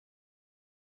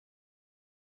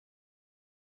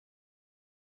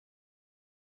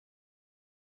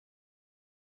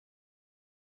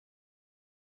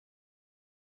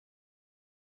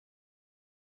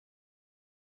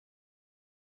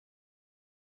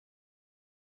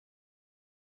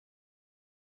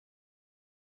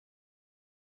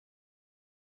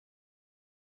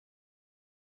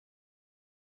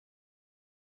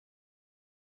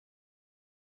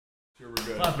Sure, we're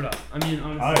good. Clap it up. I mean,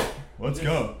 honestly. Alright, let's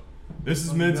go. This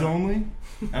is Mids Only,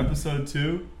 episode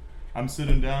 2. I'm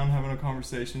sitting down having a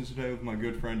conversation today with my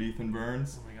good friend Ethan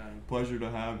Burns. Oh my god. Pleasure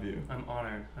to have you. I'm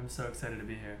honored. I'm so excited to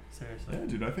be here. Seriously. Yeah,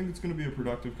 dude, I think it's going to be a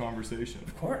productive conversation.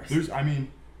 Of course.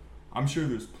 I'm sure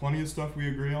there's plenty of stuff we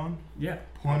agree on. Yeah.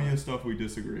 Plenty of stuff we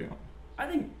disagree on. I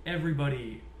think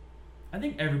everybody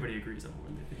agrees on more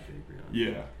than they think they agree on.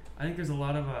 Yeah. I think there's a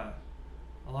lot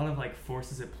of like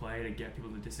forces at play to get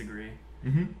people to disagree.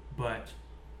 Mm-hmm. But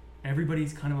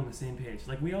everybody's kind of on the same page.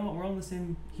 Like we're on the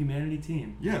same humanity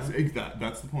team. Yes, you know?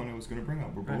 that's the point I was going to bring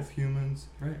up. We're Right. both humans.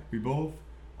 Right. We both,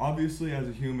 obviously as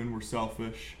a human, we're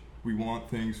selfish. We want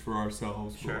things for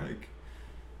ourselves, Sure. but like,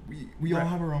 we all Right.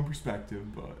 have our own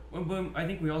perspective, but... But I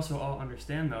think we also all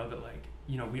understand though that like,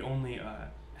 you know, we only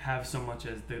have so much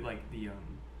as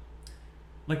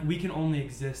like we can only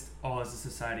exist all as a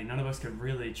society. None of us could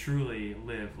really truly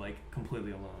live like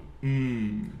completely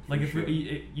alone. Like if sure.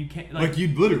 you can't like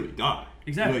you'd literally die.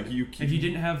 Exactly. Like if you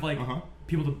didn't have like Uh-huh.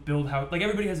 people to build house, like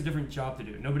everybody has a different job to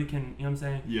do. Nobody can, you know what I'm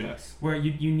saying? Yes. Where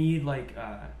you need like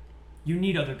you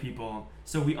need other people.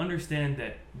 So we understand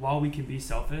that while we can be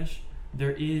selfish,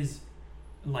 there is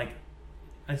like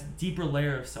a deeper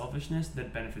layer of selfishness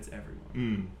that benefits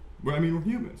everyone. Well, I mean, we're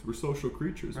humans. We're social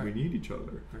creatures. Right. We need each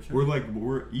other. For sure.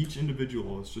 We're each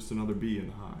individual is just another bee in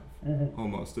the hive, Mm-hmm.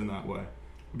 almost in that way.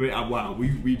 But wow,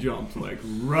 we jumped like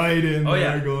right in Oh,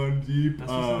 there, yeah. going deep.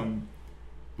 That's what's up.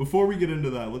 Before we get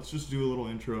into that, let's just do a little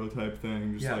intro type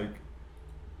thing. Just Yeah. like,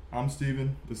 I'm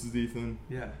Steven. This is Ethan.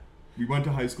 Yeah, We went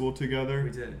to high school together. we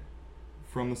did.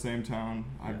 From the same town.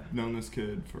 Yeah. I've known this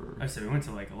kid for I said we went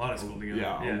to like a lot of school together.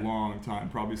 a long time,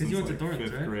 probably 'Cause since you went like to Thorntons,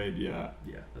 5th right? grade. Yeah,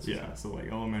 Yeah, that's what's yeah. up. So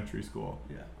like elementary school.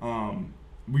 Yeah,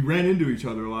 We ran into each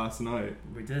other last night.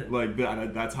 we did. Like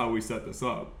that's how we set this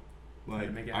up.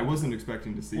 Like Make it I happen. wasn't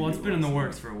expecting to see. Well, it's you been in the last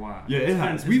works night. for a while. Yeah, It's it been-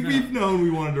 has. it's We've been known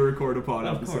we wanted to record a pod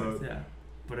Of episode. course, yeah.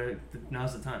 But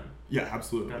now's the time. Yeah,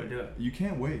 absolutely. Gotta do it. You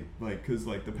can't wait, like, cause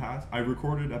like I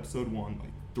recorded episode 1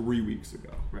 like 3 weeks ago.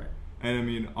 Right. And I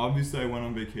mean, obviously I went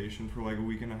on vacation for like a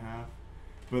week and a half.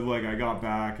 But like I got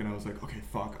back and I was like, okay,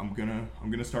 fuck, I'm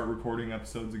gonna start recording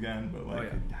episodes again, but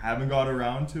like haven't got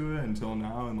around to it until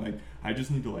now, and like I just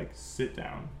need to like sit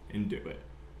down and do it.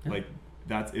 Yeah. Like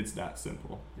it's that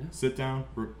simple. Yeah. Sit down,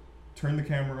 turn the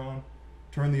camera on,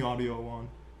 turn the audio on,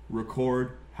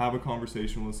 record, have a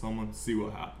conversation with someone, see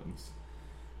what happens.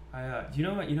 Do you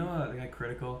know the guy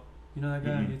Critical? You know that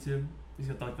guy on Mhm. YouTube? He's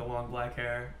got like the long black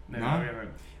hair. Maybe Nah. whatever.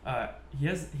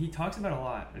 He talks about it a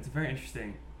lot. It's very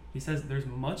interesting. He says there's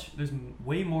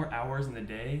way more hours in the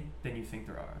day than you think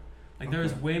there are. Like there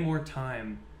is Okay. way more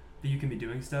time that you can be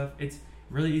doing stuff. It's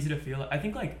really easy to feel. I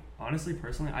think like honestly,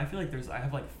 personally, I feel like I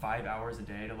have like 5 hours a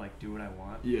day to like do what I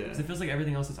want. Yeah. Because it feels like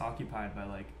everything else is occupied by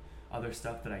like other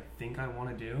stuff that I think I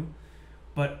want to do.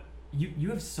 But you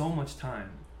have so much time.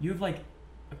 You have like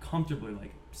comfortably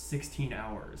like 16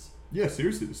 hours. Yeah,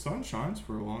 seriously, the sun shines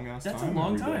for a long ass time. That's a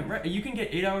long every day. time, right? You can get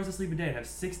 8 hours of sleep a day and have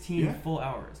 16 Yeah. full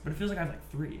hours. But it feels like I have like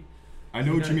 3. I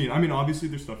know what you mean. I mean, obviously,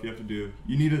 there's stuff you have to do.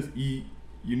 You need to eat.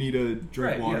 You need to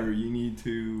drink Right, water. yeah. You need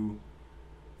to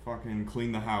fucking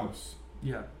clean the house.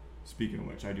 Yeah. Speaking of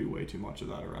which, I do way too much of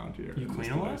that around here. You in clean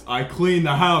this a lot? place. I clean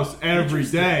the house every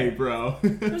Interesting. day, bro.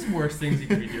 There's worse things you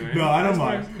could be doing. No, I don't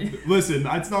There's mind. worse- Listen,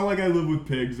 it's not like I live with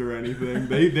pigs or anything.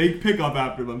 They pick up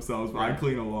after themselves, but I Right.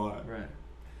 clean a lot. Right.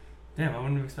 Damn, I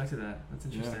wouldn't have expected that. That's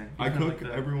Yeah. interesting. I You're kinda cook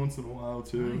like the- every once in a while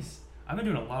too. Nice. I've been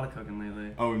doing a lot of cooking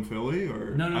lately. Oh, in Philly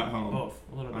or No, at home? both.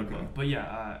 A little bit Okay. both. But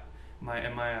yeah,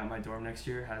 my dorm next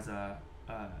year has a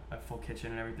full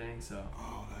kitchen and everything. So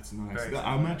Oh, that's nice. Very excited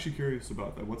I'm about actually curious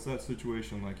about that. What's that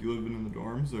situation like? You living in the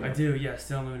dorms? Or? I do. Yeah,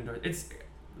 still moving to It's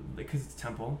because it's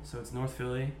Temple, so it's North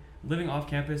Philly. Living off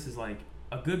campus is like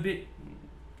a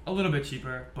little bit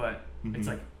cheaper, but it's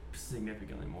Mhm. like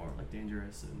significantly more like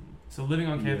dangerous. And so living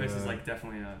on campus is Yeah. like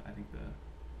definitely I think the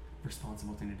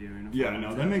responsible thing to do. You know, Yeah,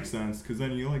 no, that makes sense because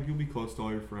then you'll be close to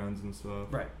all your friends and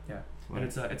stuff. Right. Yeah. Like,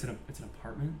 And it's an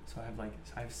apartment, so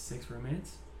I have 6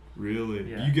 roommates. really.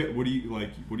 Yeah. You get what do you like?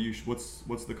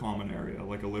 What's the common area?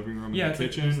 Like a living room Yeah, and a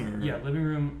it's kitchen like, or? yeah, living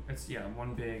room. It's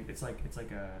one big. It's like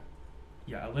a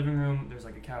living room. There's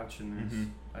like a couch and there's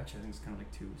Mhm. actually I think it's kind of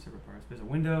like 2 separate parts. There's a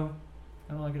window.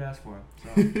 That's all I could ask for. So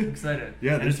I'm excited.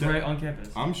 Yeah, and there's it's right on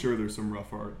campus. I'm sure there's some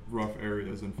rough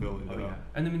areas in Philly. Oh though. yeah,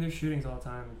 and I mean there's shootings all the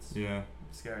time. It's Yeah.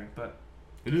 scary, but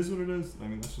It is what it is. I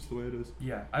mean, that's just the way it is.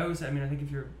 yeah, I always say. I mean, I think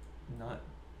if you're not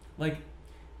like,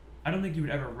 I don't think you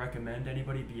would ever recommend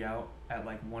anybody be out at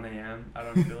like 1 a.m. I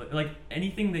don't feel it. Like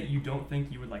anything that you don't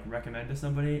think you would like recommend to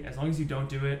somebody, as long as you don't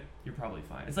do it, you're probably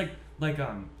fine. It's like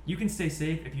you can stay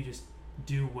safe if you just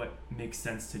do what makes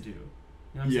sense to do. You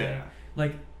know what I'm saying?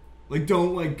 Like Like,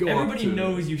 don't like go. Everybody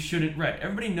knows you shouldn't. Right.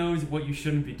 Everybody knows what you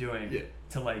shouldn't be doing Yeah.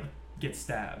 to like get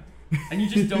stabbed, and you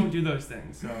just don't do those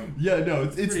things. So yeah,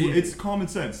 no, it's common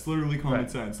sense. It's literally common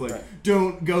sense. Like, Right.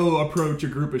 don't go approach a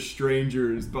group of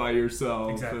strangers by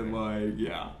yourself Exactly. and like,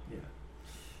 yeah.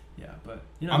 Yeah, but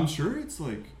you know, I'm sure it's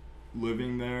like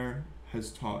living there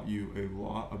has taught you a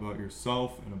lot about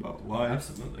yourself and about life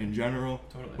absolutely. in general.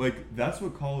 Totally. Like, that's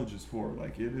what college is for.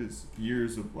 Like, it is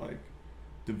years of like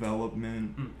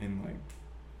development and like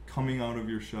coming out of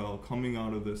your shell, coming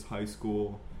out of this high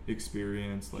school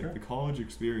experience, like Sure. the college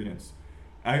experience.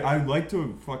 I like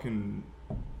to fucking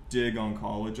dig on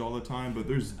college all the time, but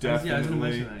there's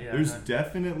definitely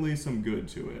definitely some good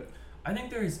to it. I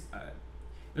think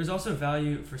there's also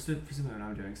value for specifically what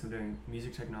I'm doing. So I'm doing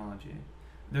music technology.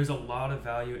 There's a lot of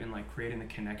value in like creating the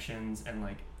connections and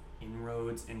like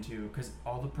inroads into, because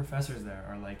all the professors there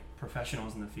are like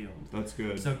professionals in the field. That's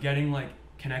good. So getting like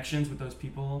connections with those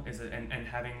people and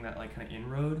having that like kind of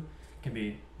inroad can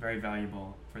be very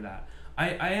valuable for that.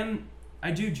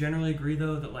 I do generally agree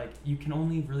though that like you can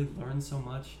only really learn so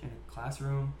much in a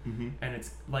classroom, and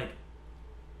it's like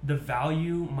the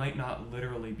value might not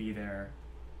literally be there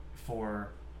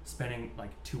for spending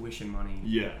like tuition money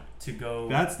to go.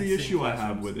 That's the issue I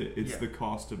have with it. It's the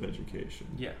cost of education.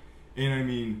 Yeah. And I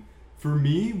mean, for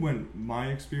me, when my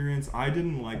experience, I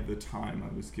didn't like the time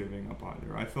I was giving up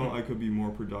either. I felt I could be more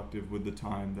productive with the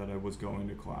time that I was going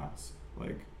to class.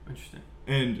 Like, interesting.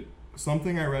 And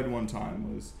something I read one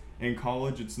time was, in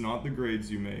college, it's not the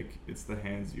grades you make, it's the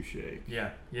hands you shake.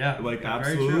 Yeah. Like, Yeah,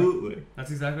 absolutely.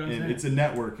 That's exactly what I'm and saying. it's a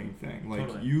networking thing. Like,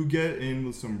 Totally. you get in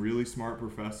with some really smart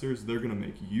professors, they're going to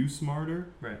make you smarter.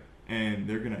 Right. And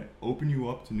they're going to open you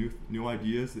up to new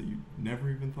ideas that you never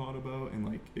even thought about, and,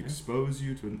 like, expose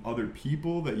you to other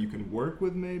people that you can work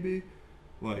with, maybe.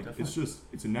 Like, Definitely.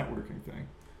 it's a networking thing.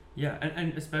 Yeah,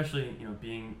 and especially, you know,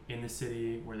 being in the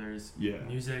city where there's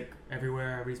music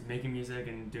everywhere, everybody's making music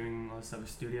and doing all this stuff with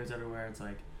studios everywhere. It's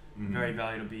like very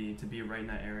valuable to be right in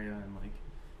that area and like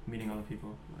meeting other people.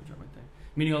 I'm gonna drop my thing.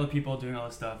 Meeting other people, doing all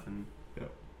this stuff, and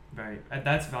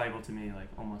that's valuable to me. Like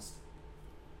almost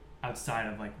outside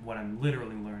of like what I'm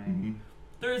literally learning.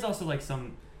 There is also like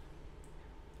some,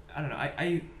 I don't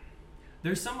know.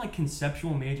 There's some like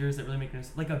conceptual majors that really make no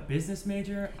sense. Like a business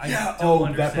major,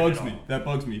 that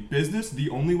bugs me. Business, the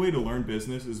only way to learn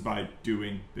business is by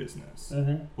doing business.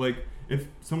 Like, if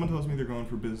someone tells me they're going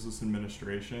for business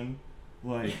administration,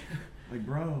 like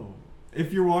bro,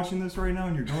 if you're watching this right now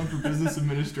and you're going for business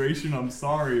administration, I'm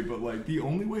sorry, but like the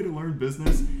only way to learn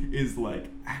business is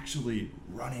like actually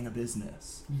running a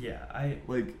business. Yeah,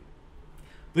 Like,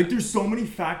 there's so many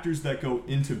factors that go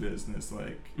into business.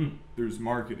 Like, there's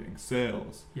marketing,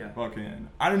 sales, fucking,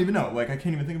 I don't even know. Like, I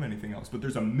can't even think of anything else. But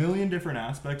there's a million different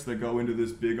aspects that go into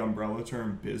this big umbrella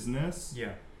term, business.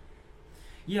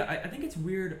 Yeah, I think it's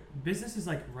weird. Business is,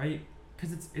 like, right,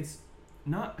 because it's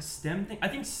not a STEM thing. I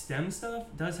think STEM stuff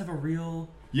does have a real...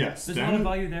 Yes, there's a lot of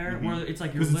value there, where it's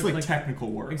like... Because it's, like,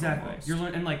 technical work. Exactly. Almost. You're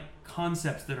learning, and, like,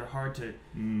 concepts that are hard to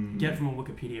get from a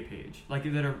Wikipedia page. Like,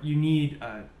 you need...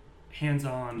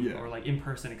 hands-on or like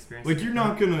in-person experience. Like you're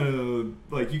not gonna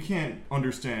you can't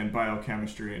understand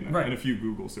biochemistry in a few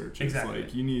Google searches. Exactly.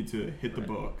 Like you need to hit the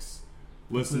books,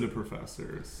 listen to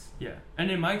professors. Yeah, and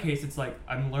in my case, it's like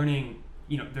I'm learning.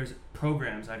 You know, there's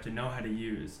programs I have to know how to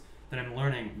use. That I'm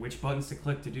learning which buttons to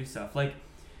click to do stuff. Like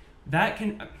that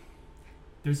can.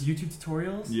 There's YouTube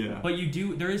tutorials. Yeah. But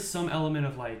there is some element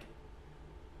of like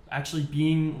actually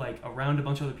being like around a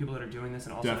bunch of other people that are doing this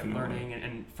and also like learning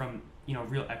and from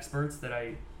real experts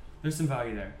there's some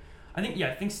value there. I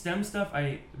think STEM stuff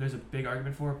there's a big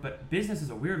argument for, but business is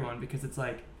a weird one because it's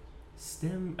like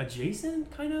STEM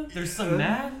adjacent kind of. There's some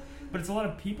math, but it's a lot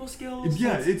of people skills.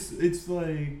 Yeah, it's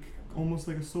like almost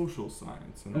like a social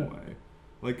science in a way.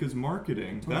 Like, cause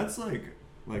marketing, that's like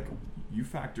you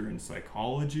factor in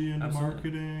psychology into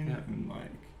marketing and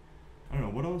like I don't know,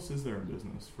 what else is there in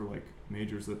business for like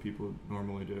majors that people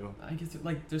normally do? I guess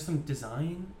like there's some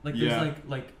design, like there's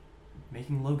like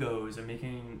making logos or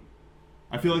making.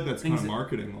 I feel like that's kind of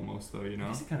marketing almost, though. I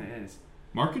guess it kind of is.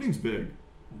 Marketing's big.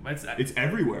 It's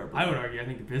everywhere. Bro. I would argue. I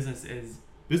think business is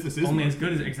only marketing. As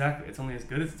good as It's only as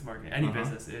good as its marketing. Any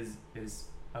business is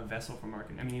a vessel for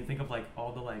marketing. I mean, you think of like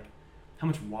all the how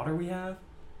much water we have,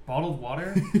 bottled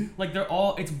water. Like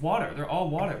it's water. They're all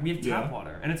water. We have tap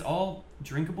water, and it's all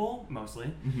drinkable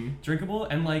mostly. Drinkable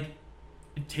and like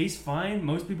it tastes fine.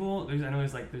 Most people, there's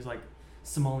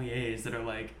sommeliers that are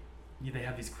like. They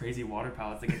have these crazy water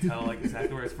palettes. They can tell like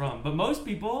exactly where it's from. But most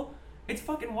people, it's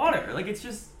fucking water. Like it's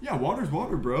just water's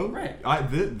water, bro. Right.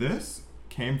 This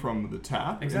came from the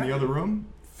tap in the other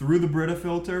room. through the Brita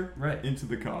filter right into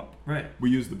the cup. Right.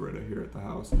 We use the Brita here at the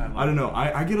house. I don't know.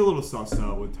 I get a little sussed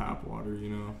out with tap water, you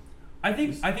know. I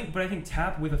think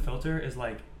tap with a filter is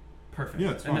like perfect.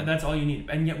 Yeah, it's fine. And that's all you need.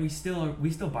 And yet we still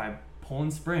buy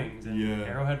Poland Springs and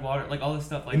Arrowhead water, like all this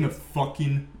stuff. Like in the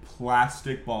fucking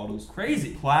plastic bottles.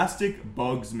 Crazy. Plastic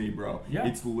bugs me, bro. Yeah.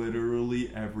 It's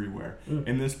literally everywhere.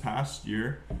 In this past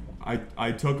year,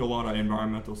 I took a lot of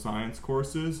environmental science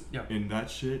courses, and that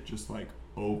shit just like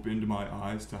opened my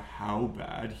eyes to how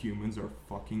bad humans are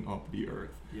fucking up the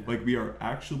earth. Yeah. Like we are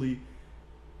actually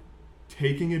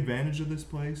taking advantage of this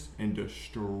place and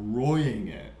destroying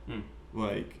it.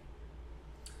 Like,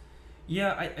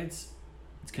 yeah, it's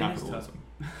capitalism.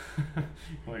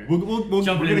 We're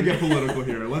gonna get political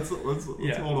here. Let's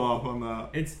hold off on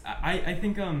that. I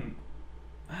think I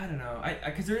don't know,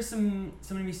 because there is something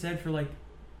to be said for like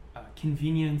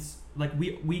convenience. Like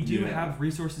we do have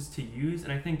resources to use,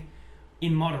 and I think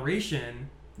in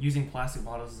moderation using plastic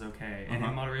bottles is okay, and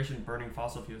in moderation burning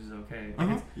fossil fuels is okay.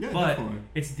 Like but definitely.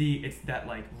 It's that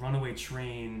like runaway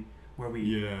train where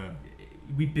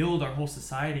we build our whole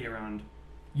society around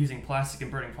using plastic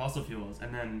and burning fossil fuels,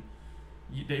 and then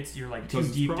you're like too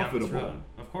deep down this road.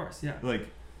 Of course, yeah. Like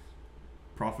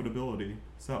profitability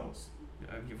sells.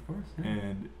 Of course. Yeah.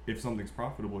 And if something's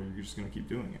profitable, you're just gonna keep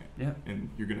doing it. Yeah.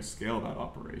 And you're gonna scale that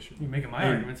operation. You're making my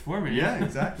arguments for me. Yeah,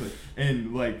 exactly.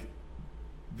 And like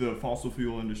the fossil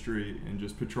fuel industry and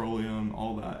just petroleum,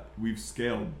 all that, we've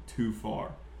scaled too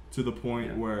far to the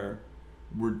point where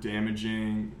we're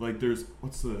damaging. Like there's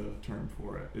what's the term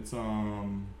for it? It's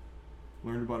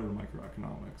learned about it in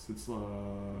microeconomics. It's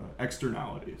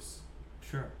externalities.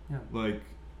 Sure. Yeah. Like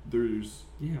there's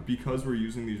because we're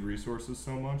using these resources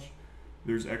so much,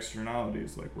 there's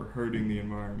externalities. Like we're hurting the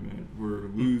environment, we're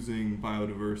losing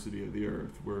biodiversity of the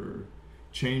earth, we're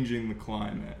changing the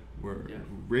climate, we're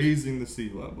raising the sea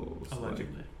levels.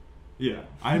 Allegedly.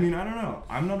 I mean, I don't know.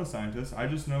 I'm not a scientist. I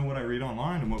just know what I read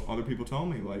online and what other people tell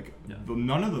me. Like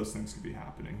none of those things could be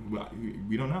happening.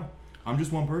 We don't know. I'm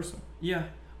just one person. Yeah.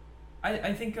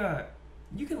 I think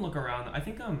you can look around. I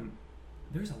think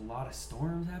there's a lot of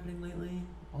storms happening lately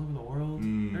all over the world.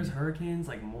 There's hurricanes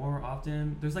like more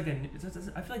often. There's like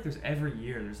I feel like there's every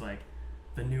year there's like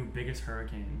the new biggest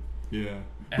hurricane. Yeah.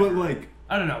 Ever. But like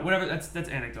I don't know, whatever, that's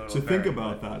anecdotal. So think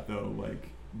about that though, like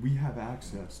we have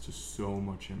access to so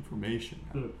much information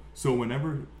now. So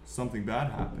whenever something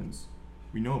bad happens,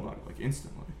 we know about it like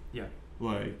instantly. Yeah.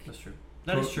 Like that's true.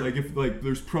 That is true. Like if like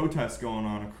there's protests going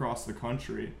on across the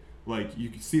country, like you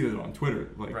can see that on Twitter.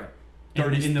 Like right.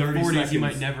 In the 40s, seconds. You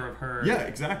might never have heard. Yeah,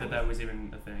 exactly. That was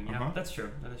even a thing. Yeah, that's true.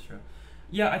 That is true.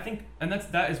 Yeah, I think, and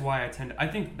that is why I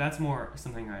think that's more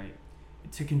something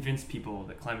to convince people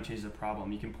that climate change is a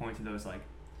problem. You can point to those like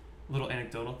little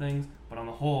anecdotal things, but on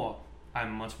the whole,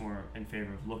 I'm much more in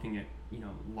favor of looking at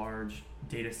large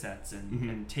data sets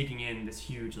and taking in this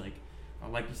huge like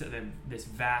you said, this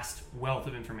vast wealth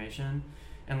of information,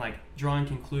 and like drawing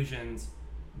conclusions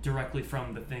directly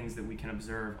from the things that we can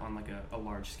observe on like a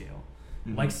large scale.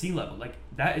 Like sea level, like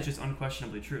that is just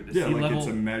unquestionably true. The sea level, it's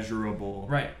a measurable,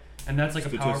 right? And that's like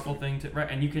statistic. A powerful thing to right.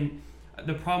 And you can,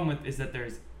 the problem with is that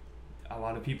there's a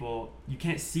lot of people you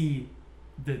can't see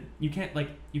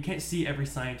every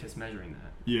scientist measuring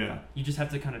that. Yeah. You just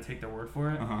have to kind of take their word for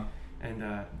it. And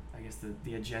I guess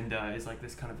the agenda is like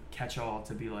this kind of catch-all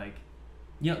to be like,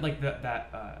 like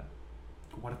that.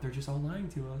 What if they're just all lying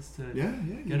to us to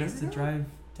get us to drive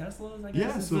Teslas, I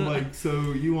guess. Yeah, so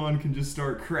Elon can just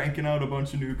start cranking out a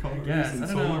bunch of new cars and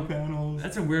solar panels.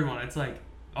 That's a weird one. It's like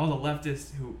all the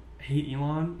leftists who hate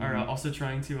Elon are also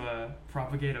trying to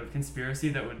propagate a conspiracy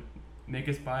that would make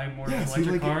us buy more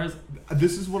electric cars.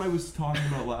 This is what I was talking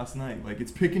about last night. Like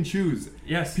it's pick and choose.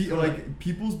 Yes. Like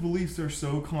people's beliefs are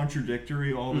so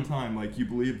contradictory all the time. Like you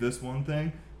believe this one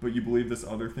thing, but you believe this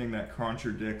other thing that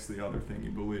contradicts the other thing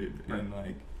you believe. Right. And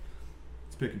like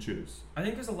it's pick and choose. I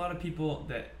think there's a lot of people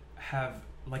that have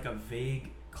like a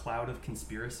vague cloud of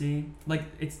conspiracy. Like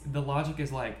it's the logic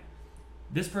is like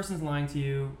this person's lying to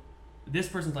you, this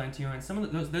person's lying to you, and some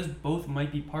of those both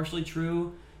might be partially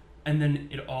true, and then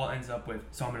it all ends up with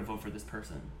so I'm gonna vote for this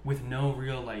person with no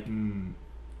real like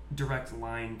direct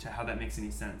line to how that makes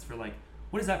any sense. For like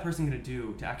what is that person gonna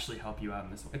do to actually help you out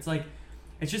in this way? It's like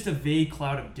it's just a vague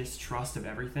cloud of distrust of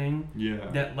everything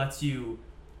that lets you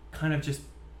kind of just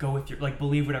go with your like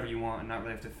believe whatever you want and not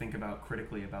really have to think about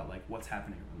critically about like what's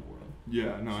happening around the world.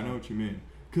 Yeah, no, I know what you mean.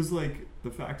 Because like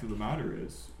the fact of the matter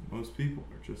is most people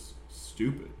are just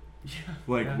stupid. Yeah.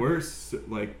 Like we're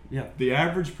like the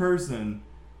average person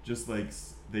just like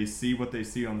they see what they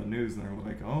see on the news and they're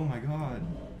like, oh my god,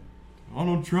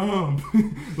 Donald Trump.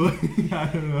 Like I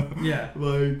don't know. Yeah.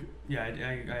 Like Yeah,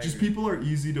 I just agree. people are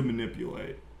easy to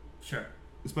manipulate, Sure.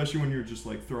 especially when you're just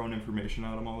like throwing information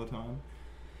at them all the time.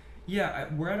 Yeah,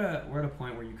 we're at a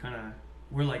point where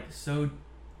we're like so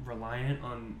reliant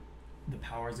on the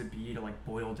powers that be to like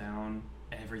boil down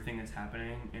everything that's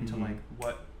happening into Mhm. like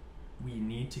what we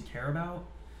need to care about,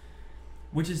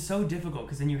 which is so difficult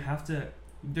because then you have to.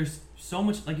 There's so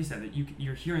much, like you said, that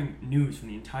you're hearing news from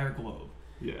the entire globe.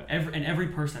 Yeah. Every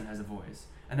person has a voice,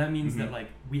 and that means that Mhm. like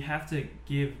we have to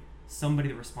give somebody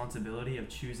the responsibility of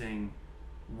choosing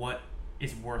what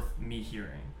is worth me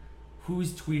hearing,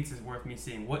 whose tweets is worth me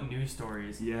seeing, what news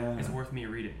stories Yeah. is worth me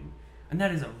reading, and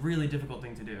that is a really difficult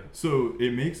thing to do. So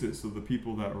it makes it so the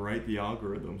people that write the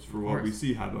algorithms for Of what we course.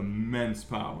 see have immense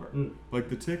power. Like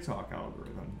the TikTok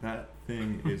algorithm, that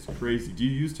thing is crazy. Do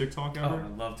you use TikTok Oh, ever? I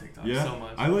love TikTok Yeah, so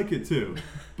much. I like it too,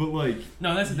 but like,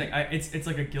 No, that's the thing. It's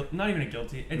like a guilt, not even a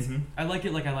guilty. It's Mhm. I like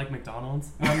it like I like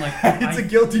McDonald's. Where I'm like it's I a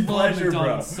guilty love pleasure,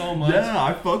 McDonald's bro. so much. Yeah,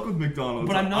 I fuck with McDonald's.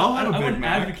 But I'm I'll not. have a I Big wouldn't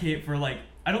Mac. advocate for like.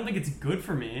 I don't think it's good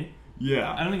for me.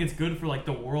 Yeah, I don't think it's good for like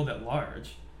the world at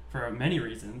large for many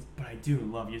reasons. But I do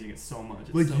love using it so much.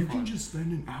 It's like so you fun. can just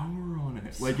spend an hour on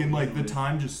it, So like and like the easily.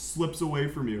 time just slips away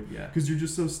from you. Yeah. Because you're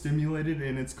just so stimulated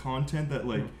in its content that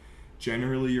like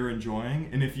generally you're enjoying,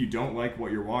 and if you don't like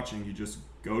what you're watching, you just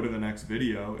go to the next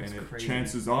video, It's and crazy.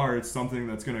 chances are it's something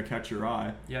that's gonna catch your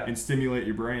eye Yeah. and stimulate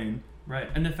your brain. Right,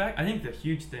 and the fact I think the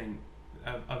huge thing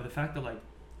of the fact that like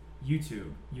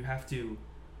YouTube,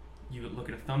 you look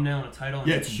at a thumbnail and a title and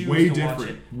Yeah, you it's choose way to watch different.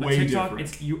 it. But Way TikTok, different.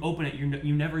 it's you open it,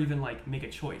 you never even like make a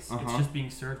choice. It's Uh-huh. just being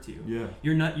served to you. Yeah.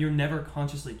 You're never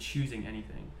consciously choosing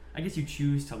anything. I guess you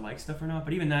choose to like stuff or not,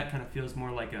 but even that kind of feels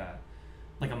more like a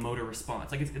motor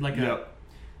response. Like it's like Yep.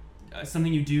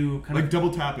 something you do kind Like of.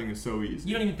 double tapping is so easy.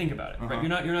 You don't even think about it, Uh-huh. right?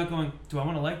 You're not going. Do I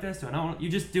want to like this? Do I not want? You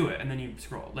just do it, and then you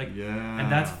scroll. Like, Yeah. and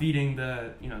that's feeding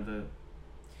the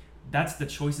that's the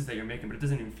choices that you're making, but it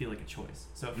doesn't even feel like a choice.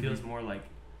 So it feels Mhm. more like,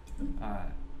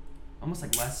 almost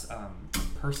like less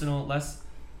personal, less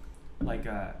like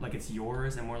it's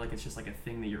yours, and more like it's just like a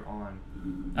thing that you're on.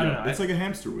 I don't know. It's like a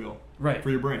hamster wheel right. for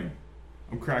your brain.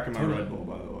 I'm cracking my Totally. Red Bull,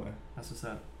 by the way. That's what's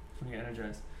up. When you get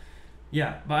energized.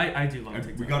 Yeah, but I do love And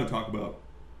TikTok. we got to talk about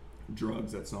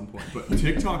drugs at some point, but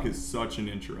TikTok is such an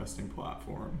interesting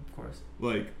platform. Of course.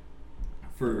 Like,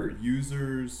 for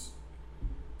users,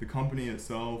 the company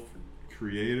itself,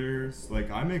 creators. Like,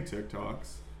 I make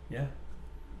TikToks. Yeah.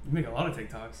 You make a lot of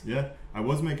TikToks. Yeah, I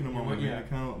was making them on my main Yeah.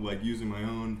 account, like using my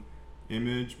own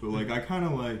image, but like I kind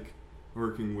of like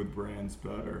working with brands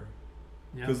better.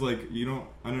 Yeah. Because like I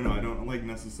don't know, I don't like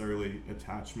necessarily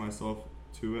attach myself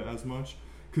to it as much.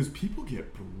 Because people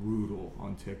get brutal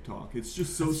on TikTok. It's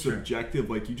just so That's true. subjective.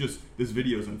 Like this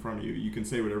video's in front of you. You can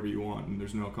say whatever you want, and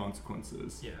there's no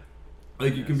consequences. Yeah.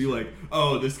 Like you can be like,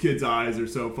 oh, this kid's eyes are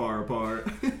so far apart.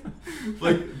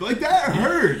 like that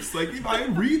hurts. Like if I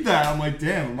read that, I'm like,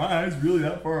 damn, are my eyes really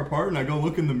that far apart? And I go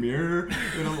look in the mirror,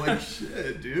 and I'm like,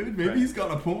 shit, dude, maybe Right. he's got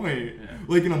a point. Yeah.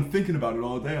 Like, and I'm thinking about it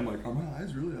all day. I'm like, are my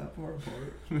eyes really that far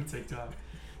apart? TikTok.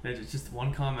 It's just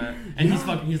one comment, and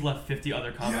he's left 50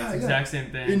 other comments, Yeah, exact same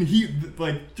thing. And he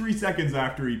like 3 seconds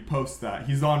after he posts that,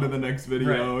 he's on to the next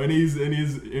video, Right. and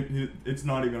it's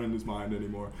not even in his mind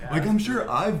anymore. Yeah, like I'm that's sure true.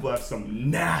 I've left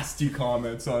some nasty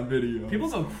comments on videos. People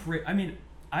go crazy. I mean,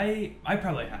 I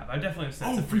probably have. I definitely have said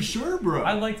Oh, some for sure, bro.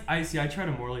 I try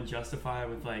to morally justify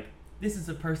with like, this is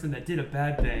a person that did a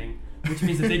bad thing, which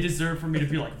means that they deserve for me to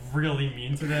be like really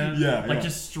mean to them. Yeah, Like yeah.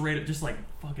 just straight up, just like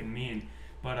fucking mean.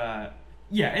 But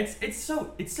yeah, it's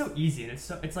so easy, and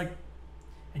it's like,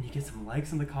 and you get some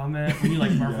likes in the comment when you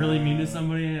like are really mean to Yeah.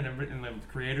 somebody, and the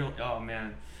creator, oh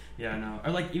man, yeah, no,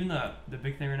 or like even the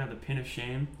big thing right now, the pin of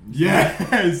shame.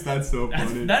 Yes, that's so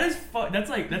funny. That's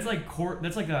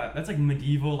like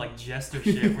medieval like jester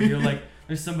shit where you're like,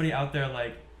 there's somebody out there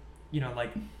like,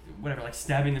 like whatever, like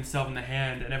stabbing themselves in the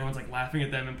hand, and everyone's like laughing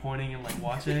at them and pointing and like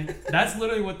watching. That's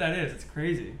literally what that is. It's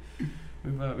crazy.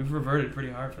 We've reverted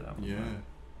pretty hard for that one. Yeah,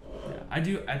 Yeah, I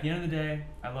do. At the end of the day,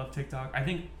 I love TikTok. I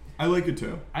think I like it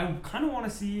too. I kind of want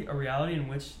to see a reality in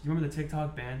which, you remember the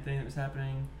TikTok ban thing that was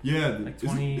happening? Yeah, Like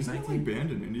isn't it like 2019? banned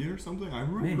in India or something? I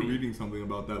remember Maybe. reading something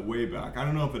about that way back. I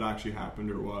don't know if it actually happened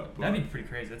or what. But That'd be pretty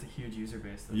crazy. That's a huge user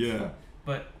base. Though. yeah,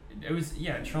 But it was,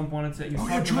 Trump wanted to. He was Oh, yeah,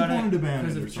 talking Trump about wanted it to ban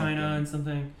because it of or China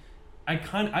something. and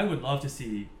something. I would love to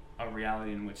see a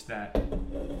reality in which that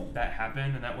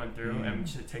happened and that went through, Mhm.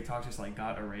 and TikTok just like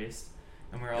got erased,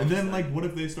 and we're all. and just then like, what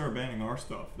if they start banning our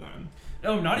stuff then?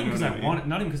 no, not You even because know I what I mean? want it.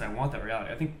 Not even because I want that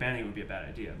reality. I think banning would be a bad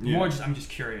idea. Yeah. More just, I'm just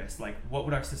curious. Like, what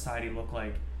would our society look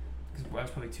like? Because that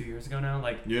was probably 2 years ago now.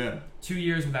 Like, Yeah, 2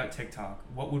 years without TikTok,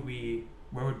 what would we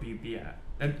where would we be at?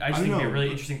 I just think it'd be a really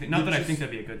interesting thing. Not that I think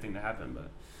that'd be a good thing to happen, but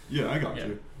yeah, I got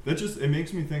you. That just it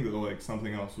makes me think that like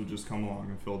something else would just come along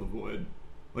and fill the void.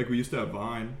 Like we used to have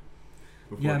Vine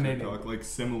before TikTok, maybe. Like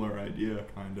similar idea,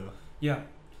 kind of. Yeah,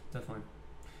 definitely.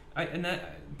 And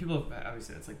that people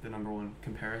obviously it's like the number one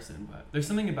comparison, but there's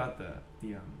something about the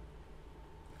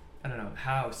I don't know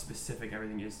how specific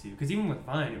everything is to you. Because even with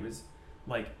Vine, it was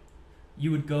like you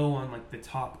would go on like the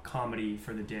top comedy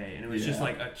for the day, and it was just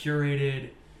like a curated.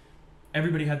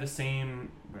 Everybody had the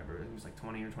same whatever it was like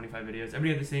 20 or 25 videos.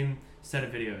 Everybody had the same set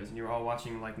of videos, and you were all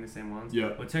watching and liking the same ones.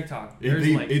 Yeah. With TikTok,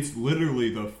 it's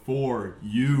literally the For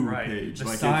You page. The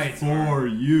like sides it's For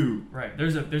You. Right.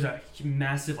 There's a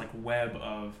massive like web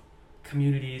of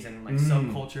communities and like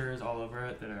subcultures all over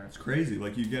it that are. It's crazy.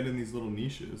 Like you get in these little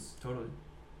niches. Totally.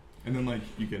 And then like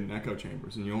you get in echo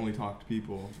chambers, and you only talk to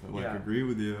people that like agree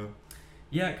with you.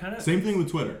 Yeah, kind of. Same thing with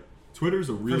Twitter. Twitter's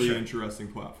a really interesting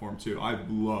platform too. I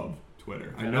love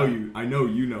Twitter. I know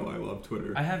you know I love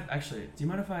Twitter. I have actually. Do you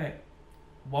mind if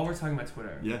while we're talking about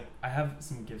Twitter? Yeah. I have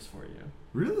some gifts for you.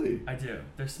 Really? I do.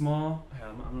 They're small.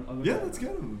 Let's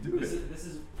get them. This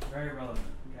is very relevant.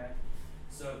 Okay.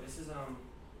 So this is the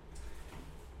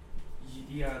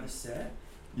set.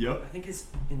 Yep. I think it's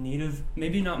in need of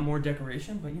maybe not more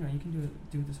decoration, but you know you can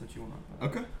do with this what you want. But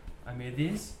okay. I made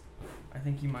these. I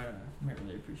think you might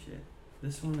really appreciate.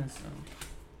 This one is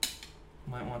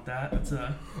might want that. It's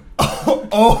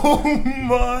Oh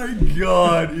my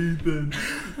God, Ethan!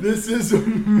 This is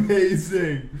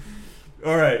amazing.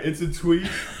 All right, it's a tweet.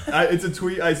 It's a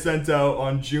tweet I sent out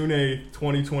on June 8th,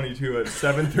 2022 at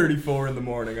 7:34 in the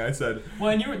morning. I said,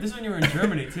 well, and this one you were in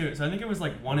Germany too, so I think it was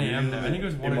like 1 a.m. there. I think it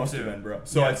was 1 or 2. It must have been, bro.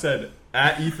 So I said,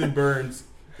 at Ethan Burns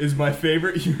is my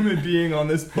favorite human being on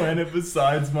this planet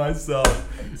besides myself.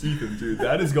 Ethan, dude,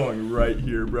 that is going right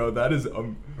here, bro. That is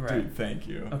dude, thank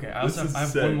you. Okay, I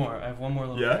have one more. I have one more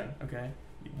little thing. Okay.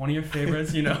 One of your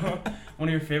favorites, one of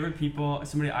your favorite people,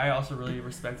 somebody I also really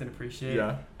respect and appreciate,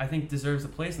 I think deserves a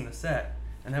place in the set,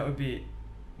 and that would be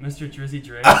Mr. Drizzy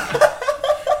Drake.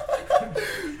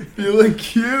 Feeling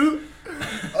cute?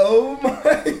 Oh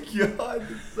my God,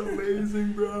 that's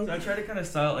amazing, bro. So I try to kind of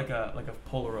style it like a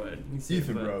Polaroid.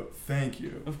 Ethan, bro, thank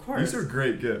you. Of course. These are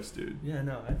great gifts, dude. Yeah,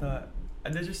 no, I thought...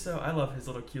 They're just so... I love his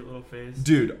little cute little face.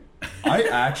 Dude, I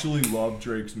actually love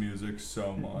Drake's music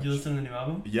so much. You listen to the new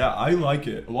album? Yeah, I like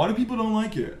it. A lot of people don't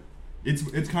like it. It's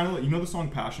kind of like... You know the song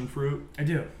Passion Fruit? I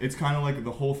do. It's kind of like...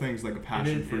 The whole thing's like a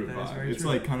passion fruit vibe. It's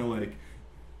like kind of like...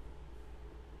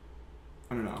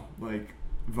 I don't know. Like...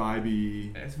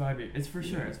 Vibey. It's vibey. It's for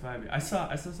sure. It's vibey. I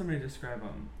saw somebody describe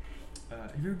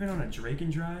have you ever been on a Drake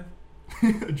and drive?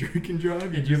 A drink and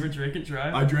drive? Did you ever drink and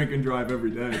drive? I drink and drive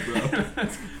every day, bro.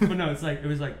 But no, it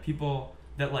was like people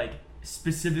that like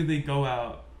specifically go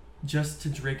out just to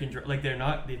drink and drive. Like they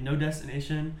have no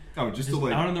destination. Oh, just to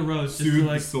like out on the road, soothe just to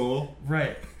like the soul.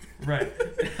 Right.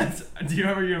 Do you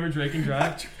ever drink and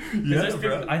drive? Yeah,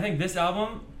 bro. I think this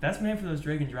album that's made for those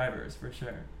Drake and drivers for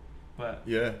sure. But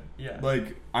yeah.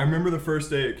 Like I remember the first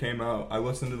day it came out. I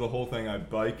listened to the whole thing. I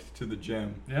biked to the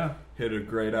gym. Yeah. Hit a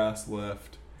great ass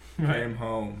lift. Came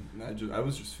home. And I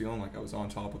was just feeling like I was on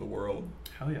top of the world.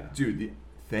 Hell yeah, dude.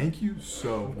 Thank you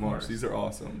so much. These are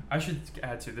awesome. I should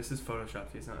add to this is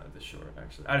photoshopped. He's not this short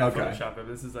actually. I didn't Photoshop it. But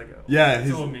this is like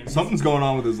something's going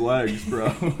on with his legs, bro.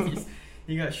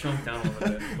 He got shrunk down a little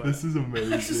bit. But this is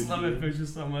amazing. I just love that picture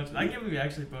so much. I can't believe we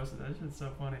actually posted that. Shit's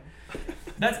so funny.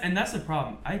 That's the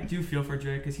problem. I do feel for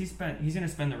Drake because he's gonna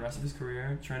spend the rest of his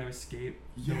career trying to escape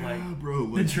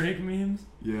the Drake memes.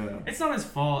 Yeah. It's not his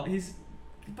fault. He's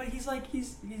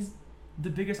the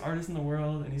biggest artist in the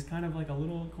world, and he's kind of like a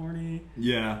little corny.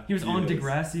 Yeah. He was on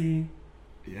Degrassi.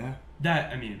 Yeah.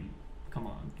 Come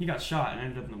on. He got shot and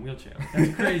ended up in the wheelchair.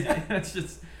 That's crazy.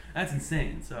 That's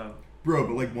insane. So. Bro,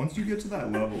 but like once you get to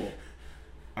that level,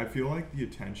 I feel like the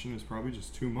attention is probably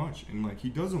just too much, and like he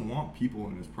doesn't want people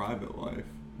in his private life.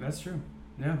 That's true.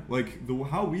 Yeah. Like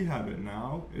how we have it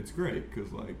now, it's great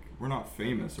because like we're not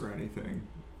famous or anything.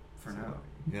 For now.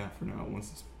 Yeah, for now.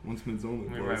 Once Mids Only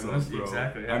blows up, bro.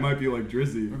 Exactly. Yeah. I might be like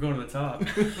Drizzy. We're going to the top.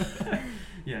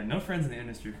 Yeah, no friends in the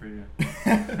industry for you.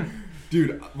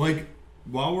 Dude, like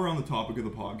while we're on the topic of the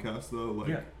podcast though,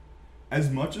 like as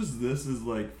much as this is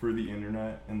like for the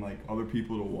internet and like other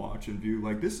people to watch and view,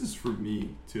 like this is for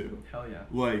me too. Hell yeah.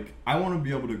 Like I want to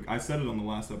be able to, I said it on the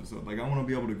last episode, like I want to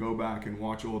be able to go back and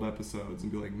watch old episodes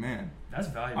and be like, man, that's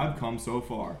valuable. I've come so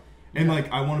far. And like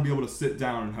I want to be able to sit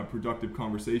down and have productive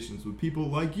conversations with people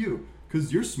like you,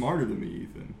 because you're smarter than me,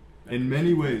 Ethan. In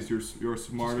many ways, you're a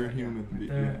smarter human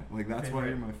being. Yeah, like that's why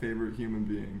you're my favorite human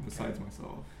being besides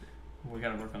myself. We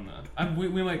gotta work on that.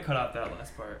 We might cut out that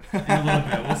last part in a little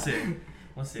bit. We'll see.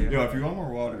 We'll see. Yeah, if you want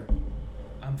more water.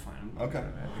 I'm fine. Okay.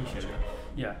 I appreciate it.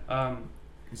 Yeah.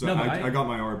 So no, I got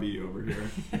my RB over here.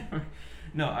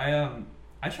 No,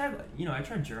 I tried, I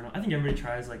tried journal. I think everybody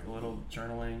tries like a little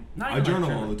journaling. Not I even journal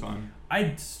like all the time. I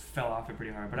just fell off it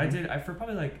pretty hard, but for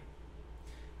probably like,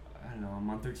 I don't know, a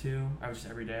month or two. I was just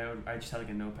every day. I just had like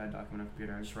a notepad document on the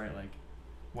computer. I just write like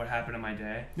what happened in my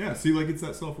day. Yeah, see, like it's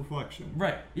that self-reflection.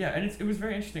 Right. Yeah, and it was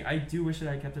very interesting. I do wish that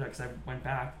I kept it up because I went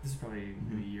back. This is probably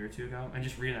maybe a year or two ago, and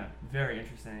just reading that. Very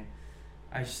interesting.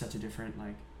 I was just such a different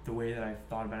the way that I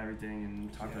thought about everything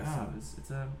and talked about stuff.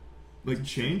 It's a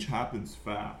change happens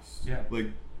fast. Yeah. Like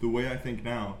the way I think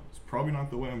now is probably not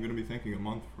the way I'm going to be thinking a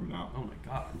month from now. Oh my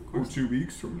god. Or 2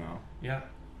 weeks from now. Yeah.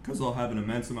 Because I'll have an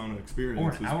immense amount of experience.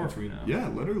 Or an hour from now. Yeah,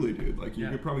 literally, dude. Like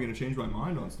you're probably going to change my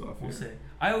mind on stuff. We'll see.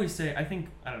 I always say I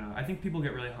don't know. I think people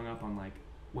get really hung up on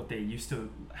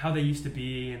how they used to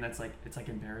be, and that's it's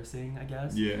embarrassing, I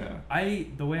guess. Yeah.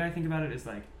 The way I think about it is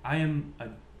I am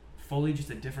fully just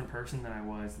a different person than I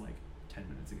was 10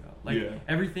 minutes ago.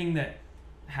 Everything that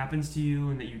happens to you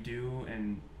and that you do,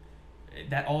 and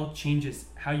that all changes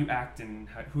how you act and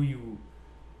who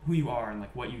you are and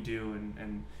what you do,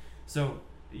 and so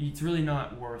it's really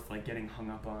not worth getting hung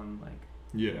up on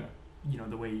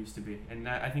the way it used to be. And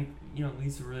that, I think,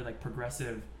 leads to really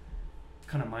progressive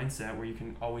kind of mindset where you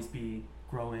can always be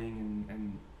growing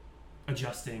and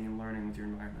adjusting and learning with your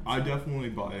environment. I definitely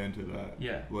buy into that.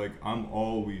 Yeah. I'm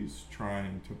always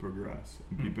trying to progress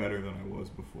and be better than I was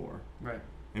before. Right.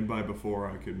 And by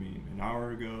before, I could mean an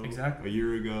hour ago, exactly, a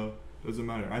year ago, doesn't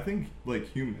matter. I think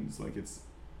humans, it's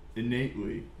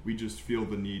innately, we just feel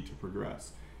the need to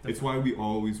progress. Definitely. It's why we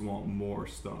always want more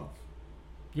stuff.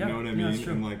 Yeah. You know what I mean? That's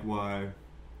true. And why,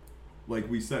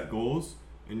 we set goals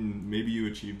and maybe you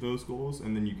achieve those goals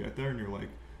and then you get there and you're like,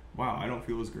 wow, I don't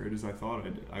feel as great as I thought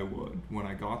I would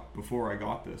before I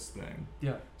got this thing.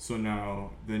 Yeah. So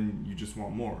now, then you just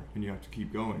want more and you have to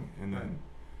keep going. And then,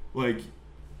 right.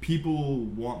 People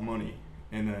want money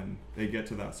and then they get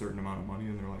to that certain amount of money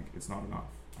and they're like, it's not enough.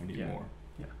 I need more.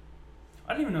 Yeah.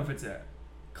 I don't even know if it's a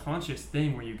conscious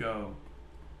thing where you go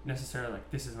necessarily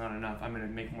this is not enough, I'm going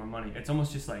to make more money. It's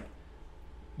almost just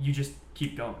you just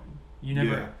keep going. You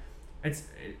never,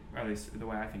 at least the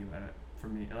way I think about it, for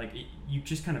me, you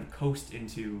just kind of coast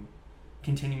into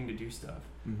continuing to do stuff.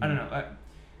 Mm-hmm. I don't know.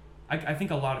 I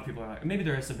think a lot of people are maybe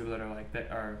there are some people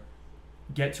that are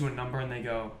get to a number and they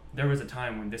go, there was a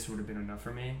time when this would have been enough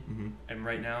for me, and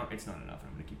right now it's not enough and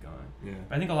I'm going to keep going. Yeah.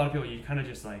 But I think a lot of people, you kind of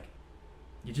just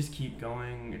you just keep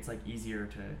going. It's easier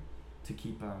to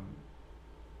keep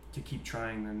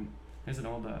trying than there's an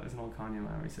old Kanye line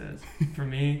where he says, for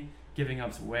me, giving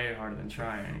up's way harder than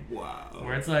trying. Wow.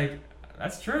 Where it's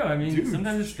that's true. I mean, dude,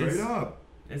 sometimes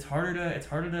it's harder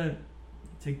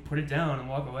to put it down and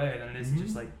walk away than it is to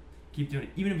just keep doing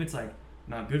it, even if it's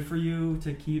not good for you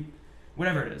to keep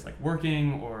whatever it is,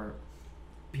 working or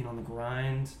being on the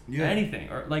grind, anything,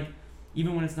 or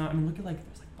even when it's not. I mean, look at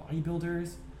there's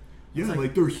bodybuilders. Yeah,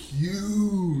 they're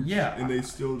huge. Yeah, and they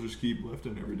still just keep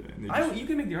lifting every day. And you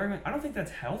can make the argument. I don't think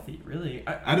that's healthy, really.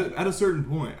 At a certain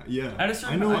point, yeah. At a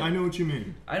certain point, I know what you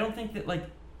mean. I don't think that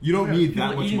you don't need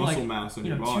that much muscle mass in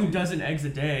your body. 2 dozen eggs a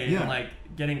day, and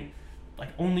getting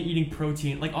only eating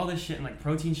protein, all this shit, and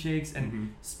protein shakes,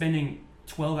 and spending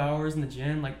 12 hours in the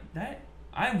gym, that.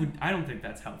 I don't think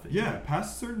that's healthy. Yeah,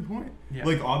 past a certain point. Yeah.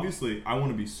 Obviously, I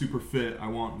want to be super fit. I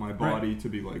want my body to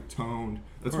be toned.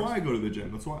 That's why I go to the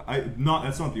gym. That's why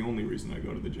that's not the only reason I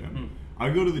go to the gym.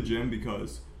 I go to the gym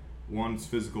because one, it's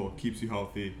physical, keeps you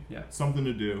healthy. Yeah. Something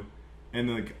to do,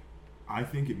 and I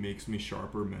think it makes me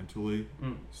sharper mentally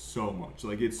so much.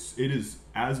 It is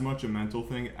as much a mental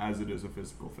thing as it is a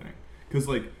physical thing. Because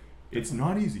it's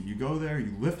not easy. You go there,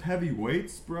 you lift heavy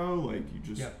weights, bro. You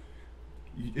just. Yeah.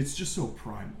 It's just so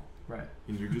primal, right?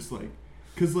 And you're just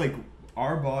because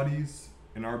our bodies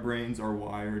and our brains are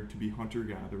wired to be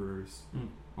hunter-gatherers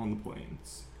on the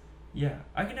plains. Yeah,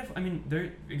 I mean,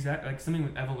 they're exactly something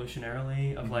with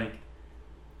evolutionarily of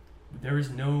there is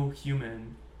no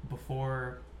human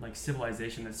before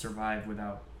civilization that survived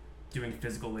without doing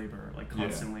physical labor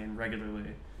constantly and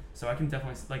regularly. So I can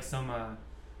definitely some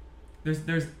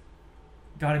there's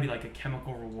got to be a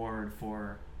chemical reward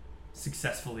for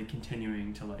successfully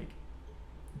continuing to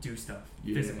do stuff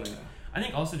physically. I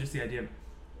think also just the idea of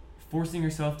forcing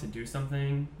yourself to do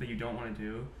something that you don't want to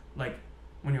do,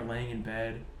 when you're laying in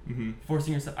bed,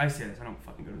 forcing yourself. I say this, I don't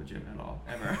fucking go to the gym at all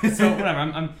ever. So whatever.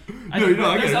 I get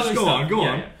it. Just go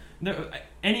on.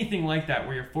 Anything like that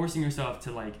where you're forcing yourself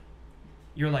to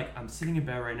you're I'm sitting in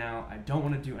bed right now. I don't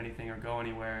want to do anything or go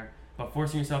anywhere, but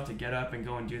forcing yourself to get up and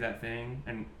go and do that thing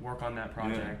and work on that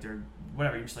project or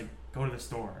whatever. You just go to the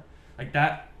store.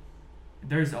 That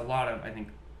there's a lot of, I think,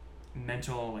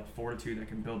 mental like fortitude that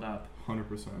can build up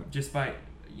 100%. just by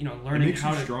learning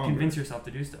how to stronger. convince yourself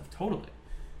to do stuff. Totally,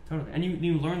 and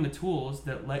you learn the tools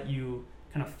that let you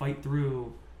kind of fight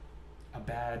through a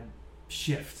bad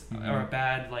shift or a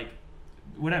bad like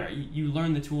whatever. You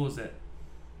learn the tools that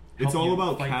it's all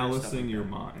about callousing callousing your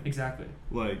mind. Exactly.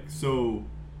 Like, so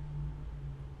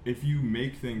if you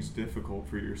make things difficult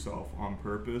for yourself on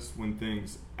purpose, when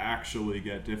things actually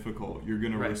get difficult, you're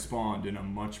going to respond in a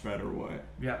much better way.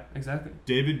 Yeah, exactly.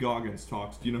 David Goggins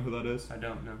talks. Do you know who that is? I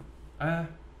don't know.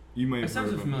 You may have heard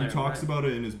of him. Familiar, He talks about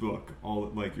it in his book.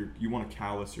 All like you want to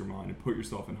callous your mind and put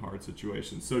yourself in hard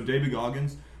situations. So David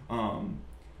Goggins,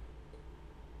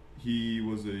 he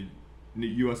was a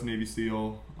U.S. Navy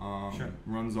SEAL.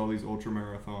 Runs all these ultra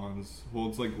marathons.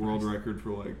 Holds like world record for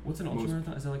like. What's an ultra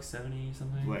marathon? Is that like 70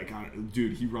 something? Like,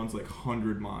 dude, he runs like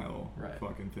 100-mile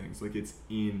fucking things. Like, it's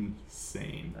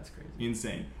insane. That's crazy.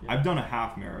 Insane. Yeah. I've done a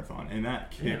half marathon and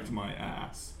that kicked my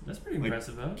ass. That's pretty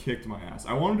impressive though. Kicked my ass.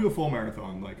 I want to do a full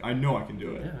marathon. Like, I know I can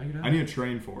do it. Yeah, I need to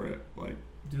train for it. Like.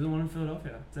 Do the one in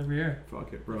Philadelphia. It's every year.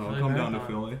 Fuck it, bro. I'll come down to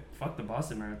Philly. Fuck the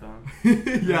Boston Marathon.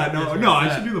 No,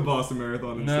 I should do the Boston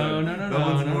Marathon instead.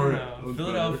 No.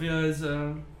 Philadelphia is,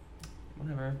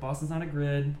 whatever. Boston's not a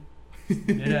grid.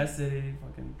 Mid-ass city.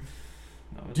 Fucking.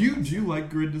 No, do you like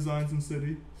grid designs in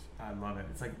city? I love it.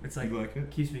 It's like you like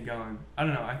it? Keeps me going. I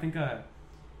don't know. I think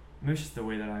maybe it's just the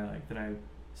way that I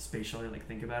spatially like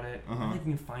think about it. I think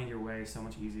you can find your way so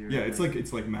much easier. Yeah, it's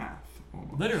like math.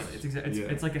 Almost. Literally,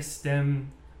 it's like a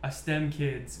STEM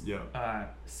kid's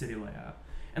city layout,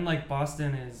 and like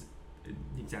Boston is the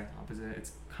exact opposite.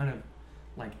 It's kind of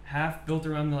like half built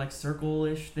around the like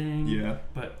circle-ish thing,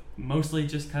 but mostly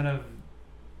just kind of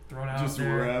thrown out just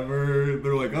there. Wherever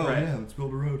they're like, yeah, let's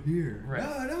build a road here.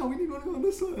 No, we need to go on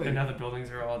this side. And now the buildings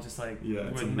are all just like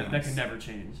that can never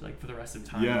change. Like for the rest of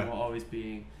time, it will always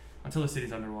be until the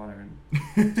city's underwater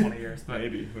in 20 years. But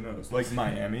maybe, who knows? Like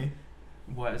Miami.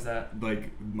 What is that?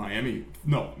 Like Miami?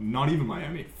 No, not even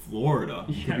Miami. Florida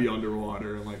could be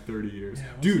underwater in like 30 years. Yeah,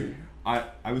 dude,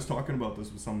 I was talking about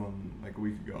this with someone like a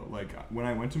week ago. Like when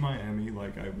I went to Miami,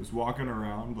 like I was walking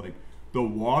around, like the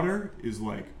water is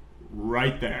like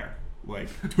right there, like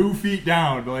 2 feet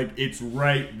down. Like it's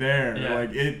right there. Yeah.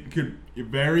 Like it could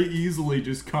very easily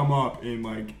just come up and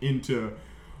like into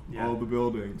all the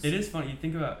buildings. It is funny. You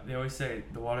think about, they always say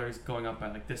the water is going up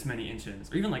by like this many inches,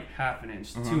 or even like half an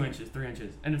inch, 2 inches, 3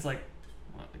 inches, and it's like,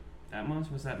 what, like that much?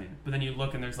 What does that mean? But then you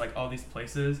look and there's like all these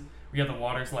places where the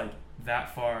water's like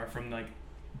that far from like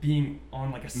being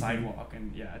on like a sidewalk,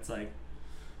 and it's like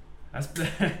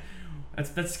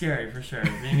that's scary for sure.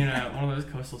 Being in one of those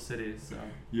coastal cities. So.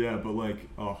 Yeah, but like,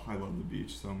 I love the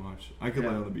beach so much. I could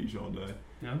lay on the beach all day.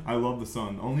 Yeah. I love the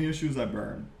sun. The only issue is I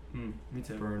burn. Me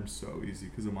too. Burn so easy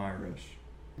because I'm Irish.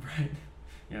 Right.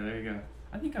 Yeah, there you go.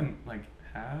 I think I'm like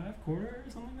half, quarter, or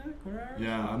something like that. Quarter Irish.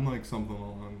 Yeah, I'm like something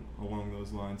along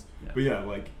those lines. Yeah. But yeah,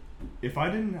 like if I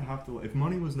didn't have to, if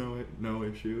money was no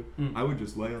issue, I would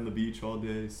just lay on the beach all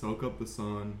day, soak up the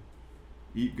sun,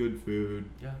 eat good food,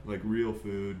 like real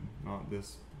food, not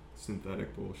this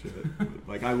synthetic bullshit.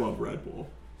 Like I love Red Bull.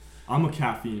 I'm a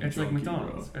caffeine. It's junkie, like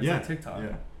McDonald's. Bro. It's like TikTok.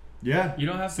 Yeah. You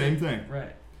don't have same to, thing.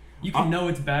 Right. You can know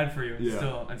it's bad for you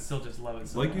and still just love it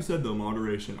so much. Like you said though,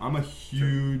 moderation. I'm a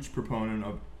huge proponent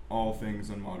of all things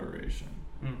in moderation.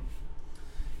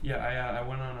 Yeah, I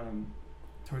went on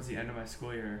towards the end of my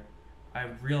school year, I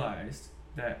realized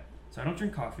that I don't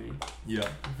drink coffee. Yeah.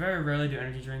 I very rarely do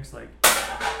energy drinks that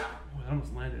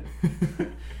almost landed.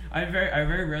 I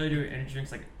very rarely do energy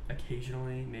drinks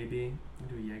occasionally, maybe.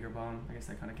 I do a Jaeger bomb. I guess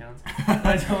that kind of counts.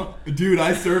 I don't. Dude,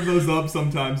 I serve those up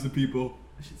sometimes to people.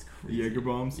 That shit's crazy. Jaeger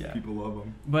bombs. Yeah. People love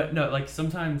them. But no,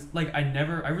 sometimes I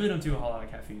really don't do a whole lot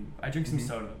of caffeine. I drink some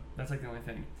soda. That's the only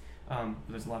thing. But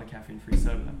there's a lot of caffeine-free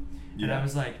soda. Yeah.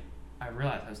 And I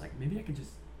realized maybe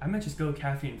I might just go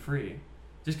caffeine-free.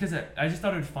 Just because I just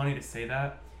thought it was funny to say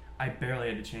that. I barely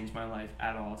had to change my life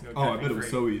at all to go caffeine-free. I bet it was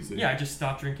so easy. Yeah, I just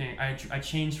stopped drinking. I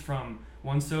changed from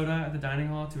one soda at the dining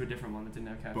hall to a different one that didn't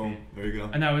have caffeine. Boom, there you go.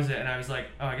 And that was it. And I was like,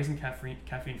 I guess I'm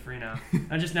caffeine-free now.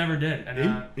 I just never did.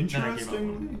 And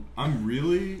interestingly, I'm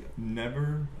really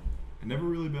never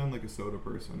really been a soda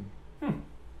person.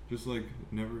 Just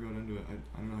never got into it.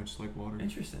 I don't know. I just like water.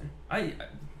 Interesting. I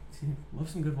love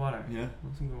some good water. Yeah.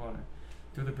 Love some good water.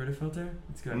 Do the Brita filter?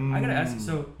 It's good. I gotta ask.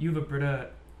 So you have a Brita,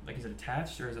 is it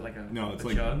attached or is it No, it's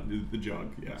a jug? The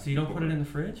jug. Yeah. So you don't put it in the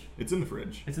fridge? It's in the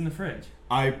fridge. It's in the fridge.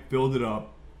 I filled it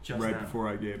up just right now. before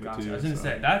I gave it to you. I was gonna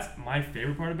say that's my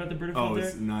favorite part about the Brita filter. Oh,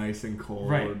 it's nice and cold.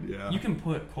 Right. Yeah. You can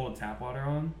put cold tap water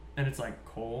on, and it's like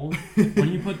cold.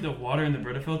 When you put the water in the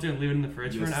Brita filter and leave it in the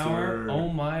fridge for an hour, oh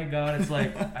my god, it's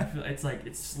like I feel it's like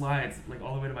it slides like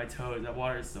all the way to my toes. That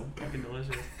water is so fucking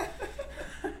delicious.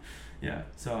 Yeah,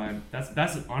 so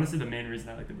that's honestly the main reason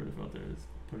I like the Brita filter is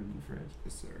put it in the fridge.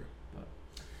 Yes, sir. But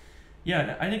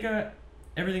yeah, I think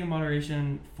everything in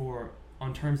moderation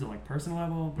on terms of like personal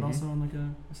level, but also on like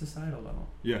a societal level.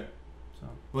 Yeah. So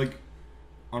like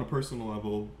on a personal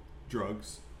level,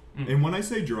 drugs. And when I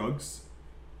say drugs,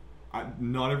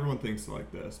 not everyone thinks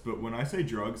like this, but when I say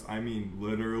drugs, I mean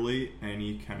literally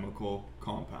any chemical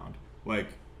compound.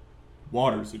 Like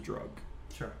water's a drug.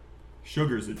 Sure.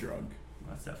 Sugar's a drug.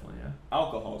 That's definitely, yeah.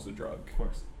 Alcohol's a drug. Of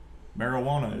course.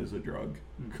 Marijuana is a drug.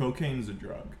 Cocaine's a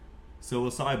drug.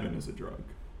 Psilocybin is a drug.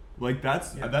 Like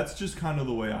that's just kind of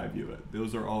the way I view it.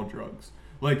 Those are all drugs.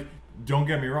 Like, don't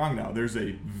get me wrong now, there's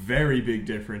a very big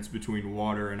difference between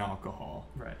water and alcohol.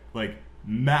 Right. Like,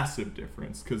 massive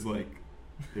difference, because like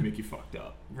they make you fucked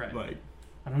up. Right. Like,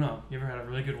 I don't know. You ever had a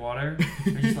really good water?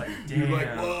 You're just like, damn. You're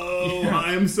like, whoa, yeah,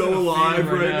 I am so alive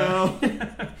right now.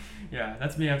 Yeah,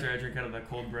 that's me after I drink out of that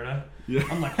cold Brita. Yeah.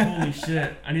 I'm like, holy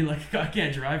shit. I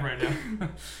can't drive right now.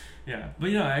 Yeah. But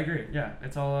I agree. Yeah.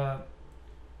 It's all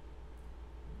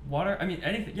water. I mean,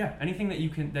 anything that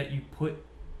you put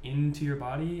into your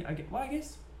body. I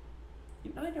guess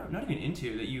not even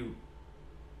into that you.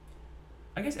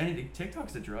 I guess anything.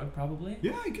 TikTok's a drug, probably.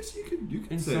 Yeah, I guess you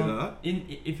could say that.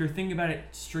 If you're thinking about it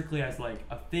strictly as like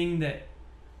a thing that,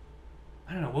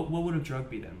 I don't know, what would a drug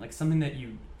be then? Like something that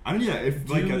you. If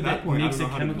like at that point, makes I don't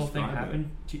know a chemical thing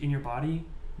happen in your body.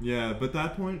 Yeah, but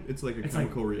that point, it's like a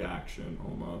chemical reaction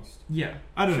almost. Yeah.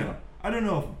 I don't know. I don't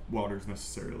know if water's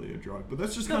necessarily a drug, but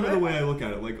that's just kind of the way I look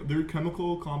at it. Like, there are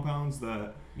chemical compounds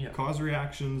that cause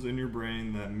reactions in your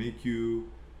brain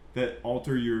that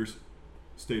alter your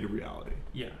state of reality.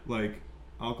 Yeah. Like,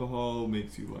 alcohol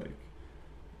makes you, like,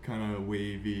 kind of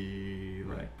wavy,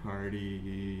 like,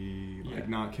 party, like,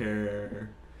 not care,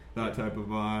 that type of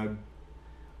vibe.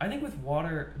 I think with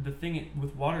water,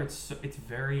 it's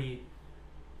very...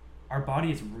 Our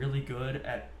body is really good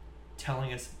at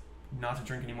telling us not to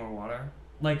drink any more water.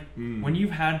 Like, when you've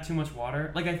had too much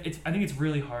water... Like, I think it's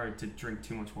really hard to drink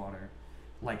too much water,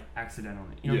 like,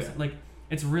 accidentally. You know what I'm saying? Like,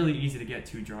 it's really easy to get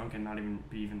too drunk and not even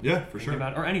be thinking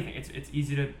about it. Or anything. It's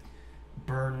easy to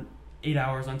burn 8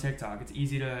 hours on TikTok. It's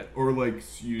easy to... Or, like,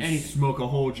 you smoke a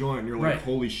whole joint and you're like,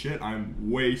 holy shit,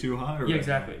 I'm way too high right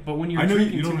exactly. now. But when you're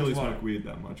drinking you don't really water, smoke weed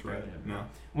that much, right? No.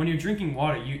 When you're drinking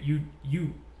water,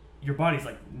 your body's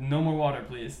like, no more water,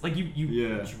 please. Like,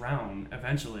 you drown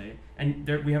eventually. And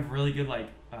we have really good, like...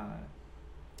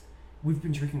 we've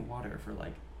been drinking water for,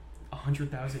 like,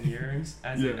 100,000 years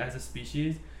as a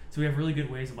species. So we have really good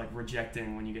ways of, like,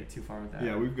 rejecting when you get too far with that.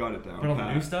 Yeah, we've got it down. But all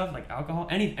the new stuff, like alcohol,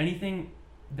 anything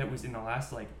that was in the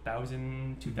last, like,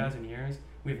 1,000, 2,000 years,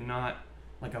 we have not,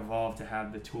 like, evolved to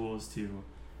have the tools to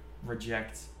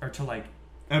reject or to, like...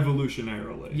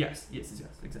 Evolutionarily. Yes,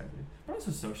 exactly. But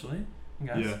also socially, I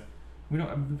guess. Yeah. We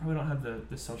probably don't have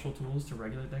the social tools to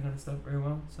regulate that kind of stuff very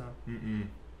well, so... I don't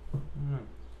know.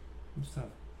 It's tough.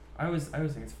 I always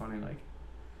think it's funny, like,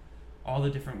 all the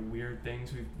different weird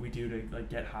things we do to, like,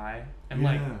 get high. And,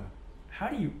 like, how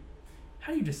do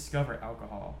you discover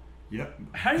alcohol? Yep.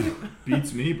 How do you...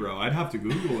 Beats me, bro. I'd have to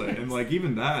Google it. And, like,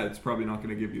 even that, it's probably not going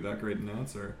to give you that great an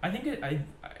answer. I think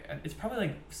it's probably,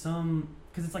 like,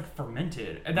 because it's, like,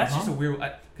 fermented. And that's just a weird...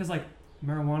 Because, like,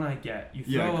 marijuana I get. You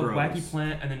throw a wacky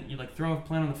plant, and then you, like, throw a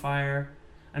plant on the fire,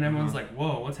 and everyone's like,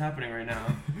 whoa, what's happening right now?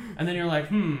 And then you're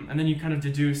like, and then you kind of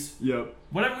deduce... Yep.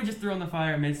 Whatever we just threw on the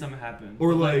fire made something happen.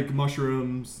 Or, like,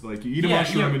 mushrooms. Like, you eat a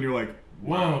mushroom, and you're like,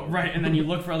 whoa. Right, and then you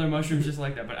look for other mushrooms just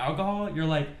like that. But alcohol, you're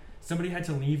like... Somebody had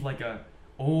to leave, like, a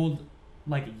old,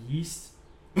 like, yeast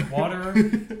water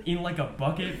in, like, a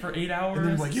bucket for 8 hours. And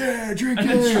they're like, yeah, drink it.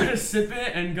 And then try to sip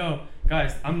it and go,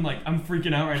 guys, I'm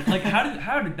freaking out right now. Like,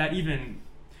 how did that even...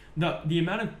 The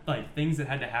amount of, like, things that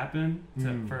had to happen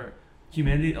for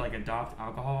humanity to, like, adopt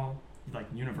alcohol, like,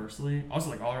 universally.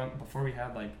 Also, like, all around... Before we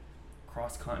had, like,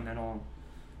 cross-continental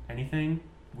anything,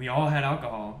 we all had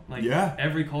alcohol. Like,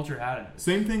 every culture had it.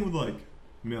 Same thing with, like,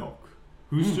 milk.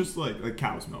 Who's just like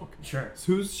cow's milk. Sure.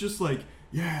 So who's just like,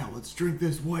 yeah, let's drink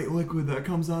this white liquid that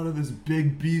comes out of this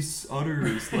big beast's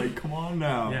udders. Like, come on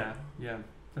now. Yeah.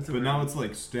 But now it's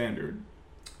like standard.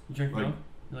 You drink milk?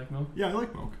 You like milk? Yeah, I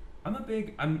like milk.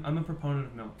 I'm a proponent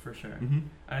of milk for sure. Mm-hmm. And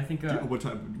I think what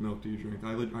type of milk do you drink?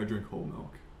 I drink whole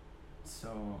milk.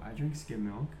 So I drink skim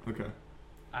milk. Okay.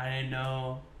 I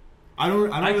know. I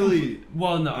don't really.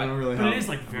 Well, no. I don't really but have, it is,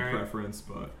 like, have very, a preference,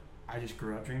 but I just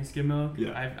grew up drinking skim milk.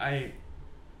 Yeah.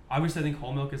 Obviously, I think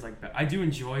whole milk is, like, I do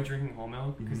enjoy drinking whole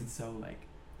milk because it's so, like...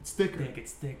 It's thicker.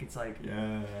 It's thick. It's like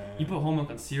Yeah. you put whole milk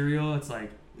on cereal. It's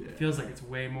like it feels like it's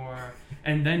way more.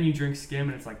 And then you drink skim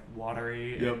and it's like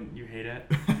watery and you hate it.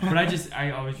 But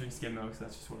I always drink skim milk. So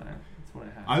that's just what I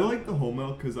have. I like the whole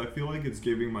milk because I feel like it's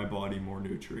giving my body more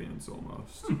nutrients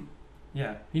almost.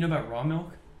 Yeah. You know about raw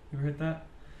milk? You ever heard that?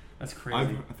 That's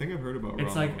crazy. I think I've heard about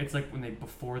it's raw like milk. It's like when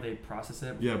before they process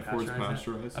it. Before it's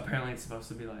pasteurized. Apparently, it's supposed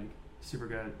to be like super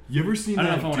good. You ever seen that? I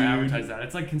don't know if I want to dude? advertise that.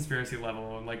 It's like conspiracy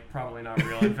level and like probably not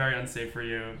real and very unsafe for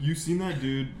you. You seen that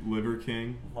dude, Liver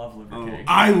King? Love Liver King.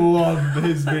 I love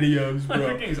his videos, bro.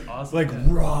 Liver King's awesome. Like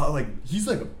raw, like he's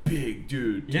like a big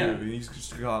dude. Too. Yeah. And he's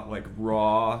just got like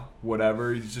raw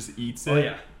whatever. He just eats it. Oh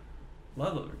yeah.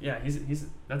 Love Liver. Yeah, he's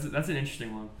that's an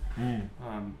interesting one.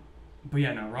 But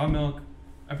yeah, no, raw milk.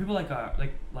 Are people like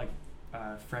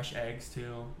fresh eggs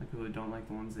too? Like people who don't like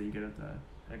the ones that you get at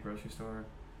the grocery store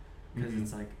because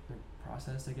it's like they're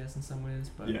processed, I guess, in some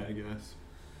ways. But yeah, I guess.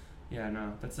 Yeah,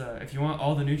 no, that's if you want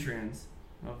all the nutrients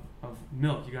of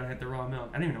milk, you gotta hit the raw milk.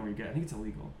 I don't even know where you get it. I think it's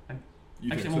illegal. I'm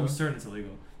almost certain it's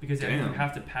illegal because you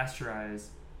have to pasteurize.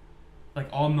 Like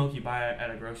all milk you buy at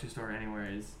a grocery store anywhere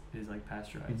is like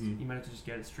pasteurized. You might have to just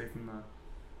get it straight from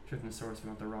the source if you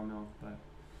want the raw milk, but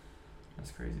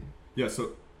that's crazy. Yeah,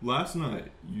 so last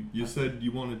night you said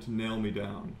you wanted to nail me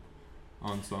down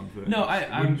on something. No,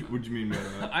 what'd you mean by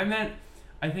that?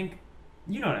 I think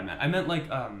you know what I meant. I meant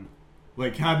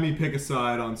like have me pick a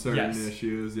side on certain yes,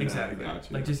 exactly. Yeah, exactly. I got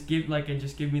you. Like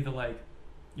just give me the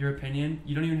your opinion.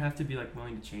 You don't even have to be like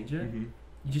willing to change it.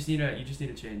 You just need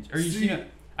to change. Or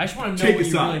I just want to know what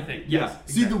you really think. Yes,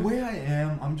 exactly. See the way I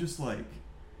am, I'm just like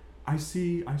I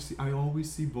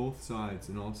always see both sides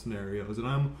in all scenarios,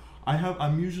 and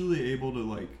I'm usually able to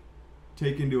like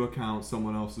take into account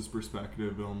someone else's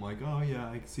perspective, and I'm like, oh yeah,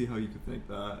 I can see how you could think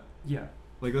that. Yeah.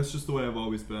 Like that's just the way I've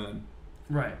always been.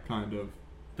 Right. Kind of.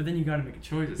 But then you got to make a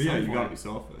choice. But yeah, you got to be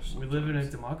selfish. Sometimes. We live in a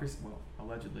democracy. Well,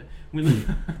 allegedly, we live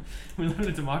in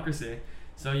a democracy.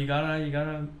 So you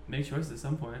gotta make choices at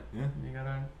some point. Yeah. You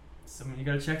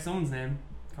gotta check someone's name.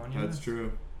 Kanye West. That's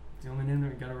true. It's the only name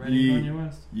that we gotta write in Kanye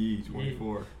West. Yee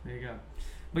 24. There you go.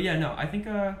 But yeah, no, I think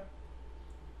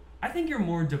you're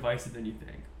more divisive than you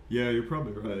think. Yeah, you're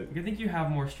probably right. I think you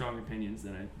have more strong opinions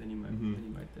than you might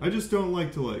think. I just don't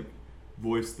like to like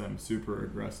voice them super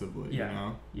aggressively. Yeah. You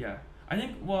know? Yeah. I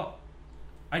think. Well,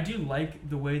 I do like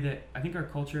the way that I think our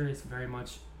culture is very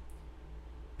much.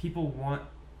 People want.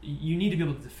 You need to be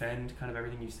able to defend kind of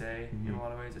everything you say in a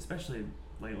lot of ways, especially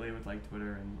lately with like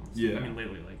Twitter and all this stuff. I mean,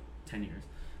 lately, like 10 years.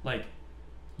 Like,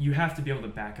 you have to be able to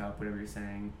back up whatever you're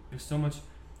saying. There's so much.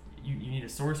 You need a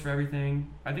source for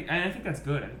everything. I think that's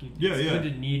good. I think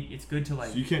it's good to like.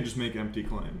 So you can't just make empty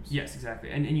claims. Yes, exactly,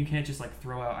 and you can't just like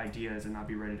throw out ideas and not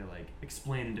be ready to like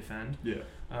explain and defend. Yeah.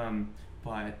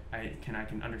 But I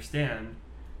can understand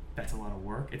that's a lot of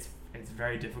work. It's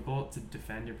very difficult to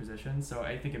defend your position. So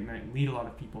I think it might lead a lot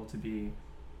of people to be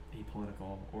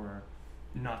apolitical or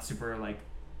not super like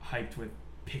hyped with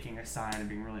picking a side and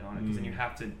being really on it, because then you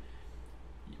have to.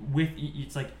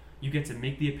 It's like you get to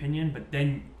make the opinion, but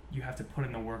then you have to put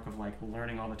in the work of like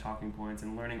learning all the talking points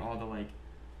and learning all the like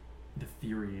the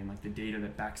theory and like the data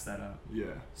that backs that up. Yeah.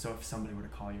 So if somebody were to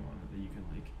call you on it, that you can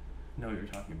like know what you're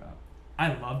talking about.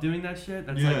 I love doing that shit.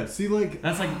 That's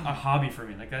that's like a hobby for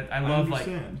me. Like I love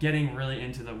like getting really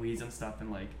into the weeds and stuff,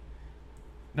 and like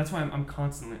that's why I'm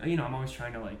constantly, I'm always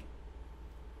trying to like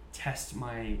test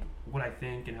what I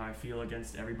think and how I feel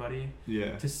against everybody.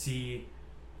 Yeah. To see,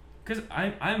 because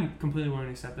I'm completely willing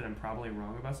to accept that I'm probably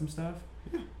wrong about some stuff.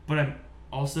 Yeah. But I'm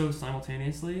also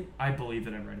simultaneously, I believe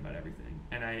that I'm right about everything,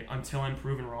 and until I'm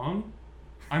proven wrong,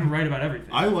 I'm right about everything.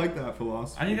 I like that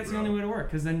philosophy. I think that's the only way to work,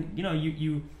 because then you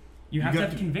have to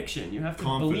have conviction. You have to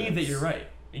believe that you're right,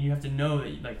 and you have to know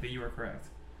that you are correct.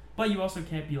 But you also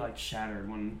can't be like shattered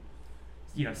when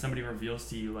somebody reveals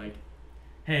to you like,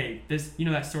 hey, this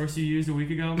that source you used a week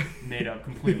ago, made up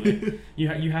completely.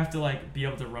 You have to like be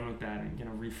able to run with that and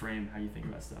reframe how you think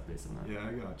about stuff based on that. Yeah,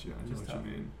 I got you. I know what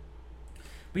you mean.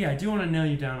 But yeah, I do want to nail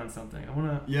you down on something. I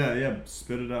want to. Yeah,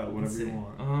 spit it out, whatever you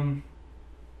want.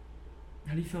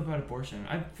 How do you feel about abortion?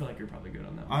 I feel like you're probably good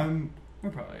on that. We're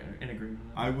probably in agreement on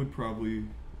that. I would probably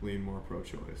lean more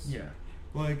pro-choice. Yeah.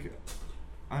 Like,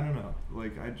 I don't know.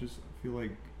 Like, I just feel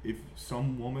like if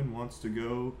some woman wants to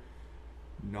go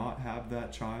not have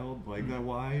that child, like that,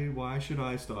 why should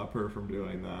I stop her from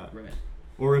doing that? Right.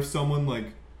 Or if someone like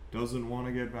doesn't want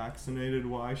to get vaccinated,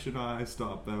 why should I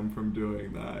stop them from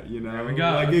doing that? There we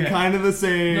go. Like it's kind of the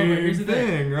same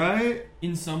thing, right?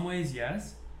 In some ways,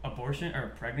 yes. Abortion or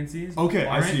pregnancies. Okay,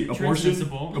 I see.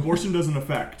 Abortion doesn't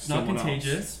affect it's not someone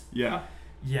contagious. else. Yeah.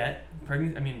 Yet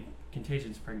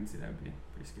contagious pregnancy, that would be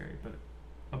pretty scary. But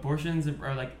abortions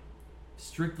are like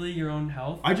strictly your own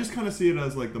health. I just kind of see it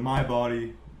as like the my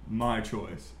body, my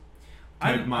choice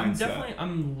type mindset.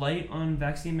 I'm light on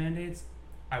vaccine mandates.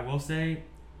 I will say,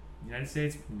 the United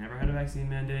States never had a vaccine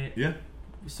mandate. Yeah.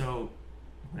 So,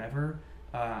 whatever.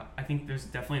 I think there's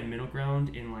definitely a middle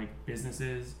ground in like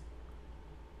businesses,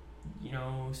 you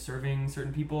know, serving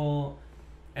certain people,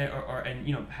 and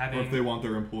you know, having. Or if they want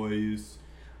their employees.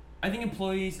 I think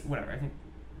employees, whatever. I think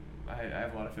I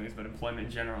have a lot of feelings about employment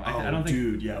in general. Oh, I don't think,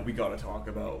 dude, yeah, we gotta talk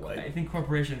about like. I think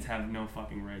corporations have no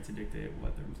fucking right to dictate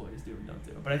what their employees do and don't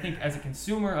do. But I think as a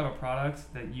consumer of a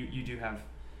product, that you do have,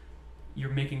 you're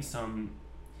making some.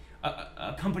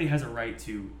 A company has a right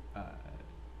to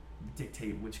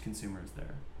dictate which consumers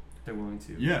they're willing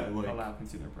to allow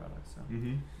consumer products. So.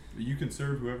 Mm-hmm. You can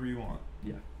serve whoever you want.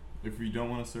 Yeah. If you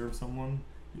don't want to serve someone,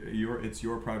 it's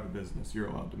your private business. You're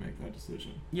allowed to make that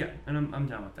decision. Yeah, and I'm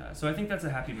down with that. So I think that's a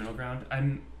happy middle ground.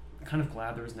 I'm kind of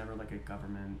glad there was never like a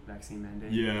government vaccine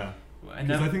mandate. Yeah.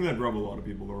 Because I think that'd rub a lot of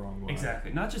people the wrong way.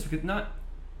 Exactly. Not just because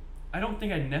I don't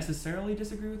think I necessarily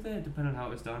disagree with it, depending on how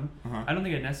it was done. Uh-huh. I don't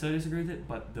think I necessarily disagree with it,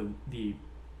 but the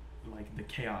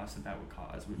chaos that would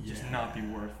cause would just not be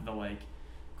worth the like.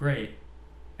 Great,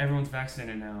 everyone's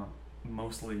vaccinated now,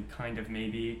 mostly, kind of,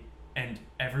 maybe, and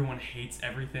everyone hates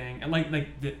everything, and like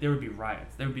there would be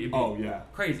riots. It'd be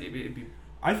crazy. It'd be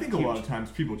I think huge. A lot of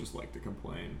times people just like to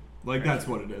complain. Like that's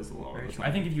what it is a lot of the time.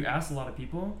 I think if you ask a lot of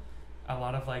people, a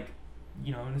lot of like,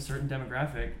 you know, in a certain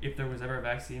demographic, if there was ever a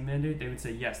vaccine mandate, they would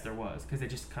say yes, there was, because they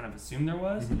just kind of assumed there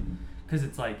was, because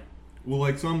it's like. Well,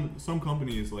 like some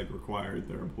companies like required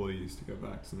their employees to get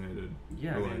vaccinated.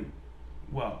 Yeah,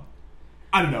 well.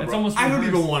 I don't know, it's bro. Almost I don't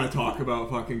even want to talk about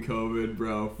fucking COVID,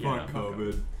 bro. Yeah, Fuck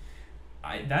COVID.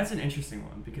 That's an interesting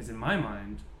one, because in my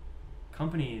mind,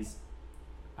 companies,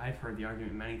 I've heard the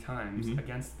argument many times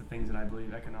against the things that I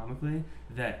believe economically,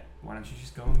 that why don't you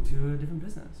just go into a different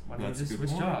business? Why don't you just switch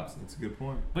jobs? That's a good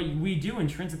point. But we do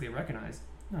intrinsically recognize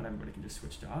not everybody can just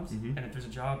switch jobs. And if there's a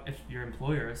job, if your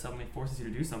employer suddenly forces you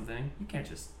to do something, you can't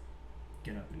just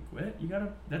get up and quit. You gotta.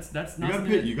 That's not.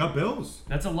 You got bills.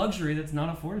 That's a luxury that's not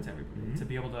afforded to everybody to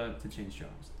be able to change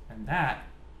jobs, and that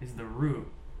is the root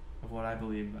of what I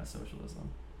believe about socialism.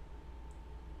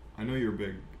 I know you're a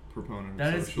big proponent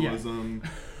of socialism.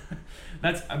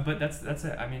 That's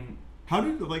it. I mean, how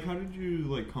did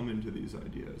you come into these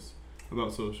ideas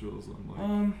about socialism?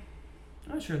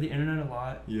 I'm not sure. The internet a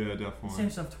lot. Yeah, definitely. Same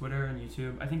stuff, Twitter and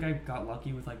YouTube. I think I got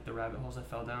lucky with like the rabbit holes I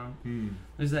fell down.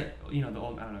 There's that, you know, the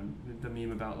old, I don't know, the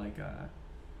meme about like a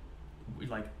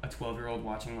 12-year-old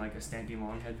watching like a Stampy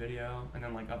Longhead video, and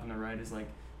then like up on the right is like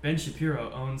Ben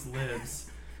Shapiro owns libs,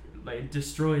 like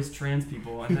destroys trans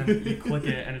people, and then you click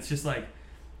it and it's just like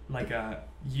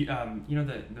you know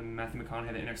the Matthew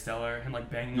McConaughey, the Interstellar, him like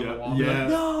banging on the wall, like,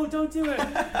 no, don't do it.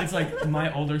 It's like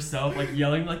my older self like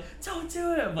yelling like, don't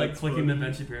do it, like clicking the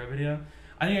Ben Shapiro video.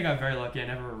 I think I got very lucky. I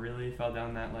never really fell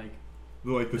down that like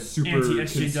the super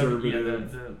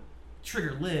conservative, the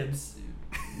trigger libs,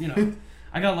 you know.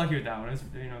 I got lucky with that one. It's,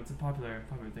 you know, it's a popular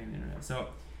thing on the internet. So,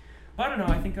 but I don't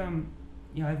know. I think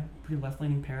you know, I have pretty left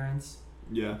leaning parents.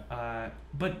 Yeah.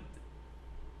 But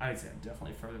I'd say I'm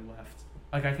definitely further left.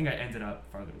 Like, I think I ended up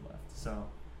farther left, so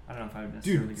I don't know if I would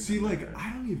necessarily. Dude, see, like, I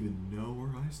don't even know where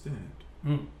I stand.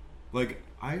 Like,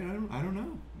 I don't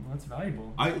know. Well, that's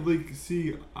valuable.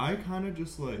 I kind of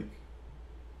just like,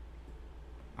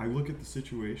 I look at the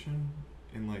situation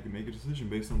and like make a decision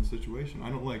based on the situation. I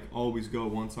don't like always go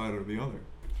one side or the other.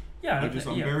 Yeah,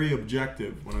 I'm very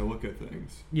objective when I look at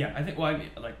things. Yeah, I think. Well, I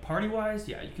mean, like party wise,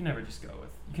 yeah, you can never just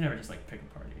like pick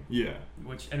a party. Yeah.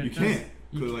 You can't.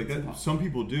 Because like that, some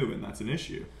people do, and that's an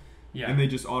issue. Yeah. And they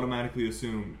just automatically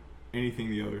assume anything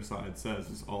the other side says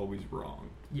is always wrong.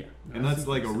 Yeah. No, and that's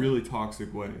like a really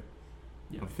toxic way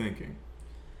of thinking.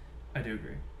 I do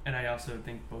agree. And I also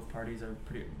think both parties are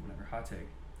pretty, whatever, hot take.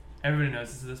 Everybody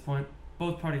knows this at this point.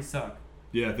 Both parties suck.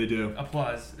 Yeah, they do.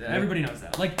 Applause. Yeah. Everybody knows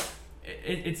that. Like,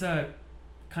 it's a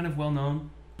kind of well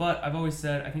known, but I've always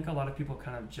said, I think a lot of people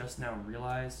kind of just now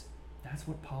realize that's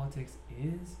what politics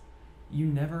is. You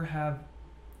never have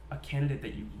a candidate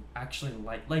that you actually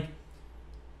like. Like,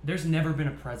 there's never been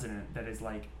a president that is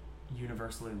like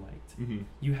universally liked.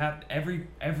 You have every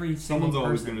someone's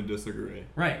always going to disagree,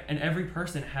 right? And every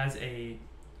person has a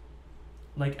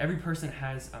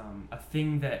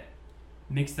thing that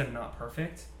makes them not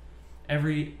perfect.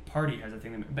 Every party has a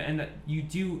thing that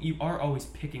you are always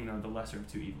picking the lesser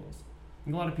of two evils. I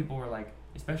think a lot of people were like,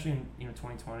 especially in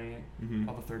 2020,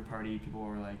 all the third party people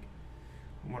were like,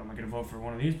 what am I going to vote for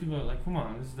one of these? People are like, come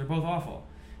on, they're both awful.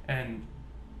 And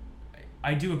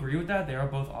I do agree with that. They are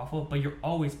both awful, but you're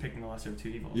always picking the lesser of two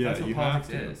evils. Yeah, that's what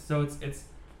politics is. So it's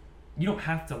you don't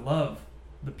have to love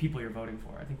the people you're voting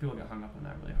for. I think people get hung up on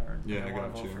that really hard. Yeah, they I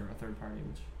want got to you. vote for a third party,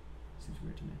 which seems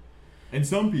weird to me. And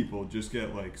some people just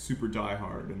get like super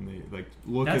diehard and they like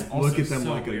look That's at also them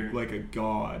so like weird. a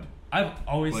god. I've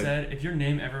always Like- said if your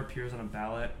name ever appears on a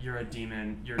ballot, you're a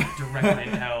demon. You're directly in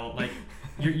hell. Like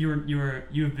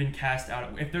you've been cast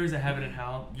out. If there's a heaven and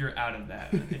hell, you're out of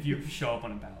that. If you show up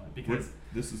on a ballot, because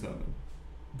This is heaven.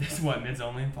 this is what Mids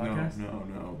Only podcast.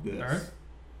 No. This. Earth,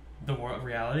 the world,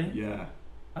 reality. Yeah.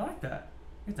 I like that.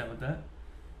 Get done with that.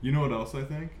 You know what else I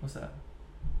think? What's that?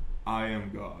 I am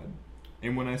God.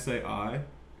 And when I say I,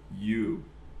 you.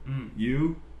 Mm.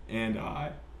 You and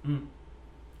I. Mm.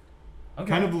 Okay.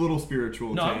 Kind of a little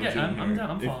spiritual No, I'm tangent here.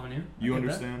 I'm If following you. You I get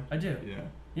that. understand? I do. Yeah.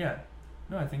 Yeah.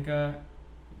 No, I think I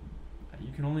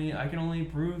can only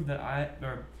prove that I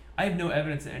have no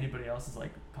evidence that anybody else is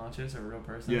like conscious or a real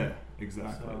person. Yeah,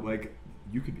 exactly. So- Like,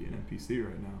 you could be an NPC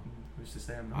right now. Who's to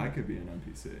say I'm not? I could be an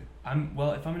NPC. If I'm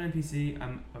an NPC,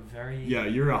 I'm a very Yeah,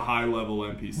 you're a high level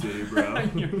NPC, bro.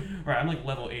 right. I'm like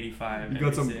level 85. You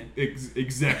got NPC. some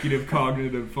executive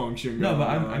cognitive function No, going but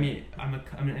on.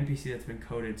 I'm an NPC that's been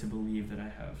coded to believe that I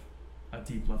have a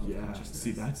deep level of Yeah, consciousness.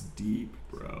 see, that's deep,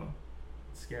 bro.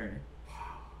 It's scary. Wow.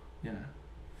 Yeah.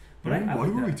 But I what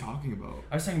like were we that. talking about?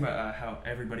 I was talking about how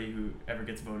everybody who ever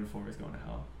gets voted for is going to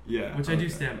hell. Yeah. Which I do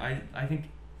stand. I think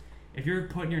if you're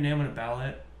putting your name on a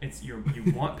ballot, it's you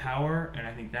want power, and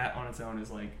I think that on its own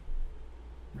is like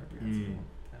reprehensible.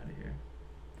 Out of here.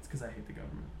 It's because I hate the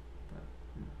government. But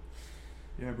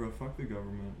Yeah, bro, fuck the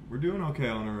government. We're doing okay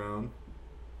on our own.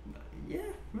 yeah,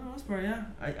 for the most part, yeah.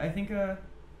 I think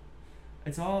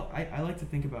it's all I like to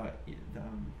think about.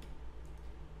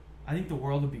 I think the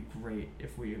world would be great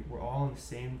if we were all on the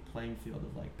same playing field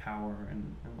of like power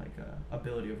and like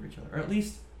ability over each other, or at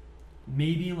least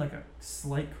maybe like a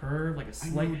slight curve, like a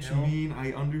slight I know what hill. you mean.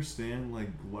 I understand like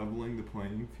leveling the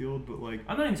playing field, but like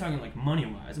I'm not even talking like money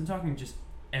wise. I'm talking just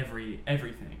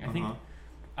everything. I think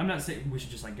I'm not saying we should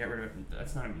just like get rid of it.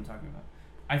 That's not what I'm talking about.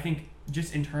 I think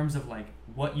just in terms of like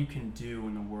what you can do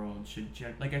in the world should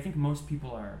like I think most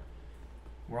people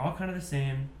we're all kind of the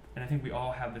same, and I think we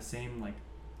all have the same like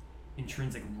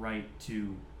intrinsic right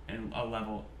to a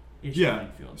level playing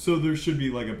field. So there should be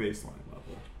like a baseline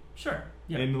level. Sure.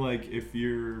 Yeah. And like if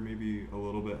you're maybe a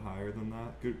little bit higher than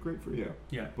that, good, great for you.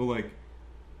 Yeah. But like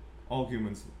all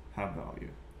humans have value.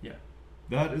 Yeah.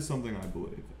 That is something I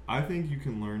believe. I think you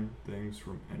can learn things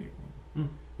from anyone.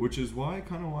 Which is why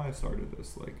I started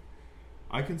this. Like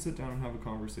I can sit down and have a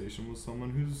conversation with someone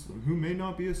who may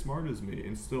not be as smart as me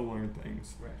and still learn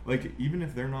things. Right. Like even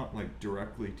if they're not like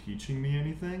directly teaching me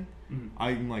anything,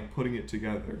 I'm like putting it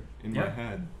together in my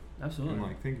head. Absolutely. And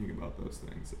like thinking about those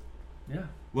things. Yeah.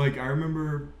 Like I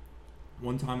remember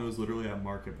one time I was literally at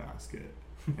Market Basket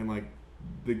and like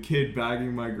the kid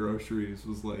bagging my groceries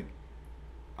was like,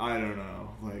 I don't know,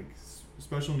 like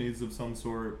special needs of some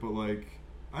sort, but like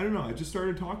I don't know, I just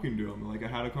started talking to him and like I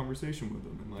had a conversation with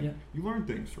him and like you learn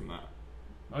things from that.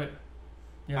 Oh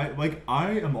yeah. I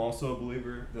am also a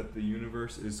believer that the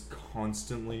universe is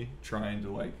constantly trying to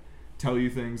like tell you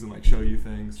things and like show you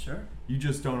things. Sure. You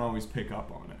just don't always pick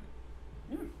up on it.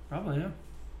 Yeah, probably, yeah.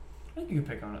 I think you can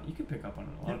pick on it. You can pick up on it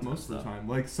a lot of most of the time.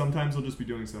 Like sometimes I'll just be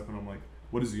doing stuff and I'm like,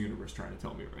 what is the universe trying to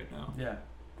tell me right now? Yeah,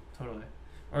 totally.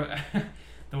 Or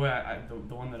the way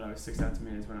the one that always sticks out to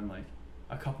me is when I'm like,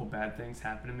 a couple bad things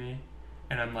happen to me,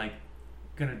 and I'm like,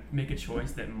 gonna make a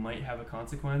choice that might have a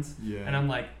consequence. Yeah. And I'm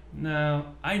like, no,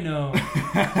 I know.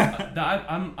 that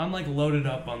I'm like loaded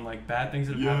up on like bad things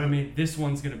that have happened to me. This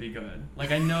one's gonna be good.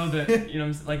 Like I know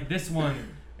that like this one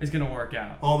is gonna work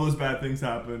out. All those bad things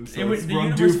happen, so the we're due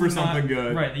universe for would something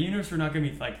good. Right, the universe we're not gonna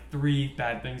be like 3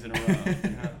 bad things in a row. You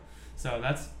know? So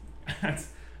that's I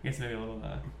guess maybe a little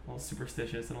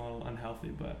superstitious and a little unhealthy,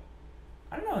 but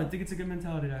I don't know. I think it's a good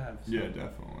mentality to have. So. Yeah,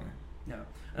 definitely. Yeah, and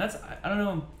that's I don't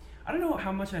know. I don't know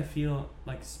how much I feel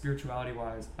like spirituality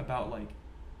wise about like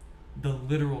the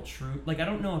literal truth. Like I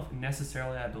don't know if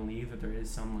necessarily I believe that there is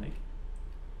some like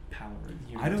power.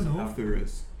 I don't know if there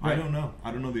is. Right. I don't know.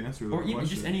 I don't know the answer to that or even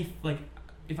question. just any like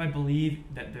if I believe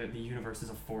that the universe is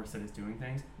a force that is doing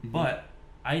things, but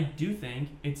I do think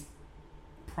it's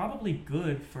probably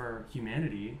good for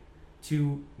humanity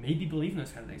to maybe believe in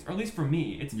those kind of things, or at least for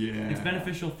me, it's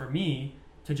beneficial for me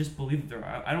to just believe that there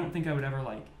are. I don't think I would ever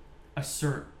like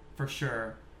assert for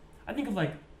sure. I think of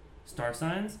like star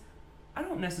signs. I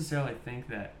don't necessarily think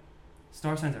that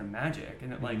star signs are magic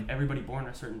and that like everybody born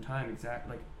at a certain time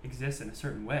exists in a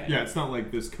certain way. Yeah, it's not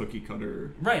like this cookie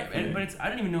cutter. Right, but it's I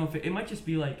don't even know if it might just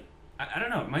be like I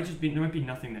don't know. It might just be there might be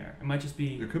nothing there. It might just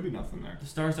be there could be nothing there. The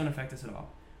stars don't affect us at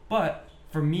all. But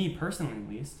for me personally, at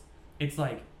least, it's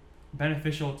like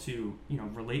beneficial to, you know,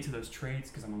 relate to those traits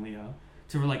because I'm a Leo.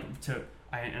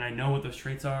 And I know what those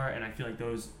traits are, and I feel like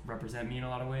those represent me in a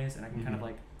lot of ways, and I can kind of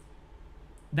like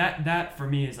that for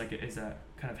me is a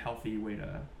kind of healthy way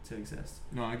to exist.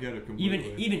 No, I get it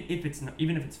completely.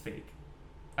 Even if it's fake,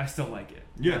 I still like it.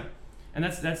 Yeah. And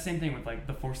that's the same thing with like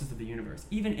the forces of the universe.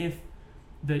 Even if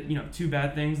the, you know, 2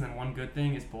 bad things and then 1 good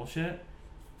thing is bullshit,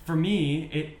 for me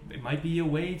it might be a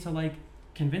way to like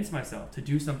convince myself to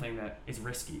do something that is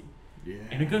risky. Yeah.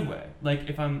 In a good way. Like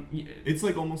if I'm... It's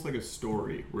like almost like a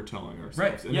story we're telling ourselves.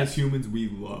 Right. And as humans, we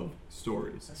love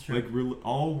stories. That's true. Like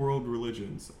all world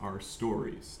religions are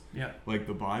stories. Yeah. Like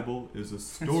the Bible is a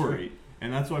story.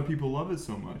 And that's why people love it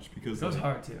so much. Because it goes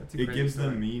hard too. It gives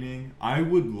them meaning. I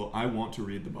want to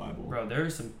read the Bible. Bro, there are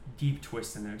some deep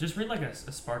twists in there. Just read like a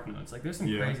Spark Notes. Like there's some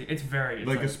crazy... It's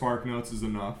like a Spark Notes is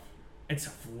enough. It's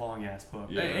a long ass book.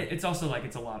 Yeah. It's also like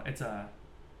it's a lot. It's a...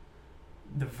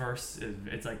 The verse is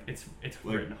it's like it's like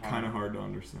written hard. Kind of hard to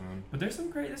understand. But there's some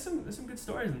good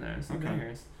stories in there. Some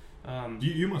bangers.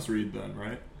 You must read then,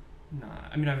 right? Nah,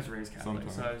 I mean I was raised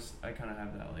Catholic, so I kind of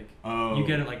have that like you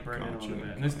get it like burned in a little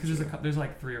bit. And there's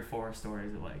like 3 or 4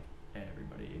 stories that like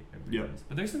everybody does.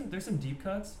 But there's some deep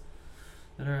cuts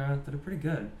that are pretty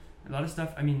good. A lot of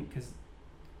stuff. I mean, because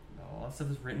a lot of stuff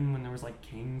was written when there was like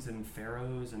kings and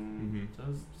pharaohs, and so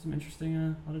there's some interesting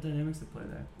a lot of dynamics that play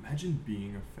there. Imagine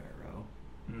being a pharaoh.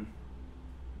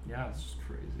 Yeah, it's just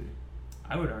crazy.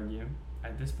 I would argue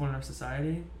at this point in our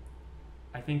society,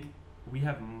 I think we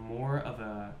have more of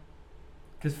a,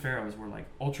 because pharaohs were like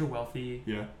ultra wealthy,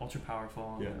 ultra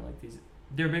powerful, and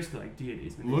they're basically like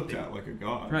deities. I mean, looked at like a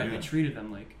god, right? They treated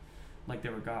them like they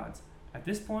were gods. At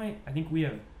this point, I think we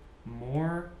have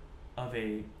more of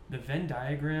the Venn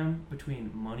diagram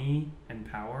between money and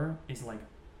power is like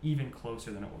even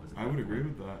closer than it was. I would agree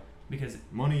with that. Because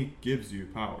money gives you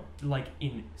power. Like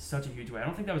in such a huge way. I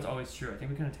don't think that was always true. I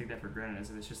think we kind of take that for granted as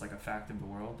if it's just like a fact of the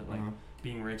world that like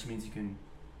being rich means you can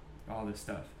all this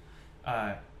stuff.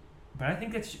 But I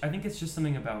think it's just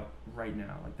something about right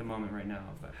now, like the moment right now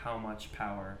of how much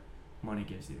power money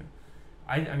gives you.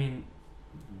 I mean,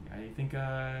 I think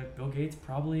Bill Gates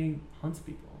probably hunts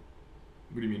people.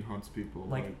 What do you mean hunts people?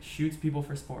 Like shoots people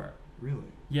for sport.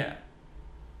 Really? Yeah.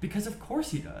 Because of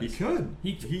course he does. He could.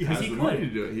 He has the money to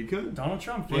do it. He could. Donald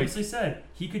Trump famously said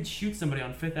he could shoot somebody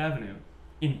on 5th Avenue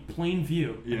in plain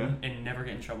view and never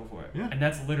get in trouble for it. Yeah. And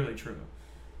that's literally true.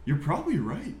 You're probably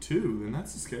right, too. And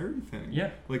that's the scary thing. Yeah.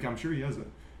 Like, I'm sure he has a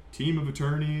team of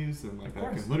attorneys and like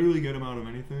that can literally get him out of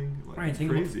anything. Like, it's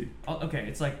crazy. Okay,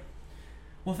 it's like,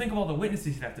 well, think of all the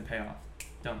witnesses you'd have to pay off.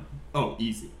 Done. Oh,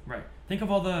 easy. Right. Think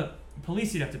of all the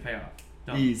police you'd have to pay off.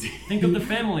 Done. Easy. Think of the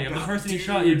family of the person who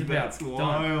shot you to pay off. Wild.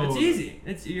 Done.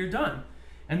 It's easy. You're done.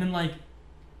 And then like,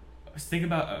 think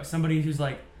about somebody who's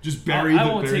like, just bury I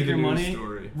won't take your money.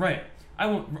 Story. Right. I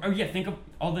won't. Oh yeah. Think of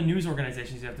all the news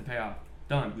organizations you have to pay off.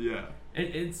 Done. Yeah.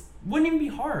 It's wouldn't even be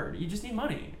hard. You just need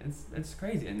money. It's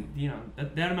crazy, and you know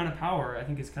that amount of power I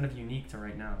think is kind of unique to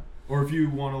right now. Or if you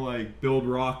want to like build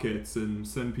rockets and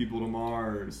send people to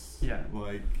Mars. Yeah.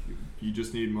 Like you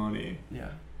just need money. Yeah.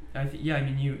 I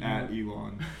mean, you at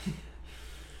Elon.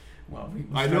 Well,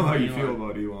 I know how you feel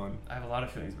about Elon. I have a lot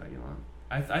of feelings about Elon.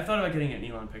 I thought about getting an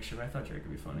Elon picture, but I thought Drake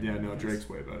would be funny. Yeah, no, Drake's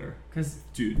way better. Cause,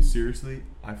 dude, seriously,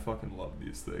 I fucking love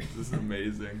these things. This is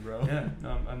amazing, bro. Yeah,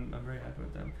 no, I'm very happy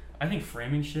with them. I think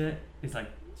framing shit is like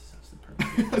such the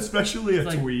perfect gift. Especially a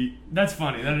tweet. That's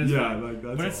funny. That is funny. Like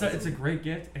that's. But awesome. It's a great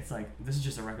gift. It's like this is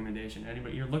just a recommendation.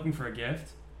 Anybody you're looking for a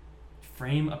gift,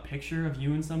 frame a picture of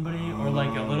you and somebody or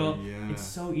like a little. Yeah. It's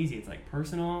so easy. It's like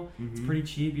personal. Mm-hmm. It's pretty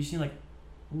cheap. You just need like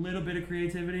a little bit of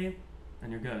creativity,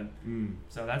 and you're good.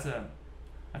 So that's a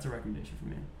recommendation for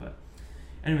me. But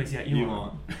anyways, yeah,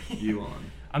 Elon.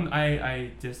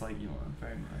 I dislike Elon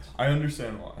very much. I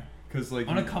understand why. Because like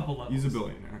on a couple levels, he's a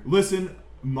billionaire. Listen,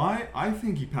 I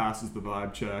think he passes the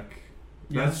vibe check.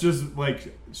 Yeah. That's just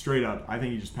like straight up. I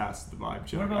think he just passes the vibe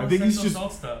check. What about I think the sexual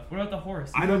assault stuff? What about the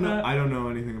horse? I don't know. I don't know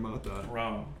anything about that.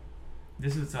 Bro,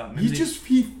 this is tough. He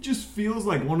just feels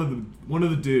like one of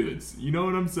the dudes. You know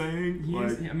what I'm saying?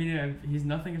 He's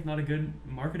nothing if not a good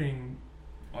marketing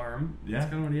arm. Yeah,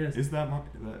 that's kind of what he is. Is that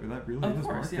really? Of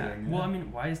course, marketing? Yeah. Well, I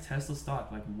mean, why is Tesla stock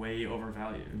like way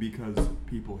overvalued? Because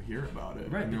people hear about it,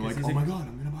 right? And they're like, "Oh my god,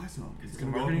 I'm gonna buy some." It's a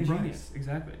marketing genius,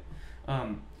 exactly.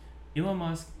 Elon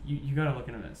Musk, you gotta look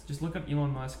into this. Just look up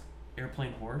Elon Musk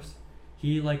airplane horse.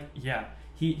 He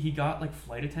got like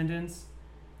flight attendants.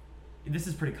 This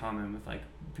is pretty common with like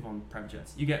people on private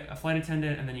jets. You get a flight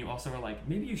attendant, and then you also are like,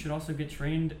 maybe you should also get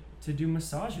trained to do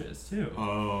massages too.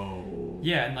 Oh.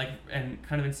 Yeah, and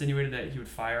kind of insinuated that he would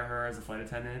fire her as a flight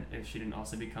attendant if she didn't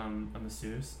also become a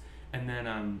masseuse. And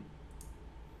then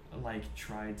like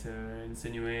tried to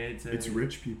insinuate to, it's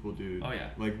rich people, dude. Oh yeah.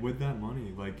 Like with that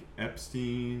money, like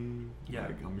Epstein, Yeah.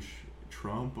 like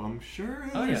Trump, I'm sure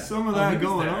Oh, there's yeah. some of Oh, that he was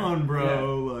going there. on, bro.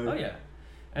 Yeah. Like, Oh yeah.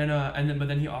 And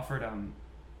then he offered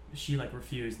she like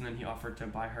refused, and then he offered to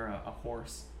buy her a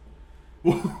horse.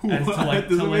 what?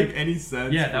 Doesn't make any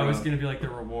sense. Yeah, that bro. was gonna be like the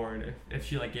reward if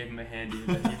she like gave him a handy.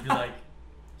 Then he'd be like,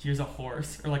 here's a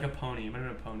horse or like a pony. It might have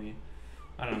been a pony.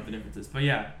 I don't know what the difference is, but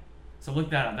yeah. So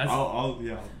look that up. That's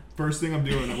Yeah. First thing I'm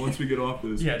doing once we get off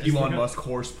this. Yeah, just Elon look Musk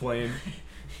horse plane.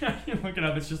 Yeah, you look it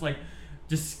up. It's just like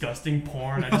disgusting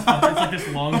porn. I just thought it's like this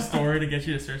long story to get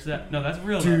you to search that. No, that's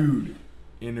real. Dude,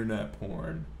 internet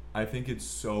porn. I think it's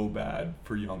so bad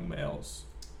for young males.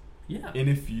 Yeah. And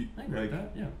if you I agree with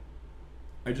that. Yeah.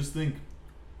 I just think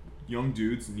young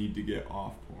dudes need to get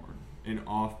off porn and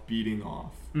off beating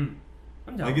off. I'm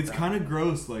down Like with it's that. kind of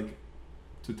gross, like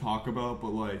to talk about,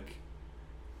 but like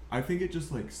I think it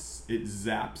just like it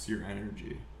zaps your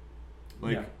energy.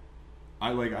 Like Yeah.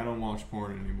 I don't watch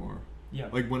porn anymore. Yeah.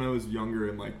 Like when I was younger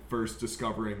and like first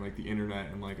discovering like the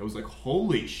internet and like I was like,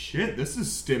 holy shit, this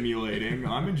is stimulating.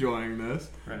 I'm enjoying this.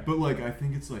 Right. But like I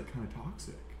think it's like kind of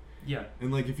toxic. Yeah.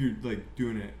 And like if you're like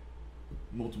doing it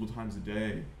multiple times a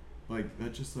day, like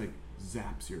that just like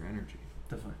zaps your energy.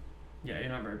 Definitely. Yeah, you're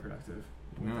not very productive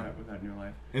with No. that in your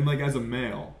life. And like as a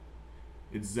male,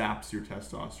 it zaps your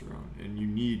testosterone, and you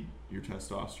need your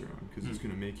testosterone because it's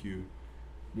gonna make you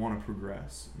want to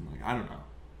progress. And like I don't know.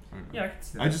 Yeah, I can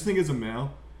see that. I just think as a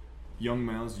male, young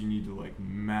males, you need to like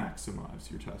maximize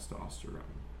your testosterone,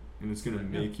 and it's gonna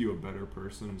make you a better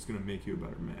person. It's gonna make you a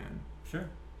better man. Sure.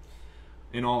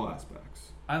 In all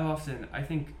aspects. I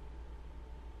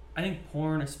think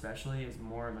porn especially is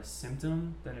more of a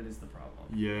symptom than it is the problem.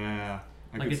 Yeah,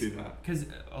 I Like can see that. Because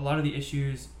a lot of the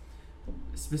issues,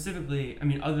 specifically, I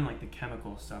mean, other than like the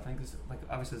chemical stuff, I think there's like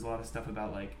obviously there's a lot of stuff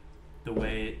about like the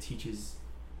way it teaches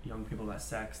young people about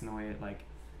sex and the way it like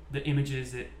the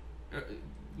images it, you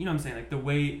know what I'm saying, like the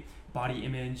way body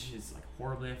image is like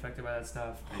horribly affected by that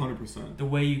stuff. 100%. The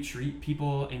way you treat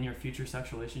people in your future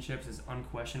sexual relationships is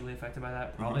unquestionably affected by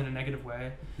that, probably in a negative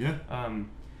way. Yeah.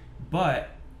 But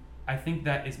I think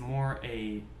that is more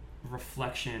a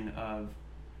reflection of,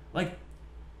 like,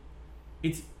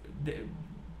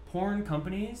 porn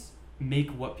companies make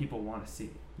what people want to see.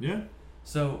 Yeah.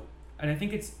 So, and I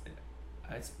think it's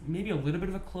maybe a little bit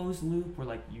of a closed loop where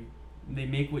like they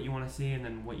make what you want to see, and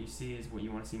then what you see is what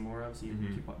you want to see more of. So you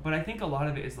keep. But I think a lot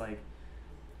of it is like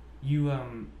you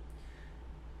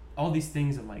all these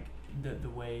things of like the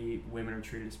way women are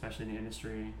treated, especially in the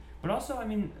industry. But also, I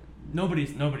mean,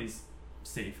 nobody's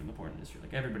safe in the porn industry.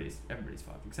 Like everybody's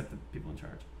fucked except the people in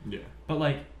charge. Yeah. But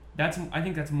like I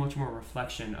think that's much more a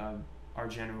reflection of our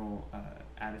general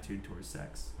attitude towards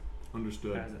sex.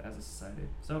 Understood. As a society.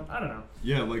 So I don't know.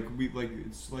 Yeah, like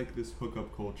it's like this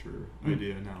hookup culture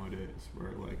idea nowadays,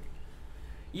 where like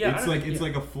it's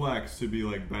like a flex to be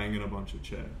like banging a bunch of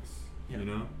chicks. Yeah. You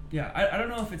know? Yeah, I don't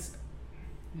know if it's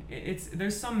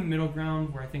there's some middle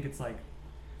ground where I think it's like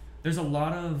there's a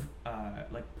lot of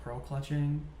like pearl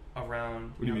clutching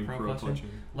around. What do you mean pearl clutching?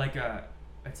 Like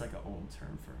it's like an old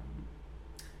term for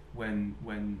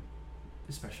when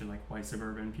especially like white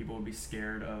suburban people would be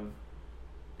scared of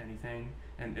anything,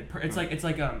 and it's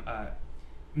like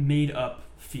made up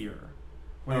fear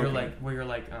where you're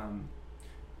like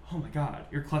oh my god,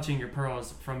 you're clutching your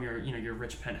pearls from your your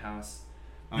rich penthouse.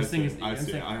 I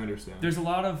understand. There's a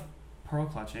lot of pearl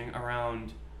clutching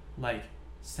around like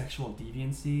sexual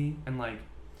deviancy and like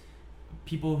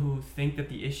people who think that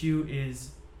the issue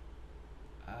is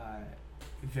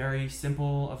very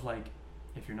simple, of like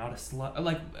if you're not a slut,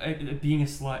 like being a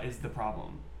slut is the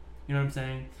problem. You know what I'm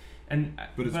saying?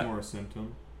 But it's more a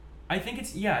symptom. I think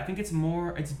it's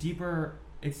more, it's deeper.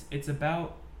 It's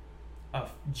about a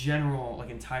general like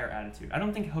entire attitude. I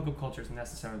don't think hookup culture is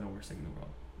necessarily the worst thing in the world.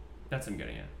 That's what I'm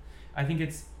getting at. I think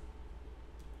it's.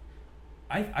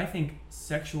 I think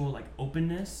sexual like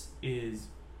openness is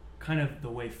kind of the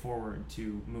way forward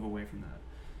to move away from that,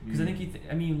 because I think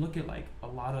you look at like a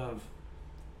lot of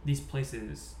these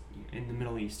places in the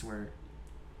Middle East where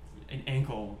an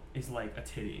ankle is like a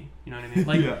titty, you know what I mean?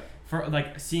 Like for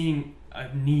like seeing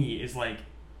a knee is like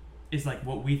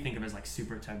what we think of as like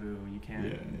super taboo. You can't.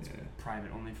 It's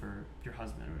private, only for your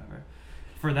husband or whatever.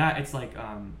 For that, it's like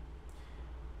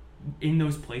in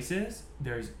those places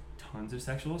there's tons of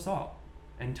sexual assault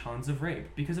and tons of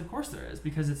rape, because of course there is,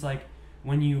 because it's like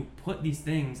when you put these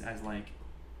things as like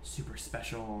super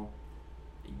special,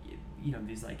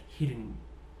 these like hidden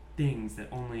things that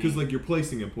only, because like you're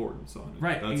placing importance on it,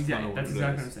 right? That's exactly. That's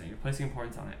exactly what I'm saying. You're placing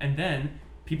importance on it, and then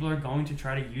people are going to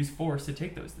try to use force to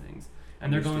take those things.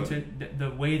 And they're going to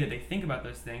the way that they think about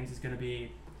those things is going to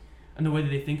be, and the way that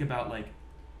they think about like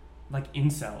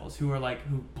incels who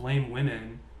blame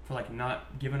women for like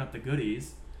not giving up the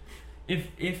goodies.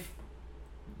 If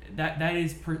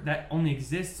that only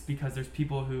exists because there's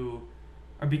people who,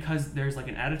 or because there's like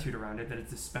an attitude around it that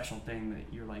it's a special thing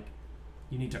that you're like,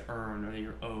 you need to earn or that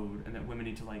you're owed, and that women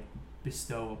need to like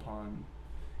bestow upon.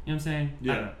 You know what I'm saying?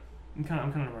 Yeah. I don't know. I'm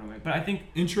kind of running away, but I think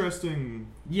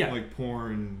interesting. Yeah. Like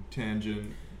porn,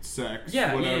 tangent, sex,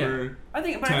 Yeah, whatever. yeah. I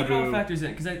think, but taboo. I think it all factors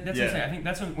in because that's what I say. I think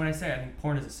that's when I say I think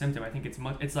porn is a symptom. I think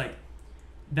it's like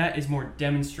that is more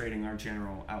demonstrating our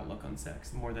general outlook on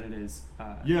sex more than it is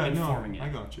informing it. I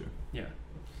got you. Yeah.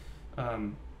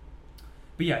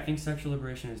 But yeah, I think sexual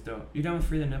liberation is dope. You down with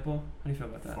free the nipple? How do you feel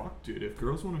about that? Fuck, dude. If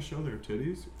girls want to show their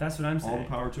titties, that's what I'm saying. All the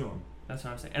power to them. That's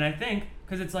what I'm saying. And I think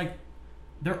because it's like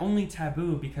they're only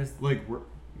taboo because like we're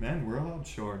allowed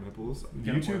to show our nipples.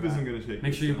 YouTube isn't gonna take.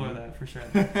 Make sure you blur that for sure.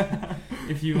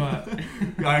 If you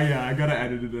I gotta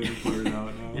edit it in and blur it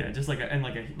out now. Yeah, just like a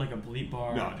bleep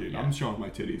bar. No, dude, yeah. I'm showing my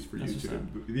titties for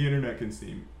YouTube. The internet can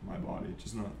see my body,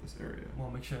 just not this area. Well,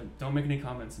 make sure don't make any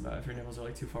comments about if your nipples are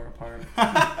like too far apart.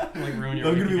 Like ruin your.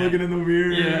 I'm gonna be looking in the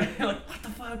mirror. Yeah, like what the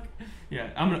fuck?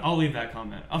 Yeah, I'll leave that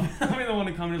comment. I'll be the one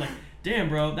to comment like, damn,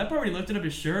 bro, that part where he lifted up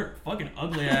his shirt, fucking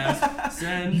ugly ass.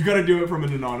 Send. You gotta do it from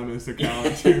an anonymous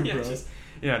account too,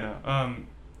 yeah, bro.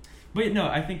 But no,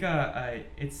 I think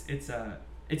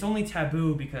it's only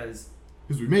taboo because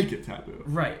we make it taboo.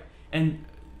 Right, and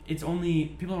it's only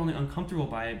people are only uncomfortable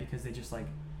by it because they just like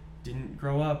didn't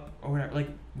grow up or whatever. Like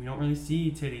we don't really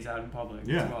see titties out in public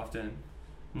too often,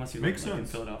 unless you live like in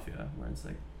Philadelphia, where it's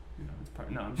like. You know, it's part.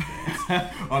 No, I'm just kidding.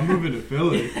 I'm moving to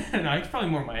Philly. No, it's probably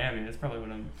more Miami. That's probably what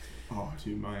I'm. Oh,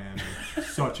 dude, Miami,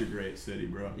 such a great city,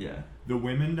 bro. Yeah. The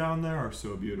women down there are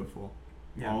so beautiful.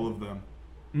 Yeah. All of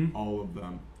them. All of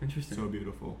them. Interesting. So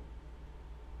beautiful.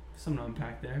 Something to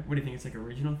unpack there. What do you think? It's like a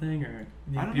regional thing, or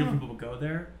I don't beautiful know. people go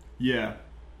there? Yeah.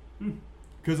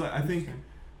 Because I think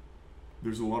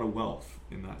there's a lot of wealth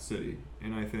in that city,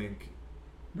 and I think.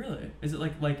 Really? Is it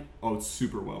like? Oh, it's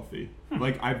super wealthy.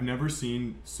 Like I've never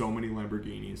seen so many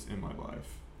Lamborghinis in my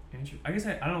life. I guess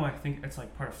I don't know why I think it's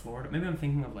like part of Florida. Maybe I'm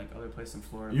thinking of like other places in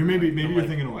Florida. You're maybe you're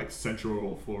thinking of like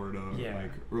Central Florida. Yeah.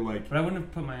 Or like. But I wouldn't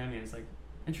have put Miami as like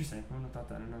interesting. I wouldn't have thought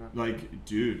that. I don't know. Like,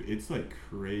 dude, it's like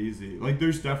crazy. Like,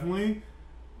 there's definitely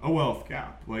a wealth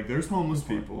gap. Like, there's homeless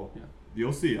people. Yeah.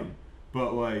 You'll see them.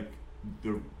 But like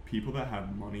the people that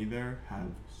have money there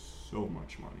have so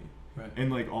much money. Right.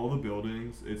 And like all the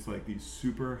buildings, it's like these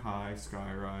super high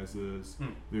sky rises.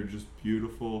 They're just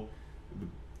beautiful.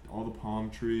 All the palm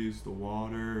trees, the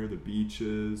water, the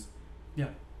beaches. Yeah.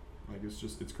 Like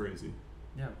it's crazy.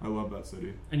 Yeah. I love that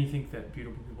city. And you think that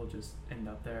beautiful people just end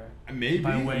up there? Maybe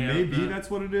that's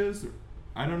what it is.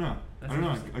 I don't know. I don't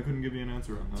know. I couldn't give you an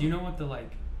answer on that. Do you know what the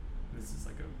like? This is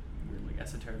like a weird like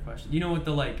esoteric question. Do you know what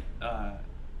the like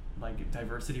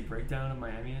diversity breakdown of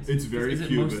Miami is? It's very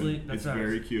Cuban. That's it's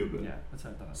very Cuban. Yeah, that's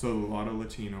what I thought. So a lot of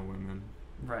Latino women.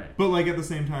 Right. But like at the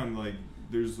same time, like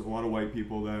there's a lot of white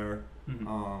people there.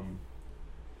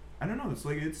 I don't know. It's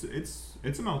like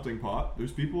it's a melting pot.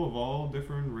 There's people of all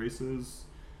different races,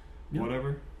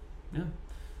 whatever. Yeah.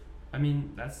 I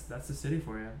mean, that's the city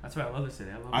for you. That's why I love the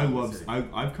city.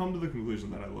 I've come to the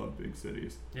conclusion that I love big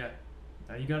cities. Yeah.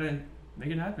 You gotta make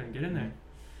it happen. Get in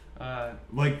there.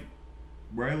 Like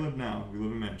where I live now, we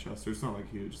live in Manchester. It's not like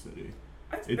a huge city.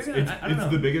 It's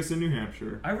the biggest in New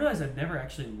Hampshire. I realize I've never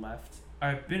actually left.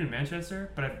 I've been in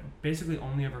Manchester, but I've basically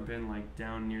only ever been like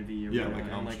down near the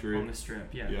like on the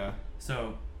strip. Yeah. Yeah.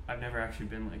 So I've never actually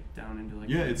been like down into like.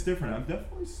 Yeah, it's different. I've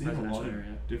definitely seen a lot area.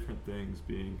 of different things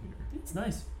being here. It's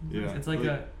nice. Yeah. It's like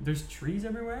there's trees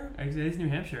everywhere. It is New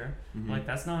Hampshire. Like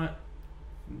that's not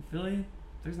in Philly.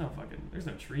 There's no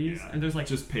trees, and there's like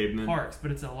just pavement parks,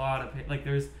 but it's a lot of like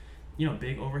there's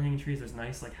big overhanging trees. There's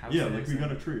nice like houses. Yeah, like we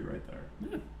got a tree right there.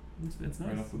 Yeah, it's nice.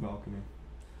 Right off the balcony.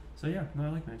 So yeah, no, I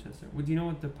like Manchester. Do you know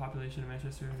what the population of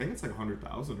Manchester is? I think it's like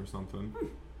 100,000 or something.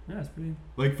 Yeah, it's pretty.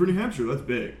 Like for New Hampshire, that's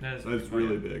big. That's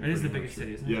really big. It is the biggest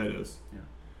city, isn't it? Yeah, it is.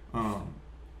 Yeah.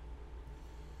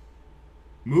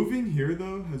 Moving here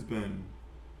though has been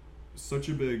such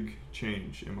a big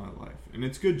change in my life, and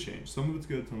it's good change. Some of it's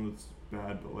good, some of it's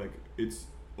bad, but like it's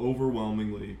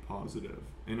overwhelmingly positive.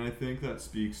 And I think that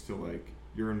speaks to like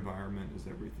your environment is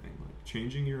everything. Like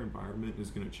changing your environment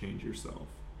is going to change yourself.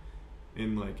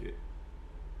 And like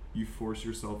you force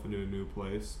yourself into a new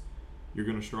place, you're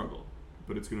going to struggle,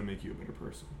 but it's going to make you a better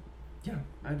person. Yeah,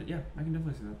 I can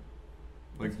definitely see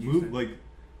that. Like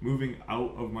moving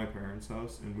out of my parents'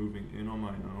 house and moving in on my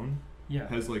own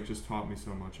has like just taught me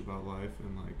so much about life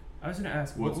and like I was going to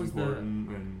ask what's important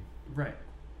and right.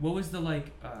 What was the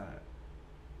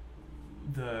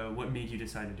what made you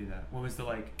decide to do that? What was the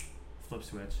flip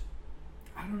switch?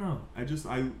 I don't know. I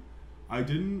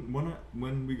didn't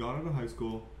when we got out of high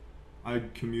school, I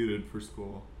commuted for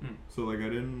school. So I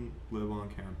didn't live on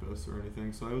campus or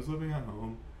anything. So I was living at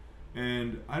home,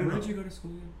 and I don't know. Where did you go to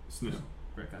school again? SNU.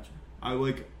 Right, gotcha.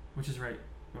 Which is right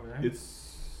over there.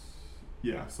 It's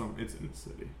it's in the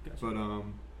city. Gotcha. But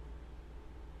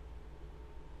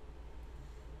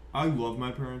I love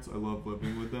my parents. I love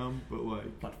living with them.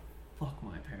 But fuck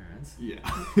my parents. Yeah.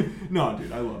 No,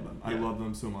 dude, I love them. Yeah. I love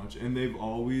them so much, and they've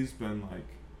always been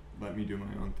let me do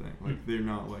my own thing. They're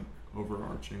not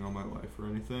overarching on my life or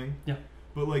anything. Yeah.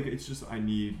 But it's just I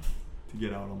need to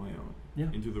get out on my own.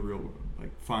 Yeah. Into the real world.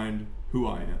 Find who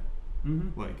I am.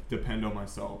 Mm-hmm. Depend on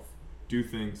myself. Do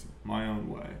things my own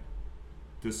way.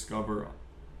 Discover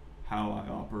how I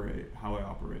operate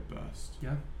best.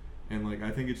 Yeah. And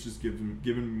I think it's just given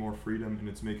me more freedom, and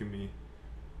it's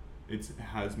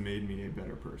has made me a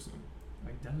better person.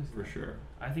 Definitely. For sure.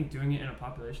 I think doing it in a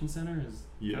population center is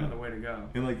kind of the way to go.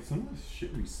 And some of the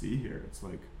shit we see here, it's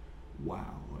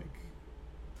wow,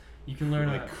 you can learn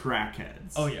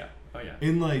crackheads. Oh yeah.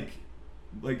 And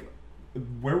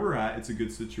where we're at, it's a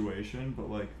good situation, but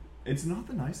it's not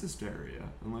the nicest area.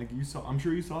 And I'm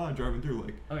sure you saw it driving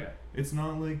through. Oh yeah. It's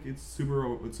not it's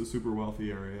a super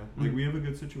wealthy area. We have a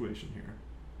good situation here,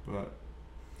 but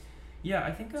yeah,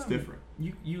 I think it's different.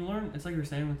 You learn. It's like you were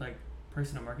saying with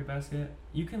Person at Market Basket.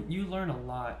 You learn a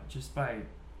lot just by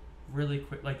really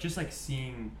quick, just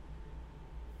seeing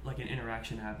an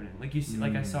interaction happening. You see,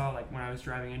 I saw when I was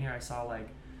driving in here, I saw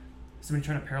somebody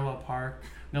trying to parallel park.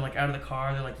 They're out of the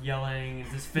car. They're yelling.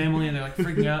 It's this family, and they're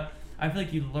freaking out. I feel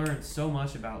you learn so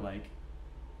much about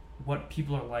what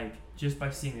people are just by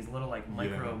seeing these little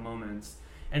micro moments,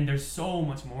 and there's so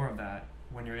much more of that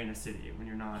when you're in a city, when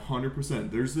you're not.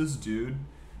 100%. There's this dude,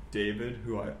 David,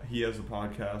 he has a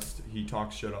podcast. He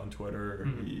talks shit on Twitter.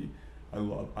 Mm-hmm.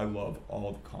 I love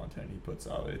all the content he puts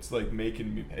out. It's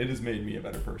it has made me a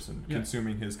better person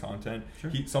consuming his content.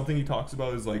 Sure. Something he talks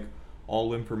about is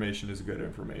all information is good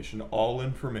information. All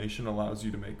information allows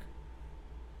you to make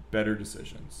better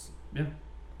decisions. Yeah.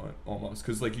 Almost,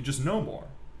 because you just know more.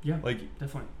 Yeah.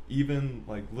 Definitely. Even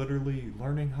literally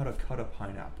learning how to cut a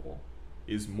pineapple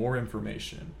is more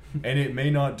information, and it may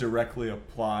not directly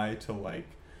apply to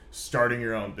starting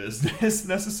your own business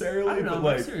necessarily. I don't know,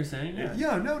 but I see what you're saying.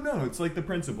 Yeah. No. It's the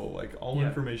principle. All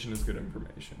information is good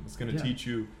information. It's gonna teach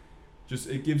you.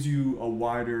 It gives you a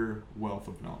wider wealth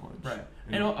of knowledge. Right.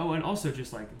 And also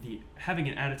just having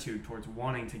an attitude towards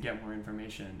wanting to get more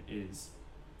information is.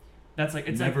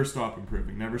 It's never stop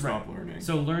improving, never stop learning.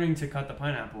 So learning to cut the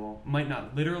pineapple might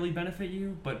not literally benefit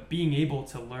you, but being able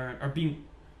to learn or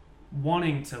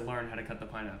wanting to learn how to cut the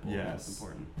pineapple is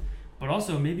important. But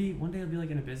also maybe one day I'll be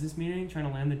in a business meeting trying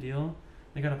to land the deal.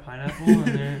 They got a pineapple and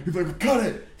they're you're cut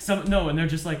it. And they're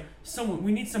just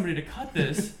we need somebody to cut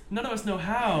this. None of us know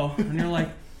how. And you're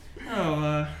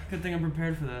good thing I'm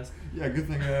prepared for this. Yeah, good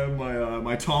thing I have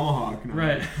my tomahawk now.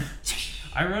 Right.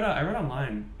 I read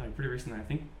online pretty recently.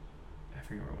 I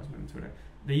forget where it was, maybe on Twitter.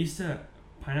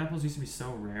 Pineapples used to be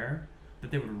so rare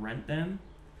that they would rent them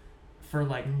for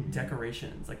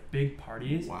decorations, big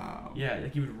parties. Wow. Yeah,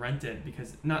 you would rent it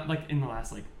because not in the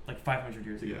last 500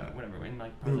 years ago, whatever. In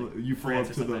you pull France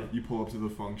up to the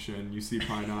function, you see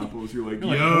pineapples, you're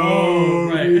you're yo,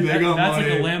 right. Dude, they got that's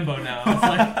money. A Lambo now.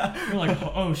 It's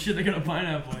you're oh shit, they got a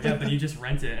pineapple. Yeah, but you just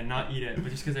rent it and not eat it, but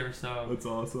just because they were so. That's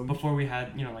awesome. Before we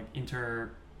had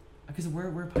because where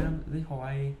pineapple? Are they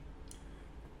Hawaii?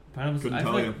 Pineapples. Couldn't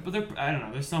tell you. But I don't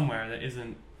know. There's somewhere that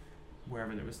isn't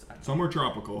wherever there was. Somewhere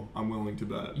tropical. I'm willing to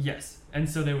bet. Yes, and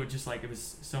so they would just it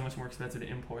was so much more expensive to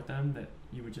import them that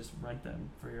you would just rent them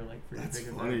for your for That's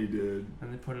your big funny, event. Dude.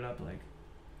 And they put it up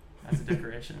as a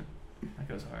decoration. That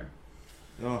goes hard.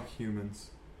 Oh, humans.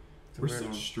 We're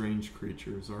such strange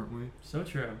creatures, aren't we? So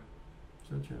true.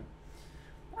 I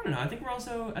don't know. I think we're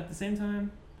also at the same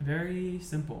time very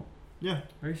simple. Yeah.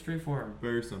 Very straightforward.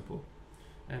 Very simple.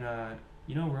 And I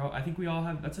think we all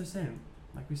have. That's what I'm saying.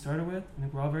 We started with, I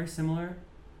think we're all very similar.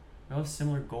 We all have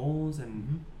similar goals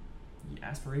and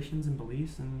aspirations and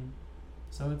beliefs, and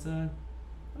so it's I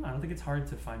don't think it's hard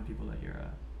to find people that you're.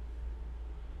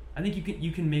 I think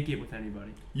you can make it with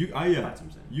anybody. You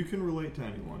can relate to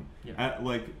anyone. Yeah.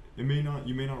 You may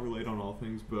not relate on all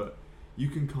things, but you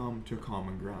can come to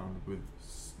common ground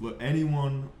with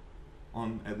anyone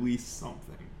on at least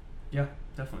something. Yeah,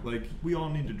 definitely. We all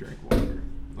need to drink water.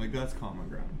 That's common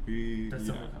ground. That's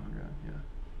definitely common ground. Yeah.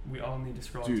 We all need to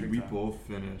scroll. Dude, we both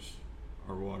finished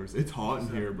our waters. It's hot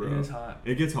in here, bro. It is hot.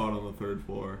 It gets hot on the third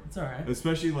floor. It's alright.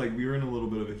 Especially we were in a little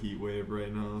bit of a heat wave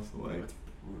right now, so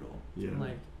brutal. Yeah. And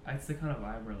like, it's the kind of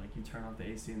vibe where like you turn off the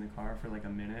AC in the car for like a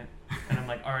minute, and I'm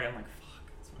like, all right, I'm like, fuck,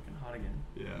 it's fucking hot again.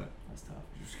 Yeah. That's tough.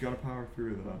 You just gotta power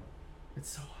through though. It's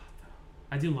so hot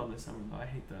though. I do love the summer though. I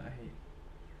hate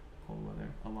cold weather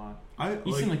a lot.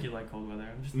 You seem like you like cold weather.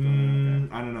 I'm just throwing it out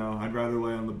there. I don't know. I'd rather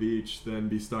lay on the beach than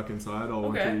be stuck inside all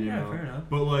winter. Okay, You yeah, know. fair enough.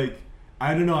 But like,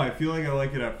 I don't know. I feel like I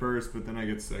like it at first, but then I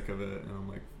get sick of it, and I'm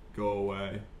like, go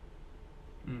away.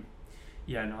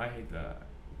 Yeah, no, I hate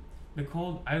the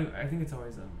cold. I think it's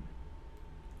always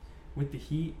with the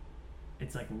heat,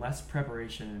 it's like less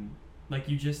preparation. Like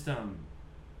you just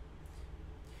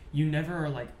you never are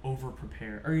like over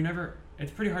prepared, or you never.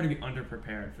 It's pretty hard to be under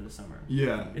prepared for the summer.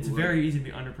 Yeah. It's very easy to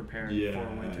be under prepared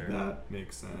for winter. Yeah, that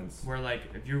makes sense. Where like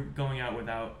if you're going out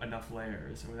without enough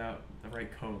layers or without the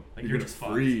right coat, like you're just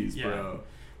freeze, fucked. bro. Yeah.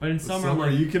 But in summer,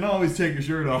 like, you can always take your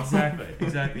shirt off.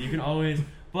 Exactly. You can always.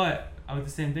 But with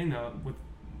the same thing though,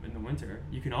 in the winter,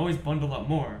 you can always bundle up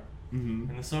more. Mm-hmm.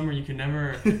 In the summer, you can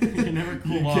never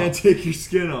cool off. You can't take your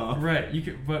skin off.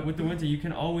 Right. But with the winter, you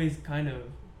can always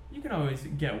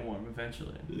get warm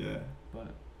eventually. Yeah.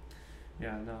 But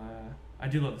yeah, no, I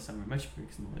do love the summer. My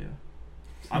freaks in the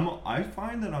I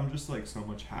find that I'm just like so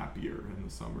much happier in the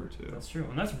summer too. That's true,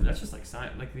 and that's just like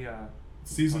science, like the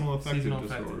seasonal affective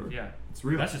disorder. Yeah, it's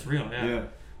real. That's just real. Yeah.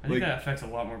 I think like, that affects a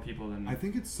lot more people than. I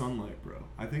think it's sunlight, bro.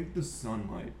 I think the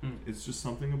sunlight. It's just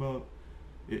something about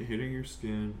it hitting your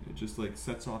skin. It just like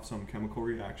sets off some chemical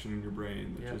reaction in your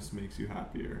brain that just makes you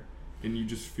happier, and you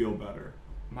just feel better.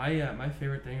 My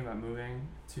favorite thing about moving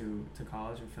to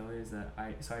college in Philly is that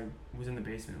I was in the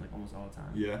basement like almost all the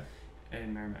time. Yeah.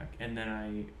 In Merrimack, and then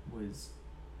I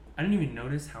didn't even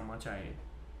notice how much I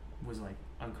was like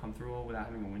uncomfortable without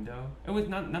having a window. It was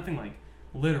nothing like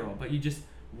literal, but you just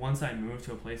once I moved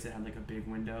to a place that had like a big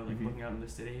window, like looking out in the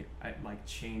city, I like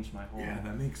changed my whole. Yeah,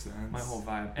 that makes sense. My whole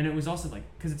vibe, and it was also like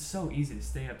because it's so easy to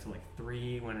stay up to like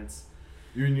 3 when it's.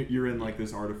 You're in like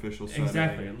this artificial setting.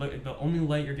 Exactly. Look, the only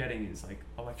light you're getting is like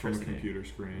electricity from a computer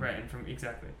screen. Right, and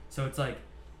exactly. So it's like,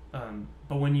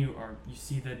 but when you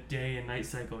see the day and night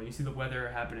cycle, you see the weather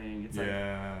happening. It's like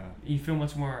you feel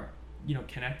much more,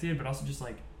 connected, but also just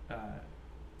like,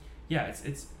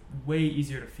 it's way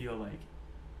easier to feel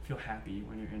happy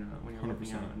when you're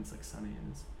looking out and it's like sunny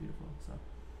and it's beautiful. So,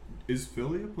 is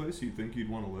Philly a place you think you'd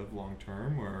want to live long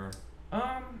term, or?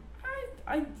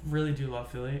 I really do love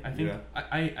Philly. I think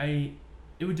I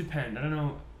it would depend. I don't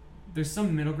know. There's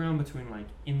some middle ground between like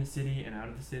in the city and out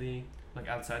of the city, like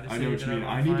outside the city. I know what you mean.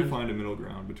 I need to find a middle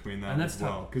ground between that and that's as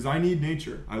well, because I need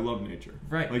nature. I love nature.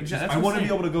 Right. Like I want to be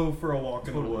able to go for a walk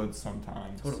in the woods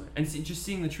sometimes. Totally. And just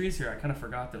seeing the trees here, I kind of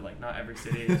forgot that like not every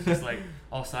city is just like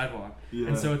all sidewalk. Yeah.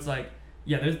 And so it's like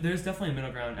there's definitely a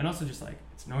middle ground, and also just like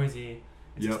it's noisy,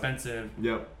 it's expensive.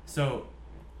 Yep. So,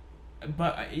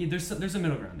 but there's a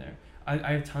middle ground there.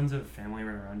 I have tons of family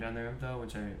right around down there though,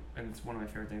 and it's one of my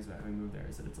favorite things about having moved there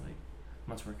is that it's like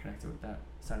much more connected with that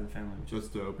side of the family, which is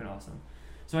dope. Been awesome.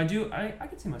 So I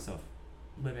could see myself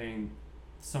living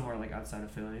somewhere like outside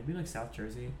of Philly, maybe like South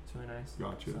Jersey. It's really nice.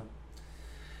 Gotcha. So.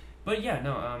 But yeah,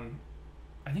 no,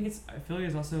 I think Philly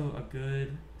is also a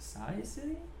good size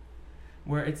city,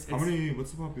 where it's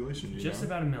what's the population? Just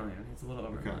about 1 million. It's a little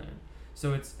over 1 million.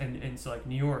 So it's and so like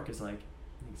New York is like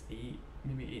I think it's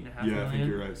 8.5 million. Yeah, I think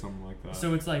you're right, something like that.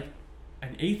 So it's like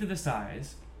an eighth of the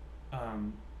size,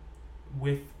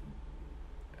 with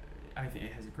I think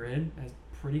it has a grid, it has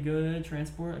pretty good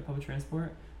transport, like public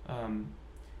transport, and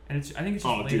I think it's just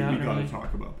laid out. We gotta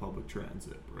talk about public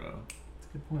transit, bro.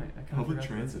 That's a good point. Public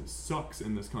transit sucks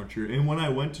in this country, and when I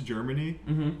went to Germany,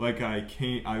 I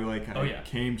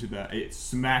came to that. It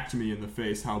smacked me in the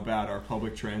face how bad our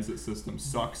public transit system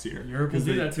sucks here. Europe will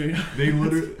do that too. They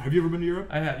literally. Have you ever been to Europe?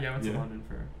 I have. Yeah, I went to London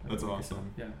for. That's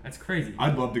awesome. Yeah, it's crazy.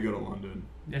 I'd love to go to London.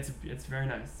 It's very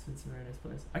nice. It's a very nice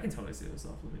place. I can totally see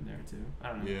myself living there too. I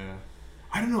don't know. Yeah,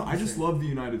 I don't know. I just love the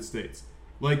United States.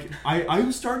 Like I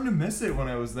was starting to miss it when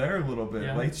I was there a little bit.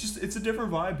 Yeah. Like it's a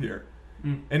different vibe here.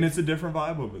 And it's a different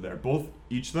vibe over there. Both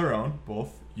each their own,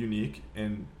 both unique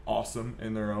and awesome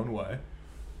in their own way.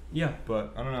 Yeah.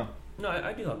 But I don't know. No,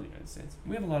 I do love the United States.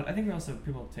 We have a lot. I think we also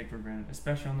people take for granted,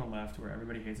 especially on the left, where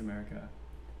everybody hates America.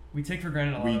 We take for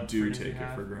granted a lot. We do take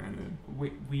it for granted.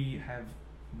 We have.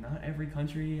 Not every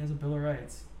country has a Bill of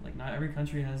Rights. Like not every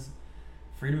country has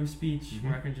freedom of speech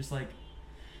where I can just like.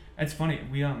 It's funny.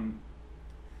 We in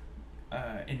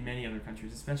many other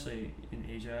countries, especially in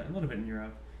Asia, a little bit in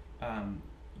Europe.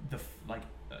 The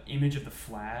image of the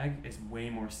flag is way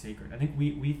more sacred. I think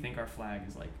we think our flag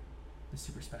is like the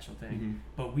super special thing,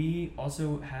 but we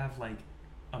also have like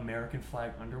American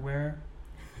flag underwear,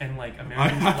 and like American I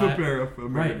have flag. a pair of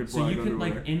American Right, so flag you could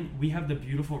underwear. we have the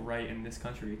beautiful right in this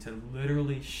country to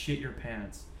literally shit your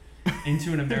pants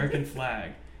into an American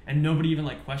flag, and nobody even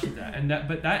like questions that.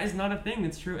 But that is not a thing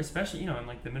that's true, especially in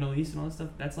like the Middle East and all that stuff.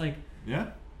 That's like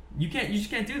you just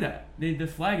can't do that. The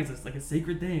flag is just like a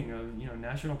sacred thing of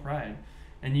national pride,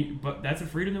 but that's a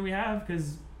freedom that we have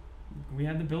because we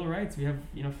have the Bill of Rights. We have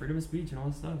freedom of speech and all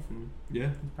this stuff. And yeah,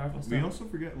 it's powerful stuff. we also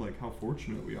forget like how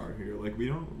fortunate we are here. Like we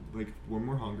don't when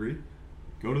we're hungry,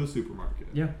 go to the supermarket.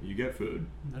 Yeah, you get food.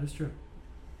 That is true.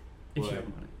 If you have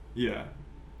money. Yeah,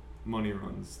 money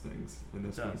runs things in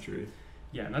this country.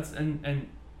 Yeah, and that's and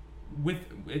with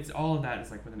it's all of that is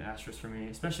like with an asterisk for me,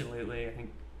 especially lately. I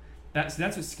think that's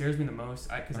what scares me the most.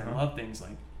 Because I love things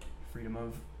like freedom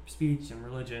of speech and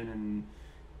religion, and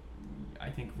I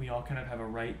think we all kind of have a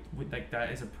right. Like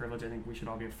that is a privilege. I think we should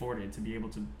all be afforded to be able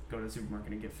to go to the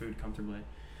supermarket and get food comfortably.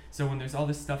 So when there's all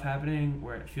this stuff happening,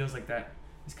 where it feels like that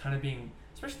is kind of being,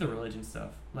 especially the religion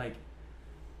stuff, like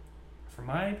from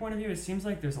my point of view, it seems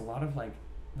like there's a lot of like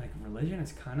religion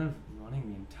is kind of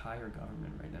running the entire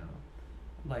government right now.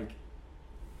 Like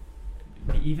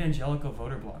the evangelical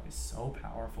voter bloc is so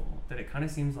powerful that it kind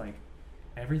of seems like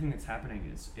everything that's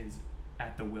happening is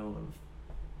at the will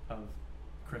of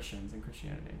Christians and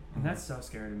Christianity, and that's so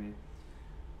scary to me.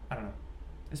 I don't know,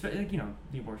 especially like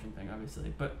the abortion thing,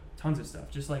 obviously, but tons of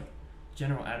stuff, just like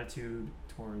general attitude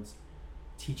towards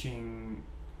teaching,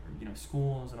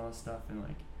 schools and all this stuff, and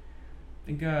like I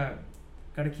think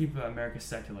got to keep America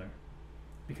secular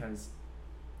because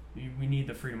we need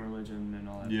the freedom of religion and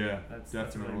all that. Yeah, that's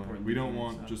definitely. really important. We don't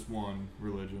want just one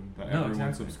religion that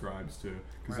everyone subscribes to,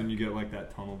 because then you get like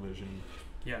that tunnel vision.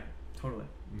 Yeah, totally.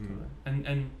 Mm-hmm. Totally.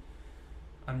 And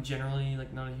I'm generally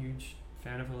like not a huge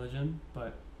fan of religion,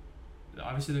 but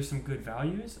obviously there's some good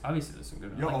values. Yeah,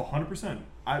 100%.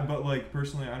 But like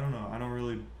personally, I don't know. I don't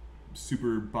really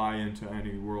super buy into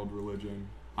any world religion.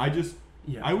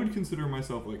 I would consider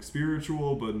myself like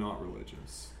spiritual, but not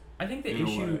religious. I think the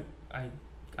issue, I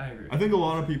agree. I think a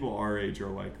lot of people our age are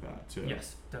like that too.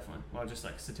 Yes, definitely. Well, just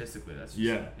like statistically, that's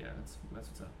that's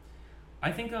what's up.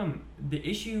 I think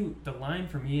the line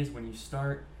for me is when you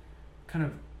start kind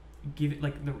of give it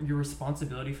like your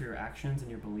responsibility for your actions and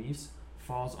your beliefs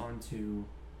falls onto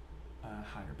a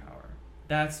higher power.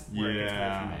 That's where it gets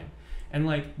good for me. And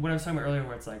like what I was talking about earlier,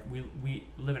 where it's like we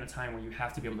live in a time where you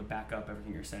have to be able to back up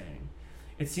everything you're saying.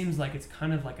 It seems like it's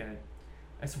kind of like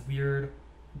this weird,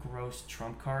 gross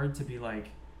trump card to be like,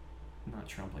 not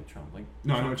Trump like Trump, like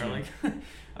no, Trump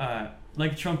card,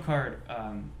 like Trump card,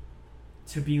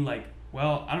 to be like,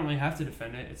 well, I don't really have to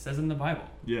defend it. It says in the Bible.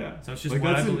 Yeah. So it's just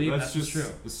what I believe. That's just true.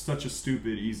 It's such a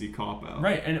stupid, easy cop out.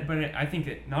 Right, I think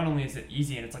that not only is it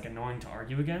easy and it's like annoying to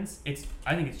argue against,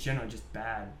 I think it's generally just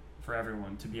bad for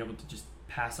everyone to be able to just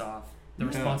pass off the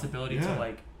responsibility to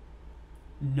like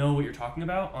know what you're talking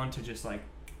about onto just like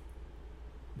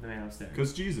the man upstairs.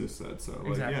 Because Jesus said so.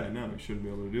 Exactly. Like, you shouldn't be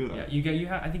able to do that.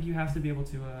 Yeah, I think you have to be able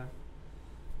to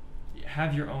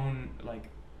have your own like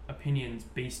opinions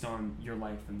based on your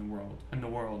life and the world,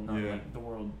 not like the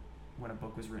world when a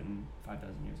book was written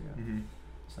 5,000 years ago. Mm-hmm.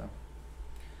 So,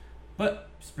 but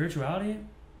spirituality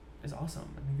is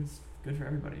awesome. I think it's good for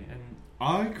everybody, and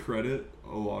I credit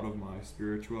a lot of my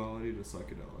spirituality to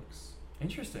psychedelics.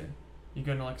 Interesting. You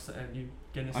getting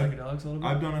psychedelics a little bit?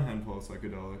 I've done a handful of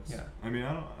psychedelics. Yeah. I mean,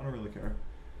 I don't really care.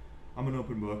 I'm an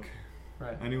open book.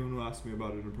 Right. Anyone who asks me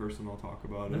about it in person, I'll talk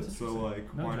about That's it. So like,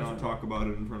 why not talk about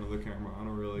it in front of the camera? I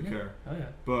don't really care. Oh yeah.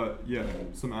 But yeah,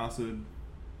 some acid,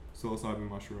 psilocybin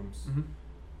mushrooms.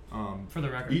 Mm-hmm. For the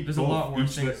record, there's a lot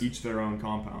worse things. Each their own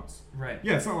compounds. Right.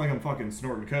 Yeah, it's not like I'm fucking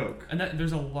snorting coke. And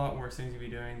there's a lot worse things to be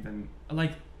doing than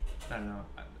like, I don't know.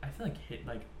 I feel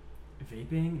like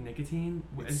vaping, nicotine.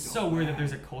 It's so weird that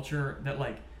there's a culture that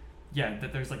like,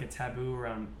 that there's like a taboo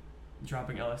around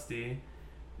dropping LSD,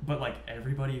 but like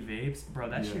everybody vapes, bro.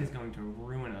 That shit is going to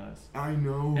ruin us. I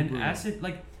know. And acid,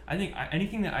 like I think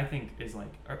anything that I think is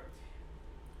like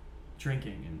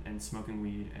drinking and smoking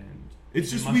weed and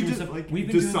it's just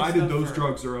we've decided those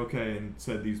drugs are okay and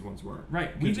said these ones weren't.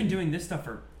 Right. We've been doing this stuff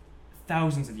for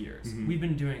thousands of years. Mm-hmm.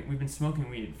 We've been smoking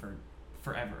weed for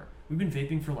forever. We've been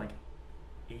vaping for like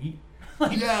 8.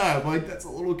 That's a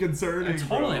little concerning.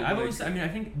 Totally. Bro. I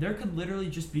think there could literally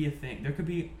just be a thing. There could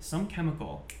be some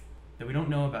chemical that we don't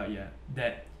know about yet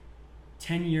that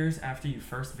 10 years after you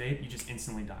first vape, you just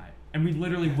instantly die. And we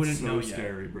literally wouldn't know yet.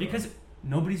 Scary, bro. Because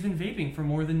nobody's been vaping for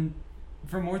more than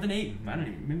 8, I don't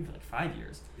even, maybe for like 5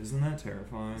 years. Isn't that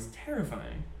terrifying? It's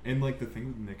terrifying. And like the thing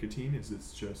with nicotine is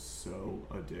it's just so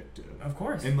addictive. Of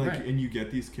course. And like and you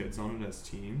get these kids on it as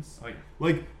teens. Oh yeah.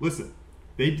 Like listen,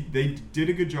 they did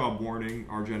a good job warning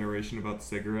our generation about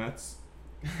cigarettes,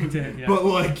 I did, yeah. But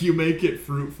like you make it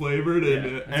fruit flavored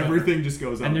and everything just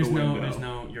goes out the window. And there's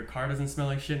no your car doesn't smell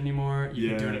like shit anymore. You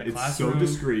can do it in a it's classroom. so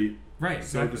discreet. Right,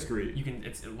 exactly. So discreet. You can.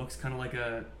 It looks kind of like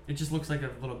it just looks like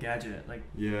a little gadget. Like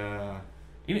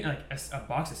even like a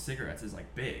box of cigarettes is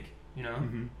like big, you know.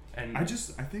 Mm-hmm. And I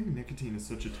think nicotine is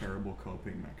such a terrible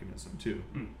coping mechanism too.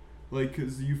 Like,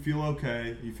 cause you feel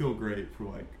okay, you feel great for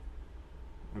like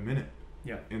a minute.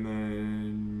 Yeah. And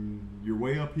then you're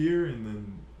way up here, and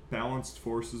then balanced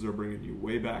forces are bringing you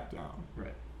way back down.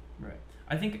 Right.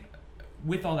 I think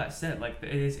with all that said, like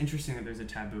it is interesting that there's a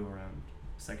taboo around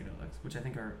psychedelics, which I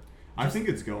think are. I think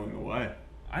it's going away.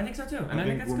 I think so too, and I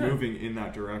think that's we're good. moving in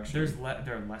that direction.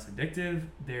 They're less addictive.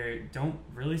 They don't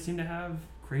really seem to have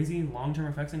crazy long-term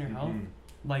effects on your health,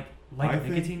 like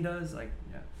nicotine does. Like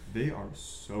they are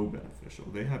so beneficial.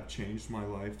 They have changed my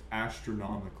life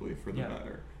astronomically for the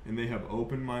better, and they have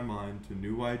opened my mind to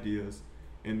new ideas,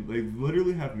 and they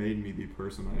literally have made me the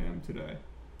person I am today.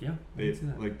 Yeah,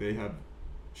 they have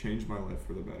changed my life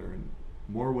for the better in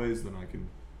more ways than I can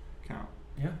count.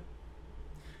 Yeah,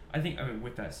 I mean,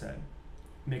 with that said,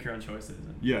 make your own choices.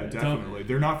 And definitely.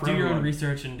 They're not for do everyone. your own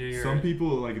research and do your. Some people,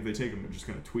 like, if they take them, they're just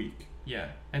gonna tweak.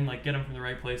 Yeah, and like get them from the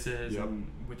right places and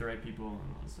with the right people and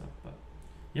all that stuff. But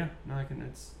yeah, no,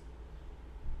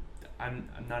 I'm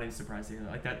not even surprised to hear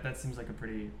that. Like that seems like a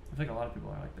pretty. I feel like a lot of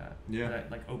people are like that. Yeah. That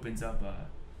like opens up a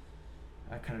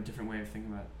kind of different way of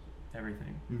thinking about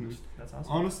everything. Mm-hmm. That's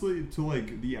awesome. Honestly, to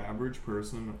like the average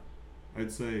person,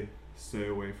 I'd say stay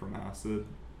away from acid.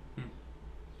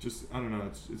 Just I don't know,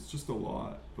 it's just a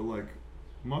lot. But like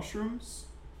mushrooms,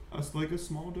 as like a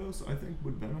small dose, I think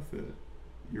would benefit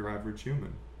your average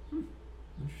human.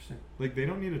 Interesting. Like they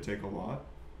don't need to take a lot.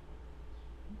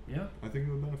 Yeah. I think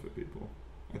it would benefit people.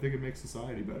 I think it makes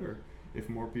society better if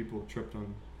more people tripped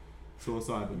on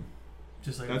psilocybin.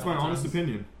 Just like that's my honest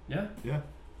opinion. Yeah. Yeah.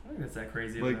 I think that's that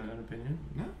crazy like, of an opinion.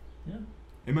 No. Yeah.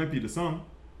 It might be to some.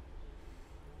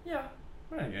 Yeah.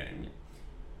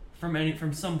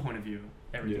 From some point of view,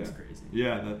 everything's crazy.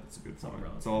 Yeah, that's a good point.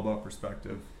 It's all about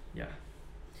perspective. Yeah.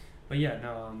 But yeah,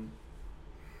 no.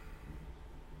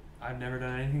 I've never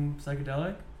done anything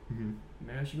psychedelic. Mm-hmm.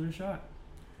 Maybe I should give it a shot.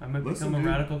 I might become a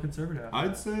radical conservative.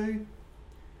 I'd say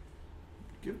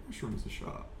give mushrooms a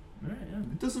shot. All right, yeah.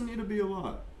 It doesn't need to be a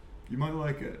lot. You might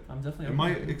like it. I'm definitely. It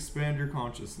might expand your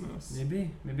consciousnness.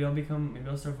 Maybe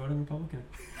I'll start voting Republican.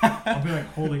 I'll be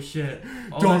like, holy shit!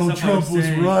 Donald Trump was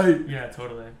right. Yeah,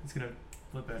 totally. It's gonna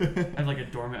flip it. I have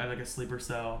like a sleeper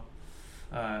cell,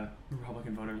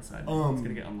 Republican voter inside. It's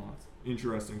gonna get unlocked.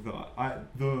 Interesting thought.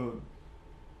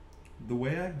 The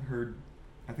way I heard,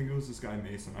 I think it was this guy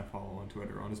Mason I follow on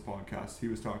Twitter on his podcast. He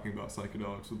was talking about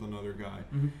psychedelics with another guy,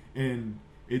 and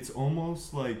it's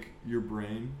almost like your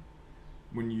brain.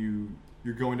 When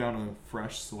you're going down a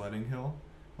fresh sledding hill,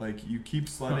 like you keep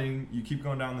sledding, you keep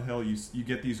going down the hill, you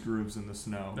get these grooves in the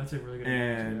snow. That's a really good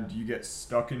and you get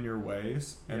stuck in your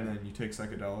ways, and then you take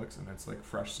psychedelics, and it's like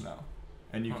fresh snow,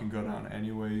 and you can go down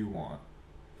any way you want,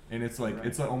 and it's like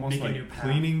it's like almost like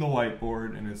cleaning the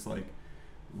whiteboard, and it's like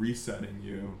resetting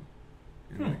you.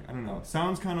 And like, I don't know. It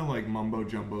sounds kind of like mumbo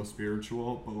jumbo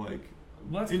spiritual, but like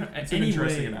it's an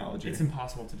interesting analogy. It's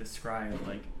impossible to describe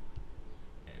like.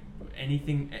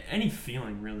 Any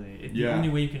feeling really. The only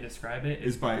way you can describe it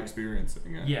is by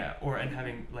experiencing it. Yeah, and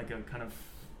having like a kind of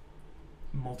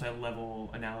multi-level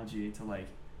analogy to like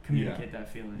communicate that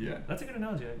feeling. Yeah, that's a good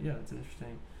analogy. Yeah, that's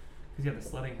interesting. Because the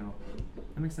sledding hill,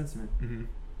 that makes sense to me.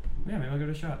 Mm-hmm. Yeah, maybe I'll give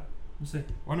it a shot. We'll see.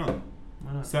 Why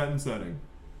not? Set and setting,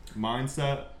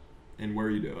 mindset, and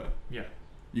where you do it. Yeah.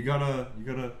 You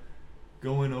gotta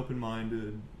go in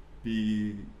open-minded,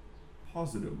 be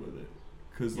positive with it.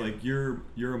 Because like your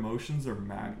emotions are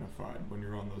magnified when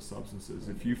you're on those substances.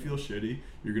 If you feel shitty,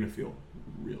 you're gonna feel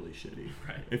really shitty.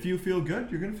 Right. If you feel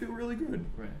good, you're gonna feel really good.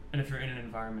 Right. And if you're in an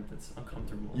environment that's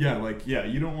uncomfortable. Yeah,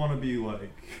 you don't want to be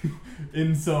like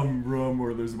in some room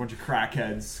where there's a bunch of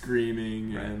crackheads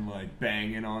screaming and like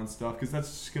banging on stuff, because that's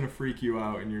just gonna freak you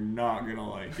out, and you're not gonna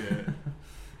like it.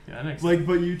 Yeah, that makes sense. Like,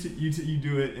 but you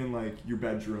do it in like your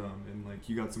bedroom, and like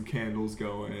you got some candles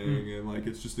going, and like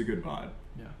it's just a good vibe.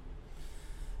 Yeah.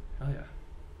 Oh yeah.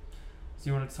 So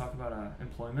you wanted to talk about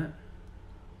employment?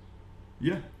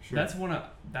 Yeah, sure. That's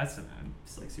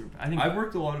like super. I think I've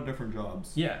worked a lot of different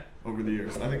jobs. Yeah. Over the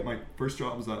years, I think my first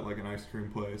job was at like an ice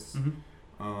cream place.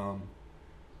 Mm-hmm.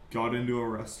 Got into a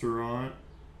restaurant,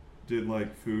 did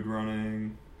like food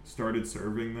running, started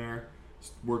serving there,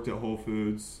 worked at Whole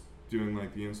Foods doing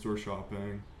like the in-store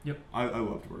shopping. Yep. I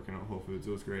loved working at Whole Foods.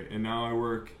 It was great. And now I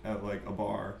work at like a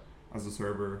bar as a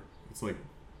server. It's like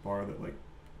a bar that like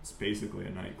it's basically a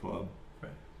nightclub.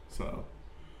 Right. So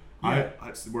Yeah.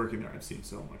 I working there, I've seen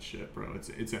so much shit, bro. It's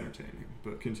entertaining,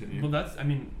 but continue. Well, that's, I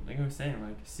mean, like I was saying,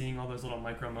 like seeing all those little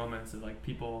micro moments of like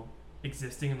people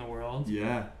existing in the world.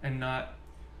 Yeah. And not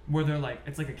where they're like,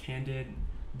 it's like a candid,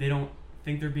 they don't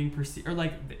think they're being perceived, or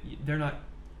like they're not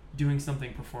doing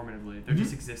something performatively. They're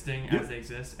just existing as they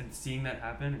exist, and seeing that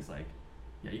happen is like,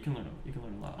 yeah, you can learn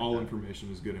a lot. All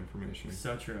information is good information.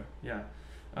 So true. Yeah.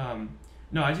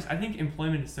 No, I think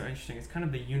employment is so interesting. It's kind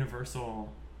of the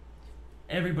universal.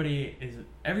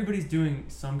 Everybody's doing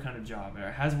some kind of job,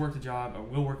 or has worked a job, or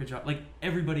will work a job. Like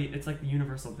everybody, it's like the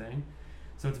universal thing.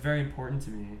 So it's very important to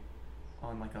me,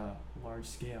 on like a large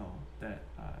scale, that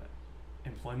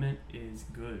employment is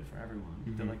good for everyone.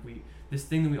 Mm-hmm. That like this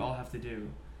thing that we all have to do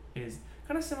is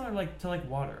kind of similar like to like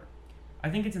water. I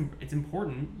think it's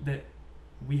important that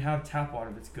we have tap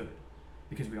water that's good,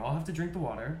 because we all have to drink the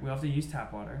water. We all have to use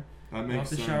tap water. That we all makes have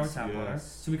to sense. shower with tap Yes. water.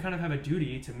 So we kind of have a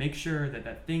duty to make sure that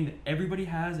that thing that everybody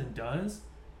has and does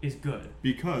is good.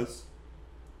 Because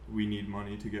we need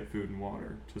money to get food and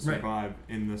water to survive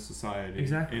in this society.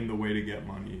 Exactly. And the way to get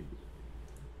money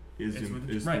is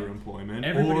through employment.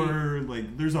 Or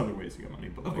like there's other ways to get money,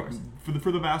 but of like, course.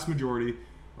 for the vast majority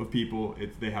of people,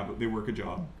 they work a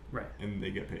job, right, and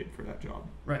they get paid for that job.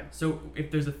 Right. So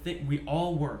if there's a thing, we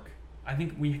all work. I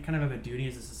think we kind of have a duty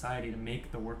as a society to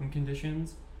make the working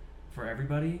conditions for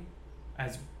everybody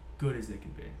as good as they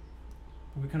can be.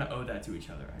 We kind of owe that to each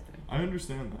other, I think. I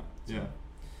understand that. Yeah.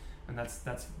 And that's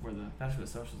where the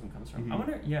socialism comes from. Mm-hmm.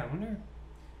 I wonder.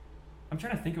 I'm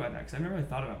trying to think about that, because I've never really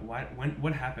thought about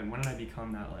what happened. When did I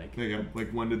become that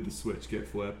Like when did the switch get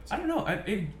flipped? I don't know.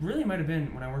 It really might have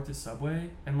been when I worked at Subway,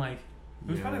 and like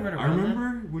it was probably right around. I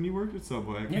remember when you worked at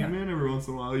Subway. I came in every once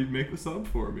in a while. You'd make the sub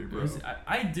for me, bro.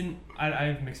 I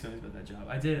have mixed feelings about that job.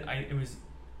 It was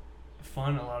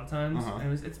fun a lot of times.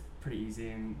 And it's pretty easy,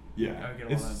 and I would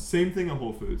get it's the same thing at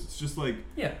Whole Foods. It's just like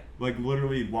like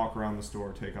literally walk around the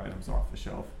store, take items off the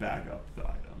shelf, bag up the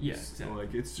items. Yeah, exactly. So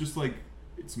like it's just like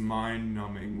it's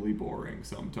mind-numbingly boring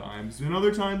sometimes, and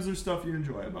other times there's stuff you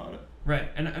enjoy about it. Right,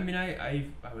 and I mean I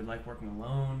would like working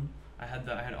alone. I had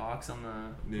aux on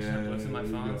the Netflix on my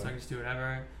phone, so I could just do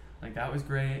whatever. Like that was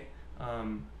great.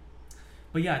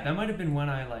 But yeah, that might have been when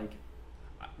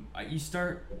you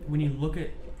start, when you look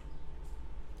at.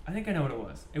 I think I know what it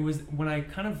was. It was when I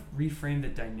kind of reframed the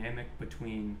dynamic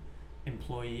between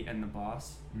employee and the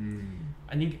boss.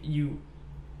 I think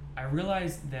I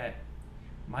realized that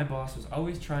my boss was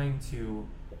always trying to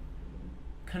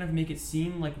kind of make it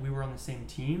seem like we were on the same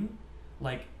team,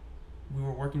 like we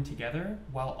were working together,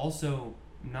 while also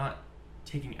not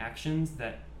taking actions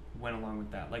that went along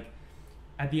with that. Like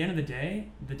at the end of the day,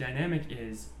 the dynamic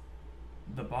is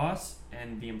the boss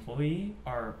and the employee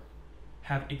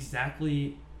have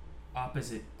exactly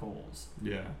opposite goals.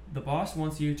 Yeah. The boss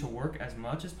wants you to work as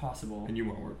much as possible, and you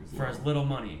want to work for as little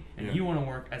money, and you want to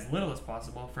work as little as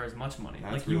possible for as much money.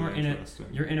 That's like really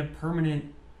you're in a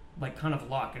permanent like kind of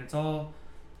lock, and it's all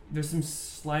there's some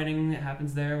sliding that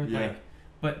happens there with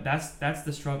but that's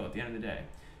the struggle at the end of the day.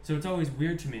 So it's always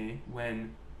weird to me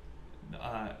when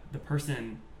the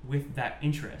person with that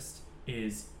interest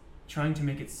is trying to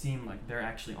make it seem like they're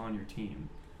actually on your team,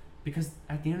 because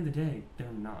at the end of the day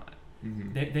they're not.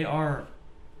 Mm-hmm. They are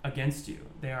against you.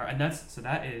 They are, and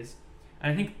that is,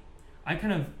 and I think I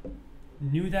kind of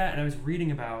knew that, and I was reading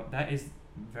about that is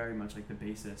very much like the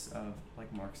basis of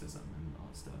like Marxism and all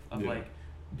that stuff of like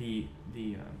the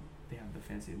they have the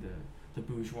fancy the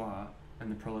bourgeois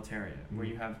and the proletariat, where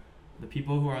you have the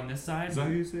people who are on this side. Is that how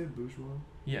you say it, bourgeois?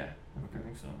 Yeah. Okay. I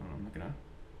think so. I'm not gonna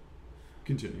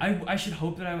continue. I should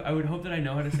hope that I would hope that I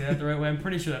know how to say that the right way. I'm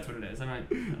pretty sure that's what it is.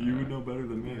 You would know better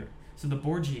than me. So the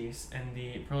bourgeois and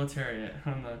the proletariat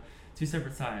on the two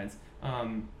separate sides,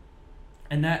 and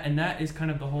that is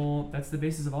kind of that's the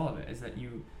basis of all of it, is that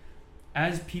you,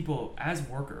 as people, as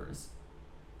workers,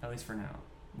 at least for now,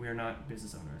 we are not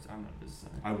business owners. I'm not a business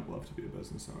owner. I would love to be a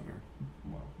business owner.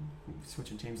 Well,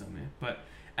 switching teams on me. But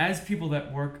as people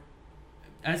that work,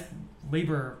 as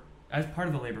part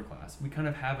of the labor class, we kind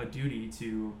of have a duty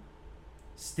to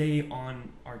stay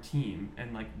on our team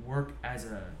and like work as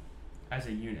a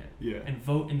unit, and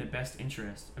vote in the best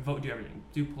interest, and do everything,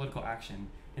 do political action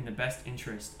in the best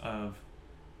interest of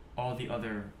all the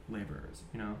other laborers,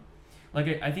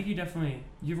 Like I think you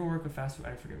ever work with fast food?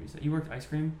 I forget what you said. You worked ice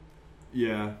cream?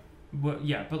 Yeah. But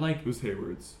like it was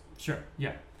Hayward's. Sure,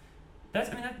 yeah. It's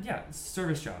a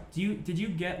service job. Did you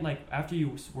get like, after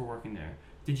you were working there,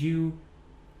 did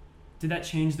that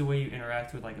change the way you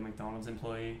interact with like a McDonald's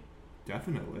employee?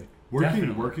 Definitely.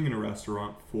 Working in a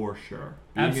restaurant, for sure.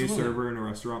 Being Absolutely. A server in a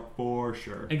restaurant, for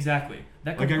sure. Exactly.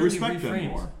 That like I respect reframes. them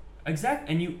more.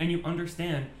 Exactly, and you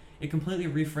understand, it completely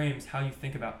reframes how you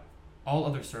think about all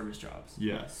other service jobs.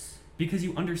 Yes. Because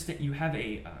you understand, you have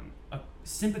a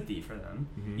sympathy for them.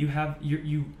 Mm-hmm. You have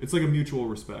you. It's like a mutual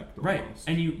respect. Almost. Right,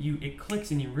 and you it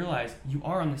clicks and you realize you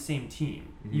are on the same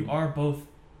team. Mm-hmm. You are both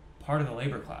part of the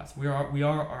labor class. We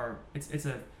are. It's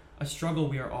a struggle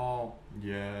we are all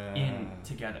in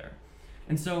together,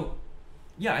 and so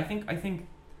yeah, I think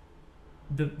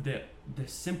the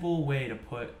simple way to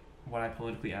put what I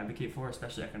politically advocate for,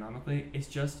 especially economically, is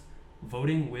just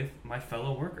voting with my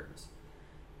fellow workers,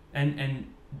 and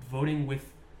voting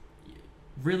with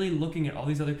really looking at all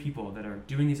these other people that are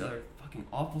doing these other fucking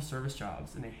awful service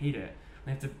jobs and they hate it.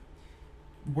 They have to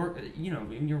work, you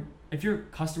know, if you're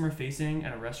customer facing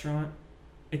at a restaurant,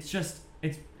 it's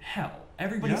hell.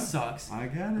 Everybody sucks. I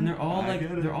get it. And they're all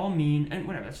they're all mean and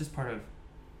whatever. That's just part of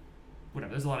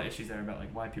whatever. There's a lot of issues there about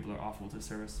like why people are awful to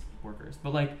service workers.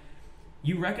 But like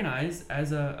you recognize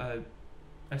as a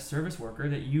service worker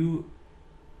that you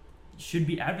should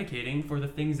be advocating for the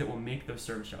things that will make those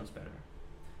service jobs better.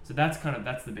 So that's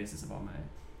the basis of all my,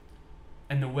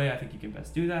 and the way I think you can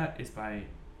best do that is by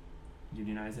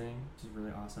unionizing, which is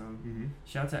really awesome. Mm-hmm.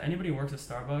 Shouts out anybody who works at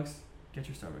Starbucks, get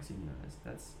your Starbucks unionized.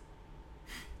 That's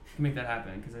can make that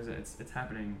happen because it's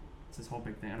happening. It's this whole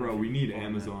big thing. Bro, we need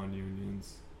Amazon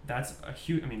unions. That's a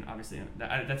huge. I mean, obviously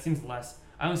that seems less.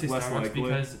 I only say less Starbucks likely.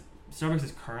 Because Starbucks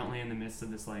is currently in the midst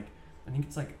of this like, I think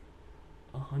it's like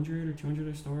 100 or 200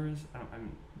 of stores. I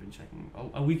haven't been checking.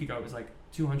 A week ago, it was like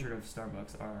 200 of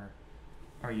Starbucks are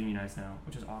unionized now,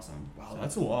 which is awesome. Wow,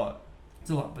 that's a lot. It's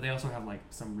a lot, but they also have like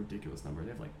some ridiculous number.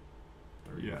 They have like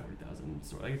 40,000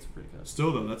 stores. Like it's ridiculous.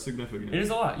 Still though, that's significant. It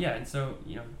is a lot, yeah. And so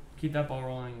keep that ball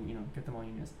rolling. Get them all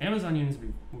unionized. Amazon unions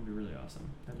would be really awesome.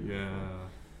 That'd be really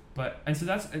cool. And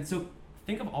so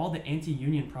think of all the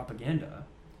anti-union propaganda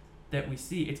that we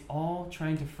see. It's all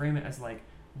trying to frame it as like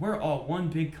we're all one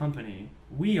big company.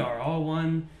 We are all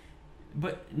one.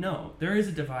 But no, there is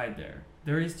a divide there.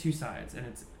 There is two sides, and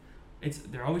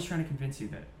they're always trying to convince you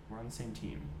that we're on the same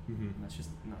team, mm-hmm. and that's just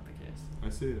not the case. I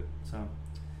see it. So,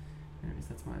 anyways,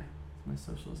 that's my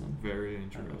socialism. Very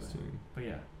interesting. But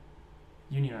yeah,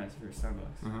 unionize for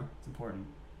Starbucks. Uh-huh. It's important.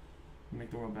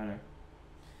 Make the world better.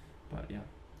 But yeah,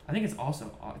 I think it's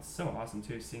so awesome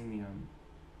too seeing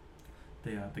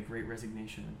the Great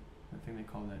Resignation. I think they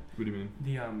call it. What do you mean?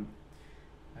 The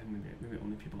maybe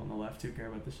only people on the left who care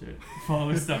about this shit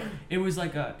follow this stuff. It was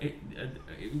like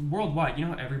worldwide. You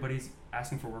know how everybody's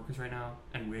asking for workers right now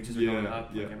and wages are going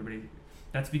up. Yeah. Like everybody.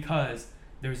 That's because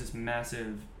there was this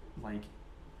massive like.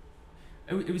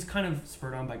 It was kind of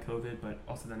spurred on by COVID, but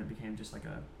also then it became just like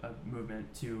a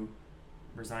movement to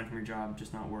resign from your job,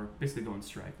 just not work, basically go on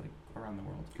strike like around the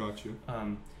world. Got you.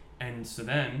 And so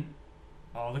then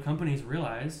all the companies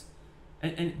realized,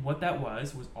 and what that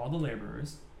was all the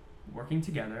laborers working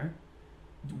together,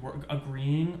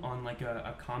 agreeing on like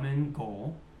a common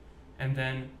goal, and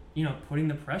then putting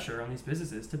the pressure on these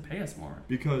businesses to pay us more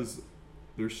because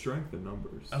there's strength in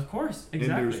numbers. Of course,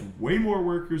 exactly. And there's way more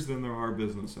workers than there are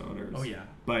business owners. Oh yeah,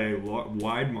 by a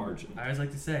wide margin. I always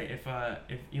like to say if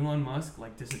Elon Musk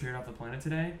like disappeared off the planet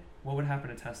today, what would happen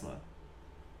to Tesla?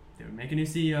 They would make a new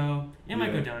CEO. It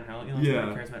might go downhill. Elon's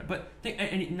very charismatic, but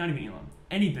not even Elon.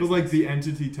 Any business. But like the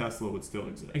entity Tesla would still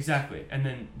exist. Exactly, and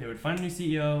then they would find a new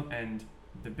CEO, and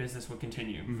the business would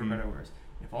continue for better or worse.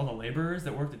 If all the laborers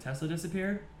that worked at Tesla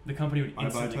disappeared, the company would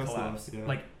instantly collapse,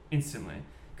 like instantly,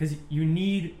 because you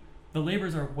need the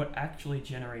laborers are what actually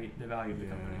generate the value of the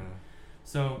company.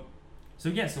 So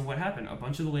what happened? A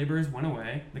bunch of the laborers went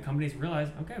away. The companies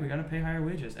realized, okay, we got to pay higher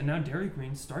wages, and now Dairy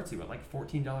Queen starts you at like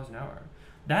 $14 an hour.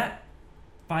 That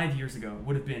 5 years ago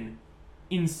would have been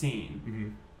insane. Mm-hmm.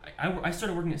 I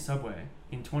started working at Subway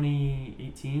in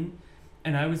 2018,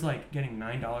 and I was like getting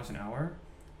 $9 an hour.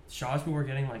 Shaw's people were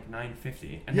getting like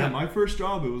 $9.50. And my first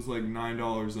job, it was like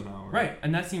 $9 an hour. Right,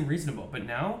 and that seemed reasonable. But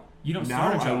now you don't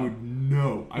start a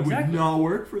job. I would not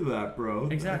work for that, bro.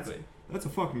 Exactly. That's a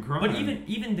fucking crime. But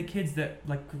even the kids that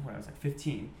like when I was like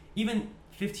 15, even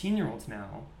 15-year-olds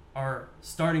now are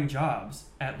starting jobs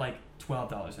at like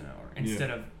 $12 an hour instead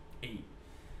of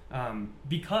 $8,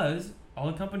 because all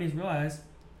the companies realize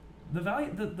the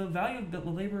value that the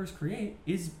laborers create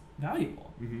is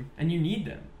valuable, and you need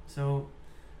them. So,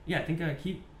 yeah, I think I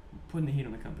keep putting the heat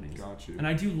on the companies. Got you. And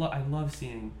I love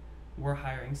seeing we're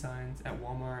hiring signs at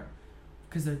Walmart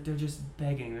because they're just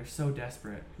begging. They're so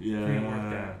desperate for you to work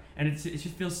there, and it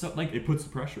just feels so like it puts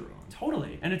pressure on.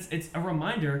 Totally, and it's a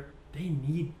reminder. They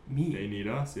need me. They need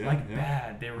us,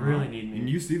 bad. They really need me. And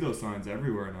you see those signs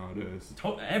everywhere nowadays.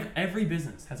 Every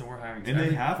business has a we're hiring. And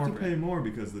they have to pay more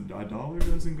because the dollar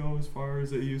doesn't go as far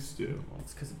as it used to. Well,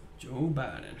 it's because of Joe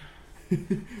Biden.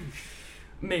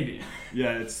 Maybe.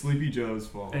 Yeah, it's Sleepy Joe's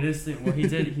fault. It is. Well, he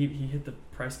did. He hit the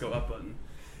price go up button.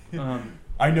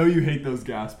 I know you hate those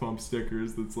gas pump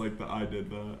stickers. That's like the I did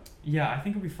that. Yeah, I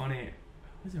think it'd be funny.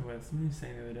 What was it with? Somebody was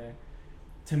saying the other day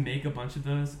to make a bunch of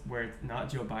those where it's not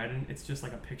Joe Biden. It's just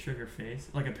like a picture of your face,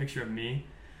 like a picture of me.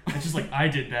 It's just like I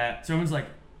did that. So everyone's like,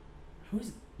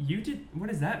 "Who's you did? What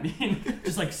does that mean?"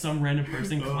 Just like some random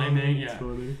person claiming. Yeah.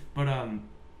 Funny. But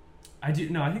I do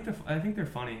no. I think they're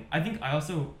funny. I think I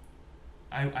also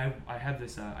I have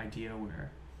this idea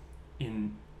where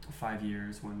in 5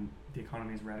 years when the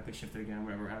economy is radically shifted again,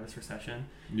 whatever, out of this recession,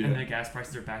 and the gas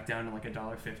prices are back down to like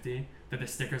 $1.50, that the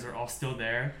stickers are all still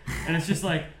there, and it's just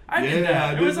like I did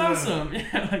that. It was awesome.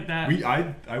 Yeah, like that.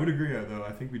 I would agree though.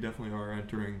 I think we definitely are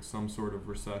entering some sort of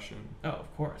recession. Oh,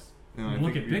 of course. And I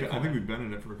look think at Bitcoin. I think we've been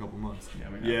in it for a couple months. Yeah,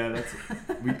 we have. Yeah, that's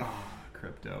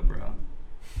crypto, bro.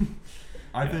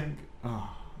 I think I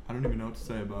don't even know what to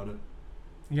say about it.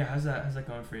 Yeah, how's that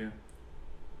going for you?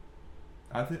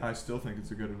 I still think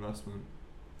it's a good investment.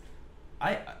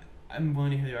 I'm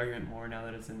willing to hear the argument more now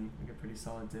that it's in like a pretty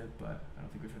solid dip, but I don't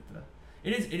think we've hit the.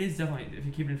 It is definitely, if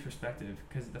you keep it in perspective,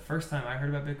 because the first time I heard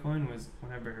about Bitcoin was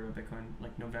when I heard about Bitcoin,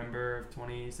 like November of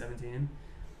 2017.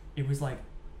 It was like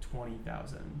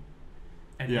 20,000,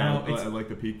 and now it's like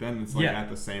the peak. Then it's like at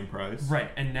the same price, right?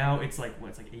 And now it's like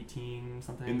it's like 18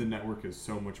 something. And the network is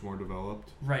so much more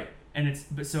developed, right? And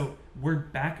so we're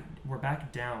back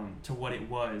down to what it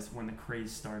was when the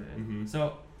craze started. Mm-hmm.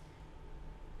 So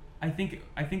I think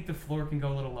the floor can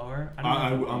go a little lower.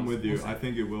 I'm with you. I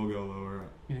think it will go lower.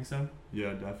 You think so?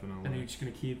 Yeah, definitely. And are you just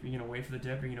gonna wait for the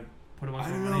dip? Or are you gonna put a bunch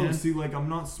of money in? I don't know. See, like I'm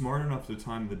not smart enough to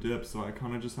time the dip, so I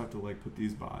kind of just have to like put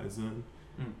these buys in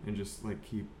and just like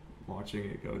keep watching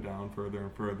it go down further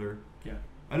and further. Yeah.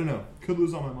 I don't know. Could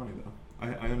lose all my money though.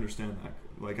 I understand that.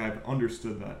 Like I've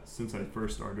understood that since I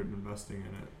first started investing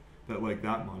in it. That like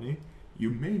that money, you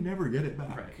may never get it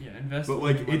back. Right. Yeah. Invest. But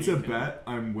like it's a bet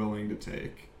I'm willing to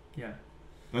take. Yeah.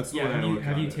 That's the way I look at it.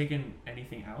 Have you taken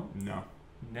anything out? No.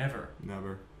 Never.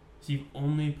 So you've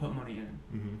only put money in.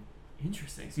 Mm-hmm.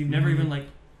 Interesting. So you've never even like.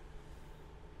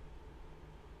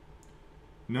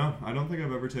 No, I don't think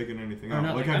I've ever taken anything out.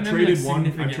 Not, like I've traded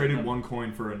one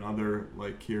coin for another,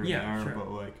 like here and there, sure. but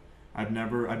like I've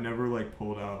never like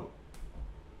pulled out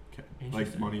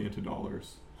like money into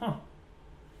dollars. Huh.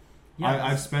 Yeah.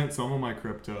 I've spent some of my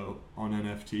crypto on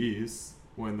NFTs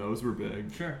when those were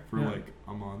big. Sure. For like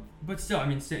a month. But still, I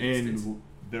mean, and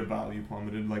their value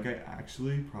plummeted. Like I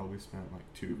actually probably spent like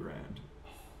 $2,000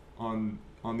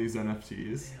 on these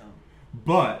NFTs. Damn.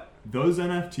 But those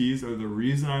NFTs are the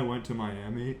reason I went to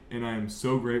Miami, and I am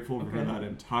so grateful for that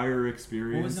entire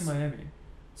experience. What was in Miami?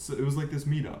 So it was like this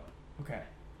meetup. Okay,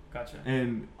 gotcha.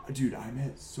 And dude, I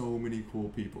met so many cool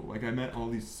people. Like I met all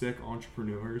these sick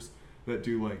entrepreneurs that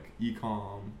do like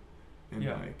e-com, and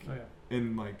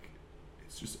and like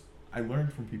it's just I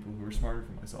learned from people who were smarter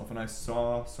than myself, and I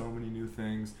saw so many new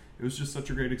things. It was just such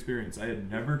a great experience. I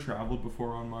had never traveled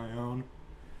before on my own.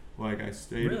 Like I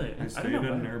stayed at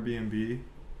an Airbnb.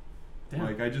 Damn.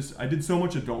 Like I did so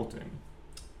much adulting,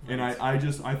 and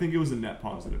I think it was a net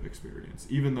positive experience.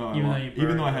 Even though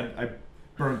I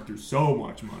burned through so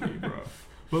much money, bro.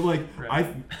 But like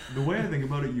the way I think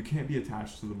about it, you can't be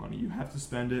attached to the money. You have to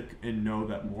spend it and know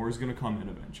that more is gonna come in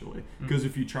eventually. Because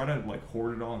if you try to like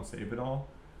hoard it all and save it all,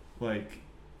 like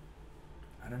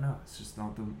I don't know, it's just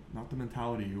not the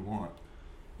mentality you want.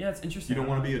 Yeah, it's interesting. You don't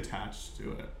want to be attached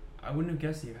to it. I wouldn't have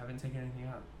guessed you haven't taken anything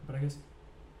out, but I guess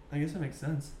that makes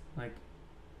sense. Like,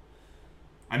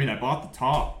 I mean, I bought the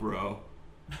top, bro.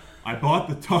 I bought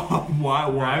the top.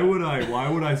 Why would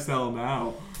I sell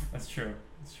now? That's true.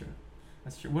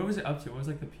 What was it up to? What was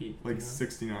like the peak? Like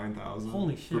 69,000.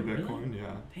 Holy shit! For Bitcoin, really?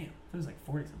 yeah. Damn, that was like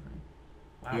 40 something.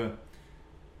 Wow. Yeah.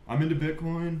 I'm into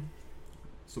Bitcoin,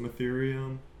 some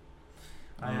Ethereum.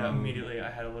 I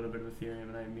had a little bit of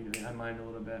Ethereum, and I mined a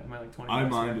little bit. I mined like 20 bucks. I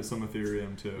mined some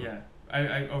Ethereum too. Yeah.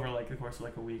 I over like the course of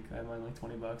like a week, I mined like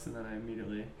 20 bucks, and then I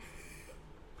immediately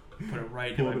put it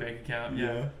right in my bank account.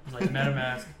 Yeah. It was like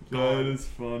MetaMask. That is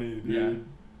funny, dude. Yeah.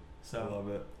 So I love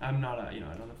it. I'm not I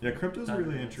don't know. Yeah, crypto's a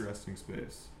really interesting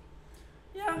space.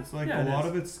 Yeah. It's like a lot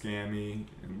of it's scammy,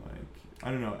 and like I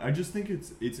don't know. I just think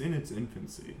it's in its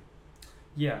infancy.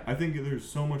 Yeah. I think there's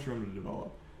so much room to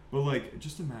develop. But like,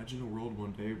 just imagine a world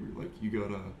one day where like you go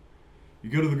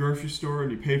to the grocery store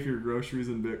and you pay for your groceries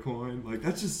in Bitcoin. Like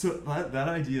that's just that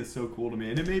idea is so cool to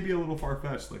me, and it may be a little far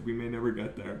fetched. Like we may never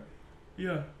get there.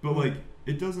 Yeah. But like,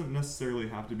 it doesn't necessarily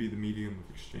have to be the medium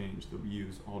of exchange that we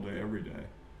use all day, every day.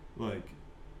 Like,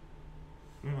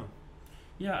 yeah.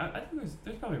 Yeah, I think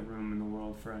there's probably room in the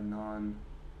world for a non,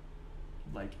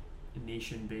 like,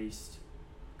 nation-based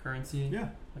currency. Yeah.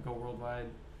 Like a worldwide.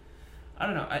 I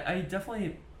don't know. I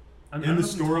definitely. And the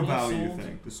store of value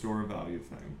thing. The store of value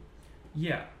thing.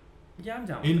 Yeah. Yeah, I'm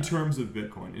down with in that. terms of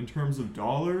Bitcoin. In terms of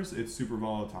dollars, it's super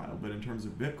volatile. But in terms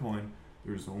of Bitcoin,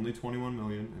 there's only 21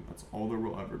 million, and that's all there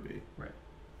will ever be. Right.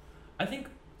 I think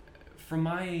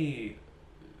I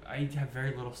have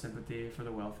very little sympathy for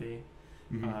the wealthy.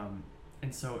 Mm-hmm.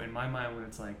 And so in my mind, when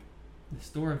it's like the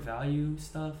store of value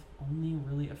stuff only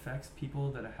really affects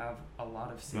people that have a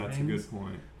lot of savings. That's a good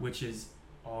point. Which is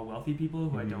all wealthy people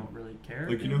who I don't really care.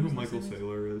 Like, you know who Michael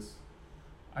Saylor is?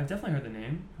 I've definitely heard the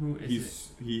name. Who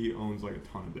is it? He owns like a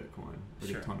ton of Bitcoin.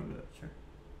 Like a ton of it. Sure.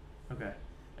 Okay.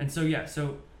 And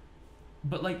so,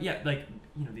 but like, yeah, like,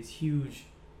 you know, these huge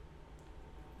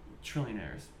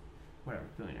trillionaires, whatever,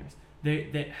 billionaires,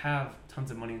 they have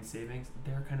tons of money in savings.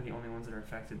 They're kind of the only ones that are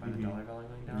affected by the dollar value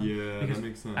going down. Yeah, because that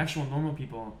makes sense. Actual normal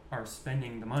people are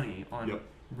spending the money on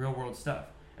real world stuff.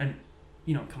 And,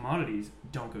 you know, commodities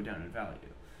don't go down in value.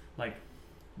 Like,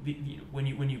 when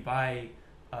you buy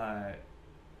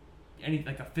any,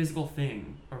 like, a physical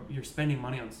thing, or you're spending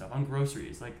money on stuff, on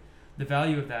groceries, like, the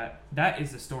value of that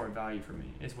is the store of value for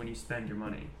me, is when you spend your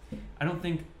money. I don't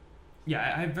think,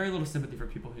 I have very little sympathy for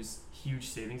people whose huge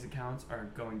savings accounts are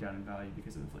going down in value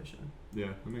because of inflation. Yeah,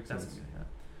 that makes sense.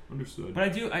 Understood.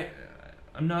 But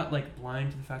I'm not, like,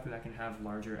 blind to the fact that can have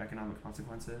larger economic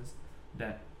consequences,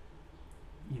 that,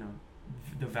 you know,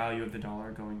 the value of the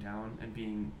dollar going down and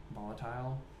being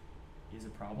volatile is a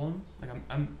problem. Like,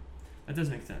 that does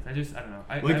make sense. I don't know.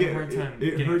 I have a hard time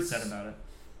getting upset about it.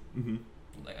 Mm-hmm.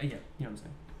 Like, yeah, you know what I'm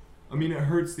saying? I mean, it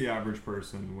hurts the average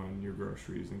person when your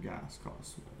groceries and gas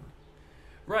cost more.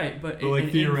 Right, but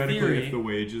like, theoretically, in theory, if the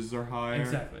wages are higher,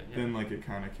 exactly, then, like, it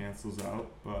kind of cancels out.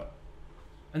 But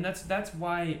and that's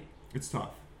why it's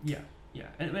tough. Yeah,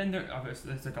 and there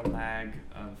obviously there's like a lag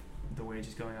of the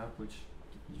wages going up, which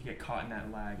you get caught in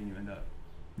that lag and you end up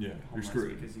you're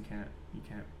screwed because you can't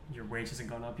your wage hasn't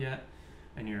gone up yet,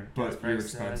 and your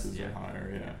expenses are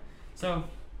higher. Yeah. So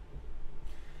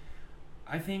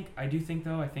I do think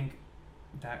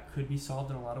that could be solved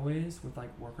in a lot of ways with, like,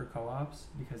 worker co-ops,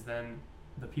 because then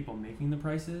the people making the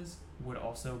prices would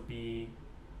also be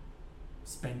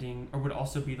spending, or would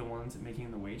also be the ones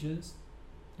making the wages. You know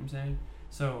what I'm saying?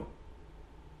 So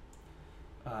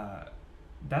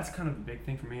that's kind of the big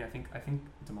thing for me. I think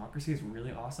democracy is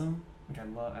really awesome. Like, I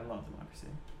love democracy.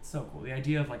 It's so cool. The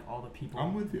idea of, like, all the people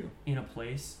I'm with you. in a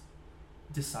place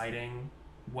deciding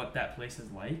what that place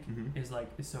is like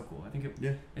is so cool. I think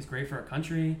it's great for a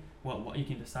country. What you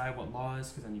can decide what laws,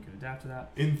 because then you can adapt to that.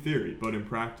 In theory, but in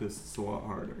practice, it's a lot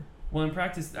harder. Well, in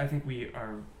practice, I think we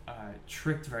are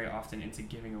tricked very often into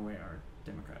giving away our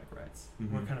democratic rights.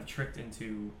 Mm-hmm. We're kind of tricked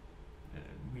into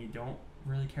we don't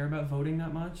really care about voting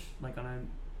that much. Like, on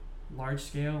a large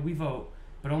scale, we vote,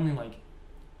 but only like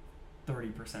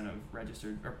 30% of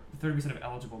registered, or 30% of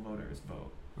eligible voters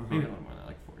vote. Maybe a little more than that,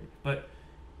 like 40. But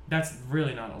that's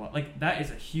really not a lot. Like, that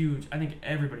is a huge, I think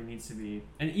everybody needs to be,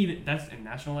 and even that's in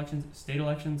national elections. State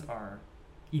elections are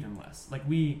even less. Like,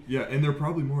 and they're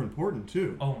probably more important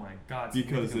too. Oh my God.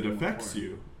 Because it affects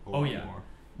you a lot more.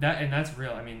 That's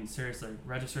real. I mean, seriously,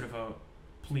 register to vote,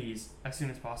 please, as soon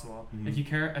as possible. Mm-hmm. If you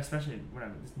care, especially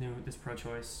whatever this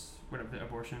pro-choice, whatever, the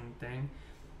abortion thing.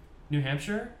 New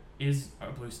Hampshire is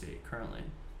a blue state currently,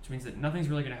 which means that nothing's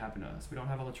really going to happen to us. We don't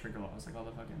have all the trigger laws, like all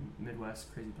the fucking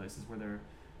Midwest crazy places where their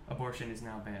abortion is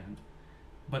now banned.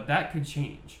 But that could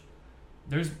change.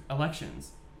 There's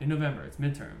elections in November. It's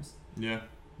midterms. Yeah.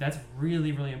 That's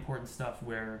really, really important stuff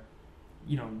where,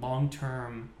 you know,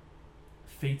 long-term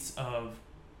fates of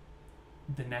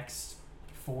the next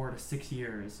 4 to 6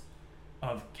 years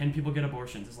of can people get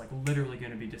abortions is, like, literally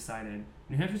going to be decided.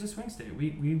 New Hampshire's a swing state.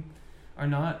 We are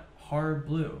not hard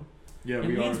blue. Yeah,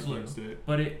 we are a swing state.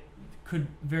 But it could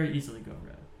very easily go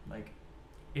red, like,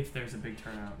 if there's a big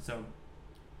turnout. So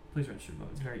please register to vote.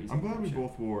 It's very easy. I'm glad we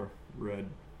both wore red,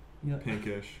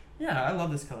 pinkish. Yeah, I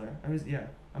love this color.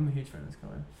 I'm a huge fan of this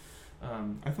color.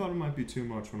 I thought it might be too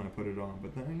much when I put it on,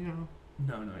 but then, you know.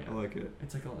 No, I like it.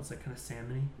 It's like kind of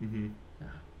salmony. Mm-hmm. Yeah,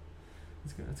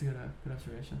 that's good. That's a good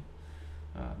observation.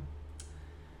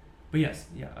 But yes,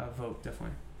 vote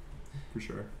definitely. For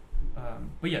sure.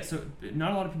 But yeah, so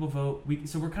not a lot of people vote.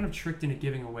 So we're kind of tricked into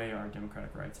giving away our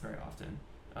democratic rights very often,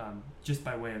 just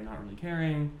by way of not really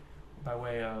caring, by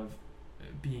way of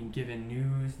being given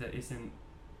news that isn't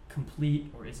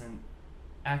complete or isn't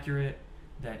accurate,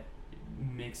 that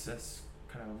makes us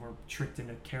we're tricked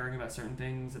into caring about certain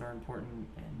things that are important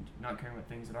and not caring about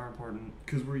things that are important.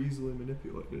 Because we're easily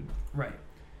manipulated. Right.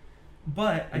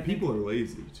 But I think people are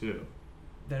lazy too.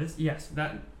 That is, yes,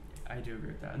 that I do agree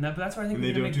with that, but that's why I think and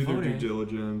they don't do their due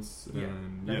diligence.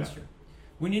 That is true.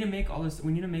 We need to make all this.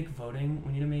 We need to make voting.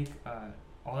 We need to make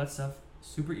all that stuff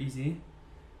super easy.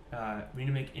 We need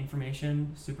to make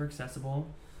information super accessible.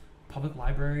 Public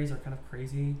libraries are kind of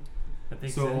crazy that they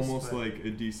exist. So almost like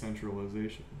a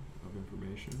decentralization of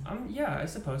information. Yeah, I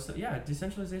suppose so. Yeah,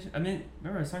 decentralization. I mean,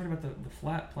 remember I was talking about the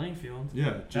flat playing field.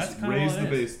 Yeah, just raise the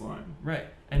baseline. Right,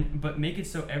 but make it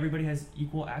so everybody has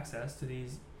equal access to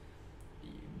these.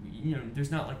 You know,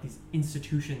 there's not like these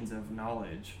institutions of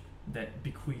knowledge that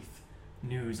bequeath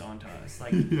news onto us.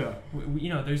 Like, yeah, you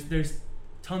know, there's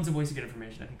tons of ways to get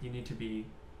information. I think you need to be.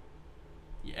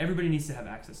 Everybody needs to have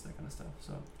access to that kind of stuff.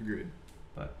 So agreed.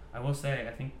 But I will say,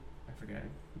 I forget.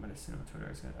 I might have seen on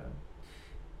Twitter.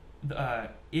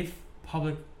 If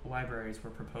public libraries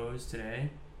were proposed today,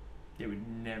 they would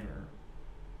never,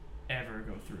 ever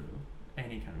go through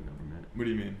any kind of government. What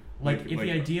do you mean? Like if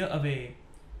the idea of a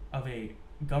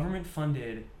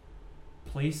government-funded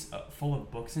place full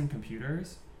of books and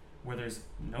computers, where there's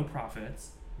no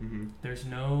profits, mm-hmm. there's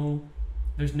no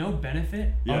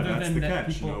benefit other than that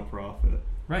catch, people. No profit.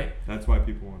 Right. That's why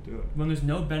people won't do it. When there's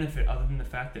no benefit other than the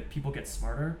fact that people get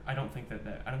smarter, I don't think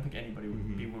anybody would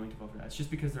mm-hmm. be willing to vote for that. It's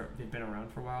just because they've been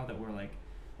around for a while that we're like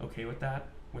okay with that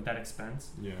expense.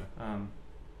 Yeah.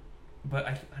 But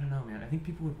I don't know, man. I think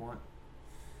people would want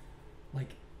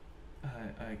like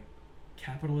a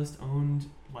capitalist-owned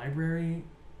library.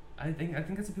 I think that's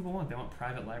what people want. They want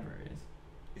private libraries.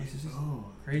 It's just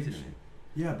crazy to me.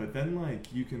 Yeah, but then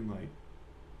like you can like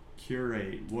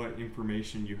curate what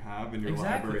information you have in your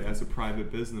exactly. library as a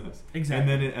private business.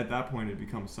 Exactly. And then at that point it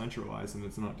becomes centralized and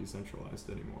it's not decentralized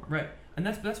anymore. Right. And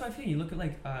that's why I feel you look at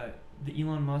like the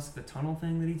Elon Musk, the tunnel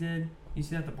thing that he did. You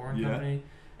see that, the Boring Company?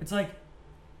 It's like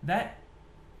that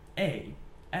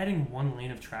adding one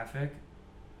lane of traffic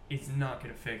is not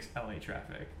going to fix LA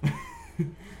traffic.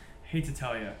 Hate to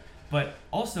tell you. But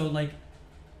also like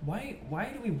why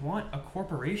do we want a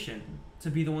corporation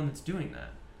to be the one that's doing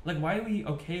that? Like, why are we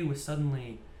okay with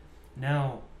suddenly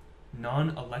now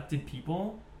non-elected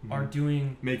people mm-hmm. are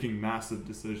making massive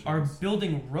decisions, are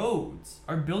building roads,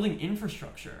 are building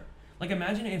infrastructure? Like,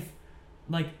 imagine if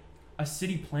like a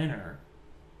city planner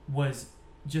was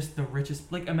just the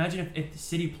richest. Like, imagine if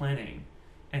city planning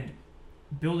and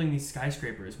building these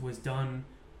skyscrapers was done.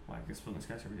 Well, I guess building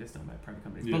skyscrapers is done by private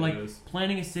companies, yeah, but like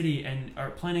planning a city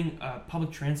or planning public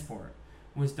transport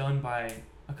was done by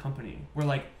a company where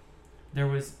like there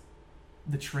was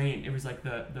the train. It was like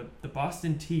the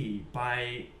Boston Tea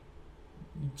by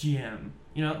GM.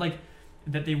 You know, like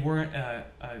that they weren't a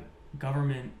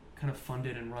government kind of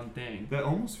funded and run thing. That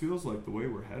almost feels like the way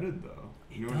we're headed, though.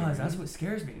 It does. I mean? That's what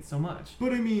scares me so much.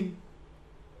 But I mean,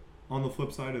 on the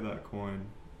flip side of that coin,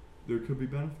 there could be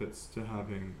benefits to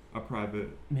having a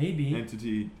private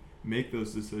entity make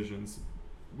those decisions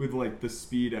with like the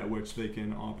speed at which they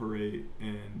can operate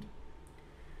and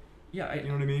you know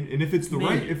what I mean? And if it's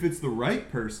the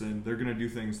right person, they're gonna do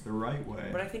things the right way.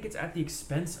 But I think it's at the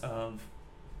expense of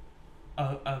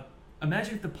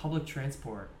imagine if the public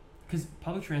transport, because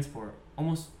public transport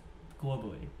almost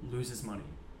globally loses money,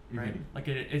 right? Mm-hmm. Like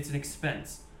it's an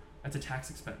expense. That's a tax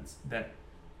expense that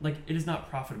like it is not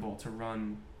profitable to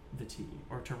run the T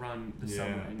or to run the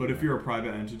subway. But if you're a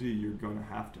private entity, you're going to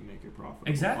have to make it profitable.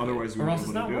 Exactly. Otherwise, or else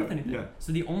it's not worth anything. Yeah.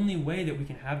 So the only way that we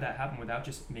can have that happen without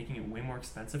just making it way more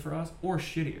expensive for us or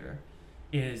shittier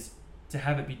is to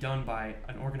have it be done by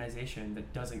an organization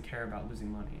that doesn't care about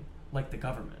losing money, like the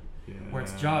government, where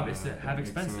its job is to have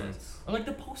expenses. Sense. Or like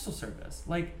the Postal Service.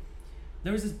 Like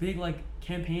there was this big like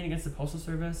campaign against the Postal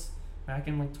Service back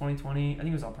in like 2020. I think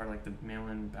it was all part of like the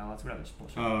mail-in ballots, whatever. Just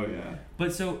bullshit. Oh yeah.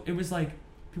 But so it was like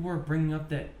people were bringing up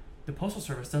that the Postal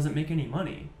Service doesn't make any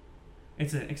money.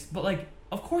 But like,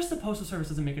 of course the Postal Service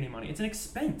doesn't make any money. It's an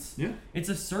expense. Yeah. It's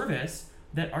a service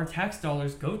that our tax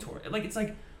dollars go toward. Like, it's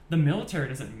like the military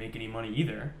doesn't make any money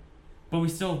either, but we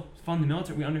still fund the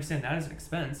military. We understand that as an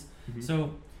expense. Mm-hmm.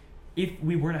 So if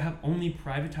we were to have only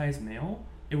privatized mail,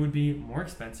 it would be more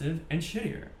expensive and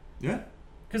shittier. Yeah.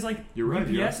 Because like You're right.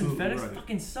 UPS and FedEx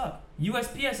fucking suck.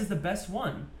 USPS is the best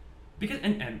one. Because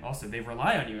and also they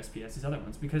rely on USPS, these other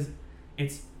ones, because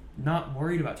it's not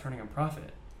worried about turning a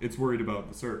profit. It's worried about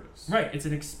the service. Right. It's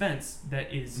an expense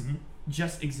that is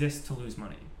just exists to lose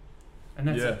money. And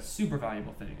that's a super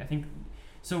valuable thing. I think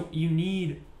so you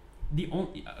need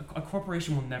a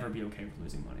corporation will never be okay with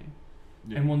losing money.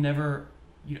 Yeah. And will never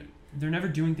they're never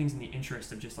doing things in the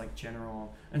interest of just like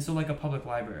general, and so like a public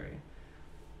library.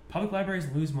 Public libraries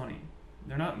lose money.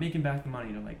 They're not making back the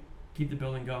money to like keep the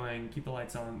building going, keep the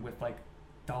lights on with like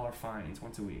dollar fines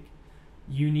once a week.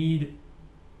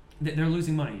 They're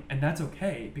losing money, and that's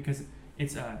okay because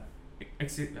it's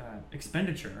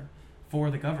expenditure for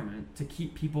the government to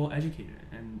keep people educated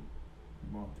and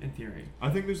well, in theory. I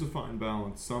think there's a fine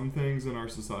balance. Some things in our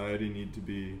society need to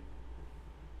be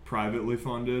privately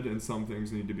funded, and some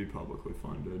things need to be publicly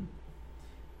funded.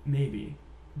 Maybe.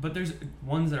 But there's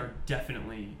ones that are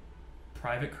definitely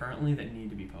private currently that need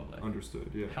to be public. Understood,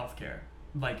 yeah. Healthcare.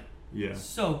 Like, yeah.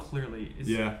 so clearly is...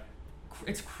 Yeah.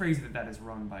 It's crazy that is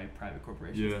run by private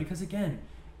corporations. Yeah. Because, again,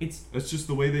 it's just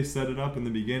the way they set it up in the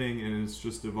beginning, and it's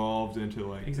just evolved into,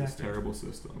 like, exactly. this terrible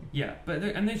system. Yeah, but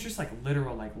there's just, like,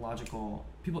 literal, like, logical...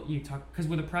 People, you talk... Because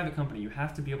with a private company, you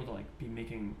have to be able to, like, be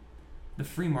making the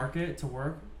free market to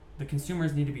work. The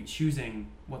consumers need to be choosing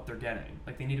what they're getting.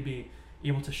 Like, they need to be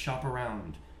able to shop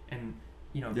around and,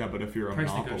 you know... Yeah, but if you're a price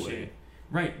monopoly... negotiate.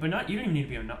 Right, but you don't even need to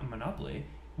be a monopoly.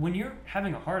 When you're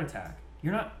having a heart attack,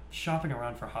 you're not shopping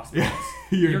around for hospitals.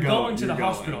 You're going to the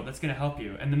hospital that's going to help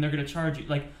you, and then they're going to charge you.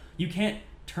 Like, you can't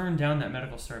turn down that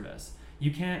medical service.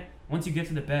 You can't, once you get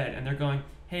to the bed and they're going,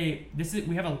 hey,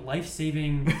 we have a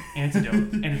life-saving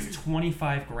antidote, and it's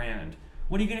 $25,000.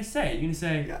 What are you going to say? You're going to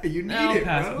say, yeah, you need it,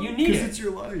 pass. bro. You need it. Because it's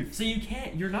your life. So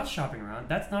you're not shopping around.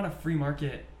 That's not a free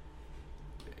market.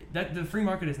 The free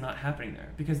market is not happening there,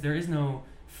 because there is no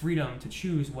freedom to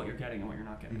choose what you're getting and what you're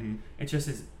not getting. Mm-hmm. It just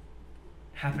is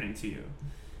happening to you.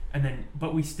 And then,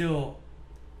 but we still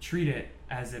treat it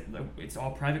as if it's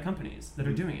all private companies that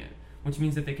are doing it, which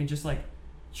means that they can just, like,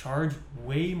 charge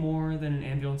way more than an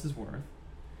ambulance is worth,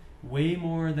 way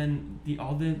more than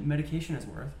all the medication is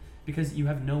worth, because you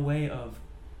have no way of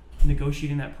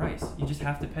negotiating that price. You just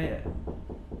have to pay it.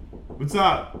 What's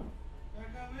up? Can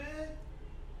I come in?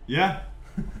 Yeah.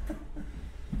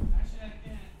 Actually, I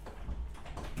can't.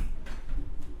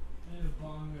 I need a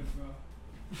bong here,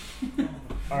 bro.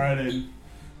 All right, Aiden.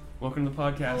 Welcome to the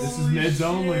podcast. This is mids shit,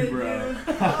 only, bro.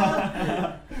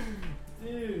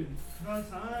 Dude, no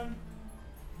time?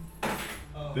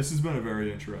 Oh. This has been a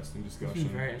very interesting This is discussion.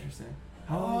 very interesting.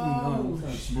 How long have we been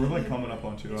going? We're like coming up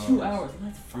on 2 hours. 2 hours.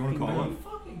 Let's You wanna fucking call go. it?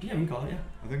 Yeah, we can call it. Yeah.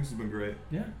 I think this has been great.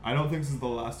 Yeah. I don't think this is the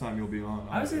last time you'll be on.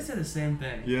 I was gonna either. say the same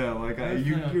thing. Yeah, like I was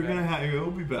you're feeling gonna okay. have.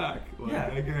 You'll be back. Like, Yeah.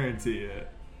 I guarantee it.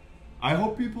 I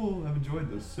hope people have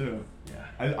enjoyed this too. Yeah.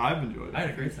 I've enjoyed it. I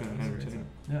had a great It's been time. It was a great entertaining.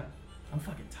 time. Yeah. I'm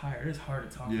fucking tired. It's hard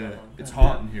to talk. Yeah, that long. it's God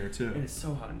hot damn. in here too. It is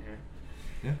so hot in here.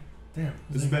 Yeah. Damn.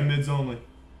 This has been mids only.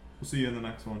 We'll see you in the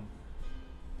next one.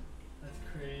 That's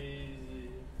crazy.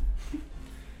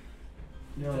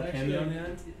 You know, It's cameo actually- on the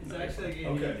end? It's actually like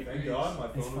 88 degrees. My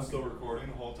It's phone was still recording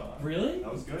the whole time. Really?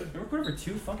 That was good. We're recording for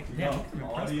 2 fucking. Yeah, Damn.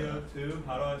 audio too.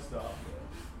 How do I stop?